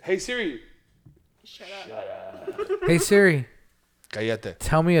 Hey Siri. Shut up. Hey Siri, Cállate.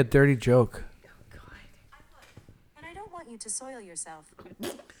 tell me a dirty joke. And I don't want you to soil yourself.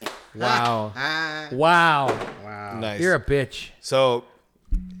 Wow. Ah, Wow. wow. Nice. You're a bitch. So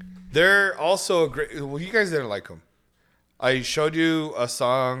they're also a great. Well, you guys didn't like them. I showed you a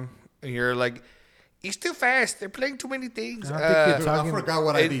song, and you're like, "It's too fast. They're playing too many things." I don't think you're Dude, I talking. forgot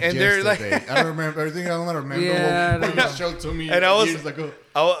what I and- did and they're yesterday. like- I don't remember everything. I don't remember Yeah, what you showed to me And I was- years ago.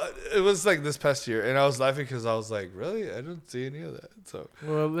 It was like this past year, and I was laughing because I was like, "Really? I didn't see any of that." So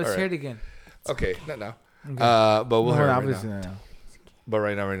Well, let's All hear right. it again. okay, not now. But we'll hear it right obviously now. not. But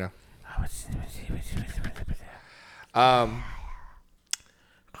right now.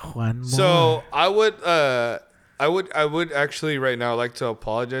 One more. So I would actually right now like to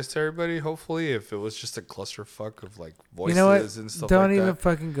apologize to everybody. Hopefully, if it was just a clusterfuck of like voices you know what? and stuff Don't like even that,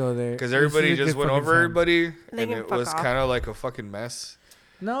 fucking go there. because This everybody is a just good went fucking over time. everybody, They and can it fuck was off. kind of like a fucking mess.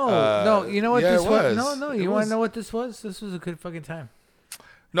 No, you know what yeah, this it was? was. No, It you want was. to know what this was? This was a good fucking time.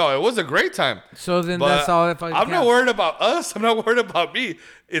 No, it was a great time. So then But that's all that fucking I'm not counts. worried about us. I'm not worried about me.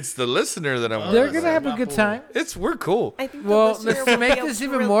 It's the listener that I'm worried They're about. gonna have a good time. We're cool. I think the Well, listener let's will make be able this to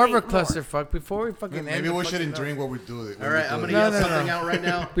even more of a relate more. clusterfuck before we fucking end. Maybe the we fucking shouldn't note. drink what we do. All right, I'm gonna No, yell no, something no. out right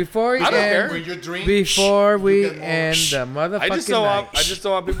now. Before we I don't care. end, When you drink, before you we get more- end the motherfucking I just don't night. want. I just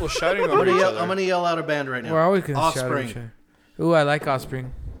don't want people shouting I'm over gonna each yell. other. I'm gonna yell out a band right now. We're always gonna shout at Offspring. each other. Ooh, I like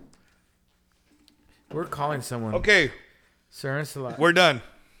Offspring. We're calling someone. Okay, Sir Lancelot. we're done.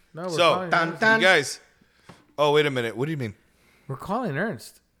 No, we're So, calling Dun, Ernst. dun. You guys. Oh, wait a minute. What do you mean? We're calling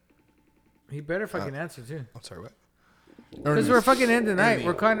Ernst. He better fucking answer too. I'm sorry. What? Because we're fucking in tonight.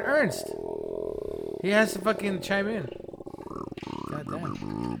 We're calling Ernst. He has to fucking chime in. God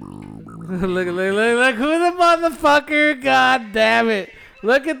damn. look who the motherfucker. God damn it.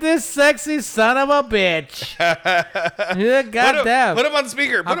 Look at this sexy son of a bitch. Yeah, God damn. Put him on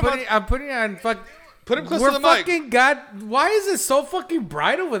speaker. Put him I'm putting it on fuck. Put him close We're to the mic. fucking God. Why is it so fucking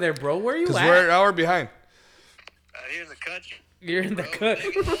bright over there, bro? Where are you Because at? we're an hour behind. Here in the country. You're in the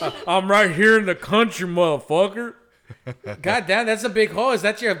country. I'm right here in the country, motherfucker. God damn, that's a big hole. Is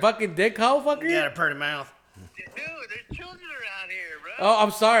that your fucking dick hole, fucker? You got a pretty mouth. Dude, there's children around here, bro. Oh,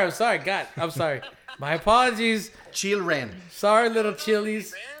 I'm sorry. God, I'm sorry. My apologies. Children. Sorry, little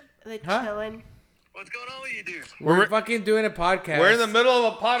chilies. Man, The Huh? chillin'. what's going on with you dudes? We're fucking doing a podcast. We're in the middle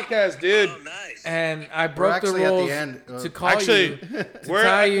of a podcast, dude. Oh, nice. and I We're broke the actually at rules the end. to call Actually, you, to we're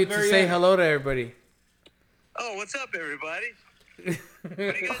tell at the you to very say end. hello to everybody. Oh, what's up, everybody?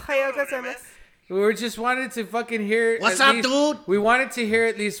 Ohayou gozaimasu. We just wanted to fucking hear. What's at up, least- dude? We wanted to hear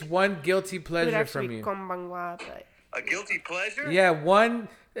at least one guilty It would pleasure actually from be you. konbanwa, but A guilty pleasure? Yeah,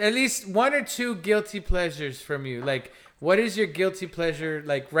 at least one or two guilty pleasures from you. Like, what is your guilty pleasure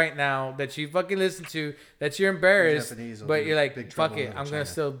like right now that you fucking listen to that you're embarrassed, Japanese will but do you're like, Big fuck Trouble it, in I'm China. gonna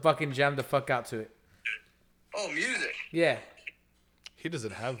still fucking jam the fuck out to it. Oh, music. Yeah. He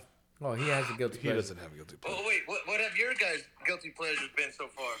doesn't have. Oh, he has a guilty He pleasure. doesn't have guilty pleasure. Oh, wait. What have your guys' guilty pleasures been so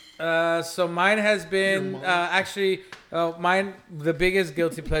far? So mine has been actually the biggest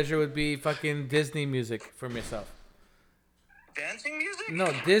guilty pleasure would be fucking Disney music for myself. Dancing music?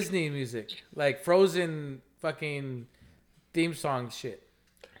 No, Disney music, like Frozen fucking theme song shit.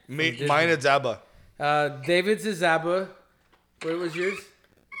 Mine is Abba. David's is ABBA. What was yours?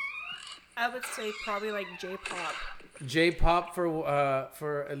 I would say probably like J-pop. J-pop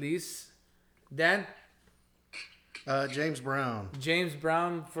for Elise. Dan? James Brown. James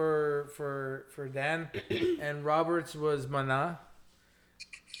Brown for Dan, and Roberts was Mana.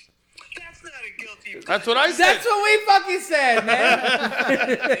 That's not a guilty pleasure. That's what I said. That's what we fucking said,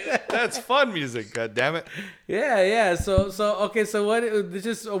 man. That's fun music. God damn it. yeah. So okay. So what?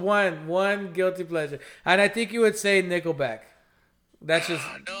 Just one guilty pleasure, and I think you would say Nickelback. That's just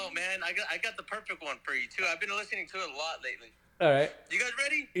No, man. I got the perfect one for you, too. I've been listening to it a lot lately. all right. You guys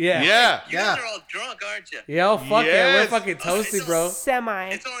ready? Yeah. Yeah. You guys are all drunk, aren't you? Yeah. Oh, fuck yeah. Yes. We're fucking toasty, It's bro. Semi.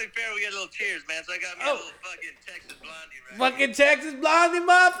 It's only fair we get a little cheers, man. So I got me Oh. a little fucking Texas Blondie right Fucking Texas Blondie,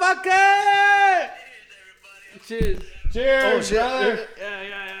 motherfucker. here. Cheers, everybody. Cheers. Cheers. Oh shit.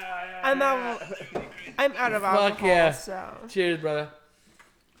 I'm out. Crazy. I'm out of Fuck alcohol, yeah. so. Cheers, brother.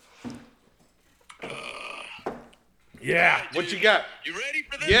 Yeah. What you got? You ready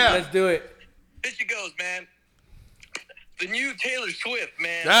for this? Yeah. Let's do it. Here she goes, man. The new Taylor Swift,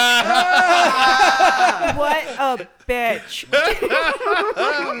 man. What a bitch.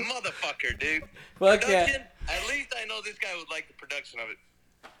 Motherfucker, dude. Fuck yeah. Production, at least I know this guy would like the production of it.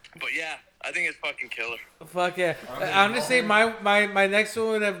 But yeah, I think it's fucking killer. Fuck yeah. Honestly, my next one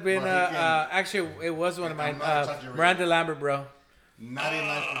would have been, actually, it was one of mine. Miranda Lambert, bro.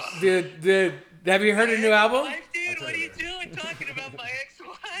 99%. Dude. Have you heard her new album? Wife, dude, what are you doing talking about my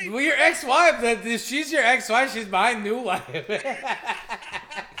ex-wife? Well, your ex-wife. If she's your ex-wife, she's my new wife.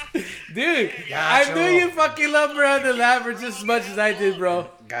 Dude, I knew you fucking love Miranda Lambert just as much as I did, bro.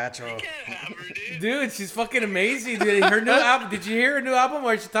 Gotcha. Can't have her, dude. Dude, she's fucking amazing, dude. Her new album. Did you hear her new album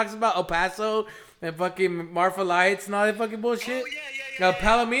where she talks about El Paso and fucking Marfa Lights and all that fucking bullshit? Oh, yeah.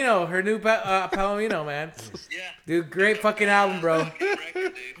 Palomino, her new Palomino, man. Yeah. Dude, great fucking album, bro. Fucking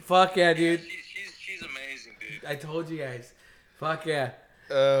record, dude. Fuck yeah, dude. She's amazing, dude. I told you guys. Fuck yeah.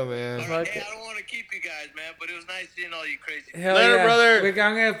 Oh man. All Fuck right, hey, it. I don't want to keep you guys, man, but it was nice seeing all you crazy. Hell Later, yeah. brother. I'm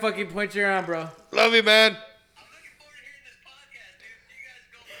gonna fucking point you around, bro. Love you, man. I'm looking forward to hearing this podcast, dude. So you guys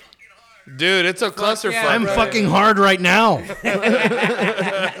go fucking hard. Dude, it's a clusterfuck. yeah, I'm bro. fucking hard right now.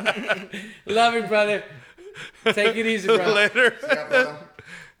 Love you, brother. Take it easy, bro. Later.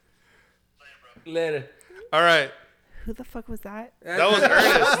 Later. All right. Who the fuck was that? That was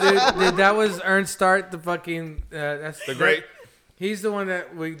Ernest. Dude, that was Ernst Start, the fucking that's The great. He's the one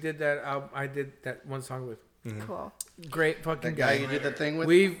that we did that. I did that one song with. Cool. Great fucking The guy guy. you did the thing with?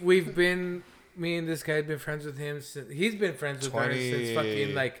 We've been me and this guy have been friends with him since he's been friends with Ernest since 20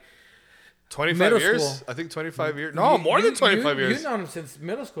 fucking like 25 Middle years? school. I think 25 years. No, more than 25 years. You've known him since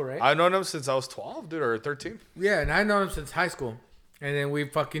middle school, right? I've known him since I was 12, dude, or 13. Yeah, and I known him since high school, and then we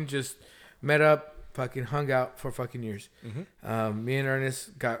fucking just met up, fucking hung out for fucking years. Me and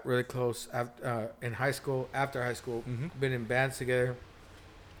Ernest got really close in high school. After high school, been in bands together.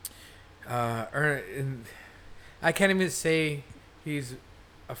 And I can't even say he's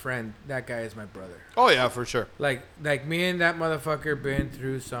a friend. That guy is my brother. Oh, yeah, for sure. Like me and that motherfucker been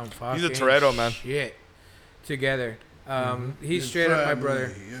through some fucking Toretto, man. shit together. He's straight up my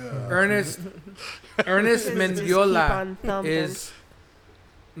brother. Ernest Mendiola on thumping. is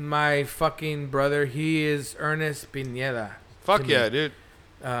my fucking brother. He is Ernest Pineda. Fuck to me. yeah, dude.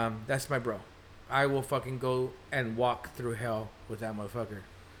 That's my bro. I will fucking go and walk through hell with that motherfucker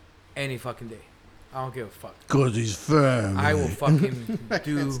any fucking day. I don't give a fuck. Because he's family. I will fucking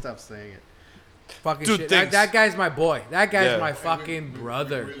do Stop saying it. fucking Do shit. things. That guy's my boy. That guy's Yeah. my fucking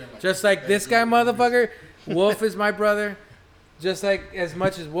brother. Just like this guy, motherfucker. Wolf is my brother. Just like as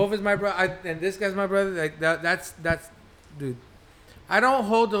much as Wolf is my brother, and this guy's my brother. Like that's dude. I don't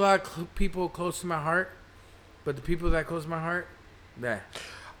hold a lot of people close to my heart, but the people that close to my heart, yeah.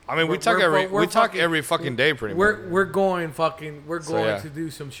 I mean, we We're- talk we're- we're talk fucking- every fucking day, pretty much. We're going So, yeah. to do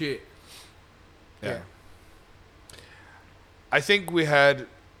some shit. Yeah. I think we had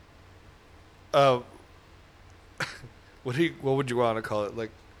what would you want to call it?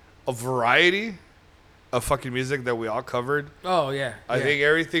 Like a variety of fucking music that we all covered. Oh yeah. I yeah. think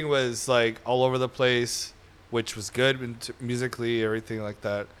everything was like all over the place, which was good musically, everything like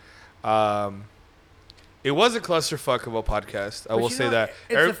that. It was a clusterfuck of a podcast. I But will you say know, that.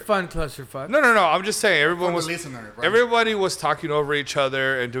 it's a fun clusterfuck. No. I'm just saying everyone For was the listener, right? everybody was talking over each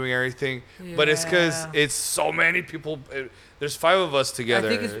other and doing everything, but it's because Yeah. it's so many people. There's 5 of us together.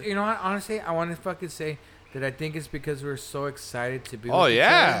 I think it's, you know what, honestly, I want to fucking say that I think it's because we're so excited to be Oh with each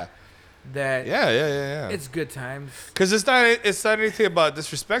yeah, other that yeah. it's good times. Because it's not anything about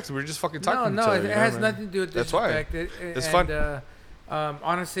disrespect. We're just fucking talking. No, to each other, it you know, has man? nothing to do with That's why. disrespect. It's and, fun.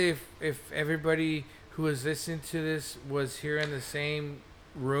 Honestly, if everybody who is listening to this was here in the same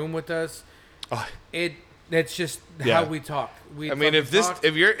room with us, Oh. that's just Yeah. how we talk. I mean, if fucking talk.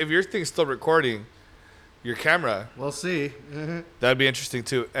 if your thing's still recording, your camera, We'll see. that'd be interesting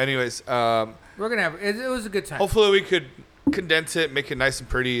too. Anyways, we're gonna have it was a good time. hopefully we could condense it, make it nice and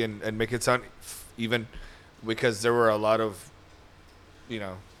pretty, and make it sound even, because there were a lot of,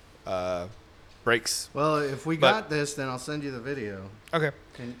 breaks. Well, if we But- got this, then I'll send you the video. Okay.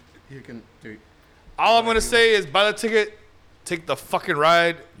 And you can do. All I'm gonna say is buy the ticket, take the fucking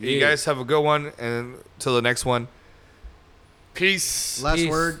ride. You Yeah. guys have a good one, and till the next one. Peace. Last Peace.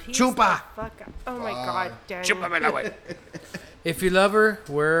 word. Peace Chupa. the fuck out. Oh my god, Daniel. Chupa me la way. If you love her,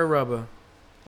 wear a rubber.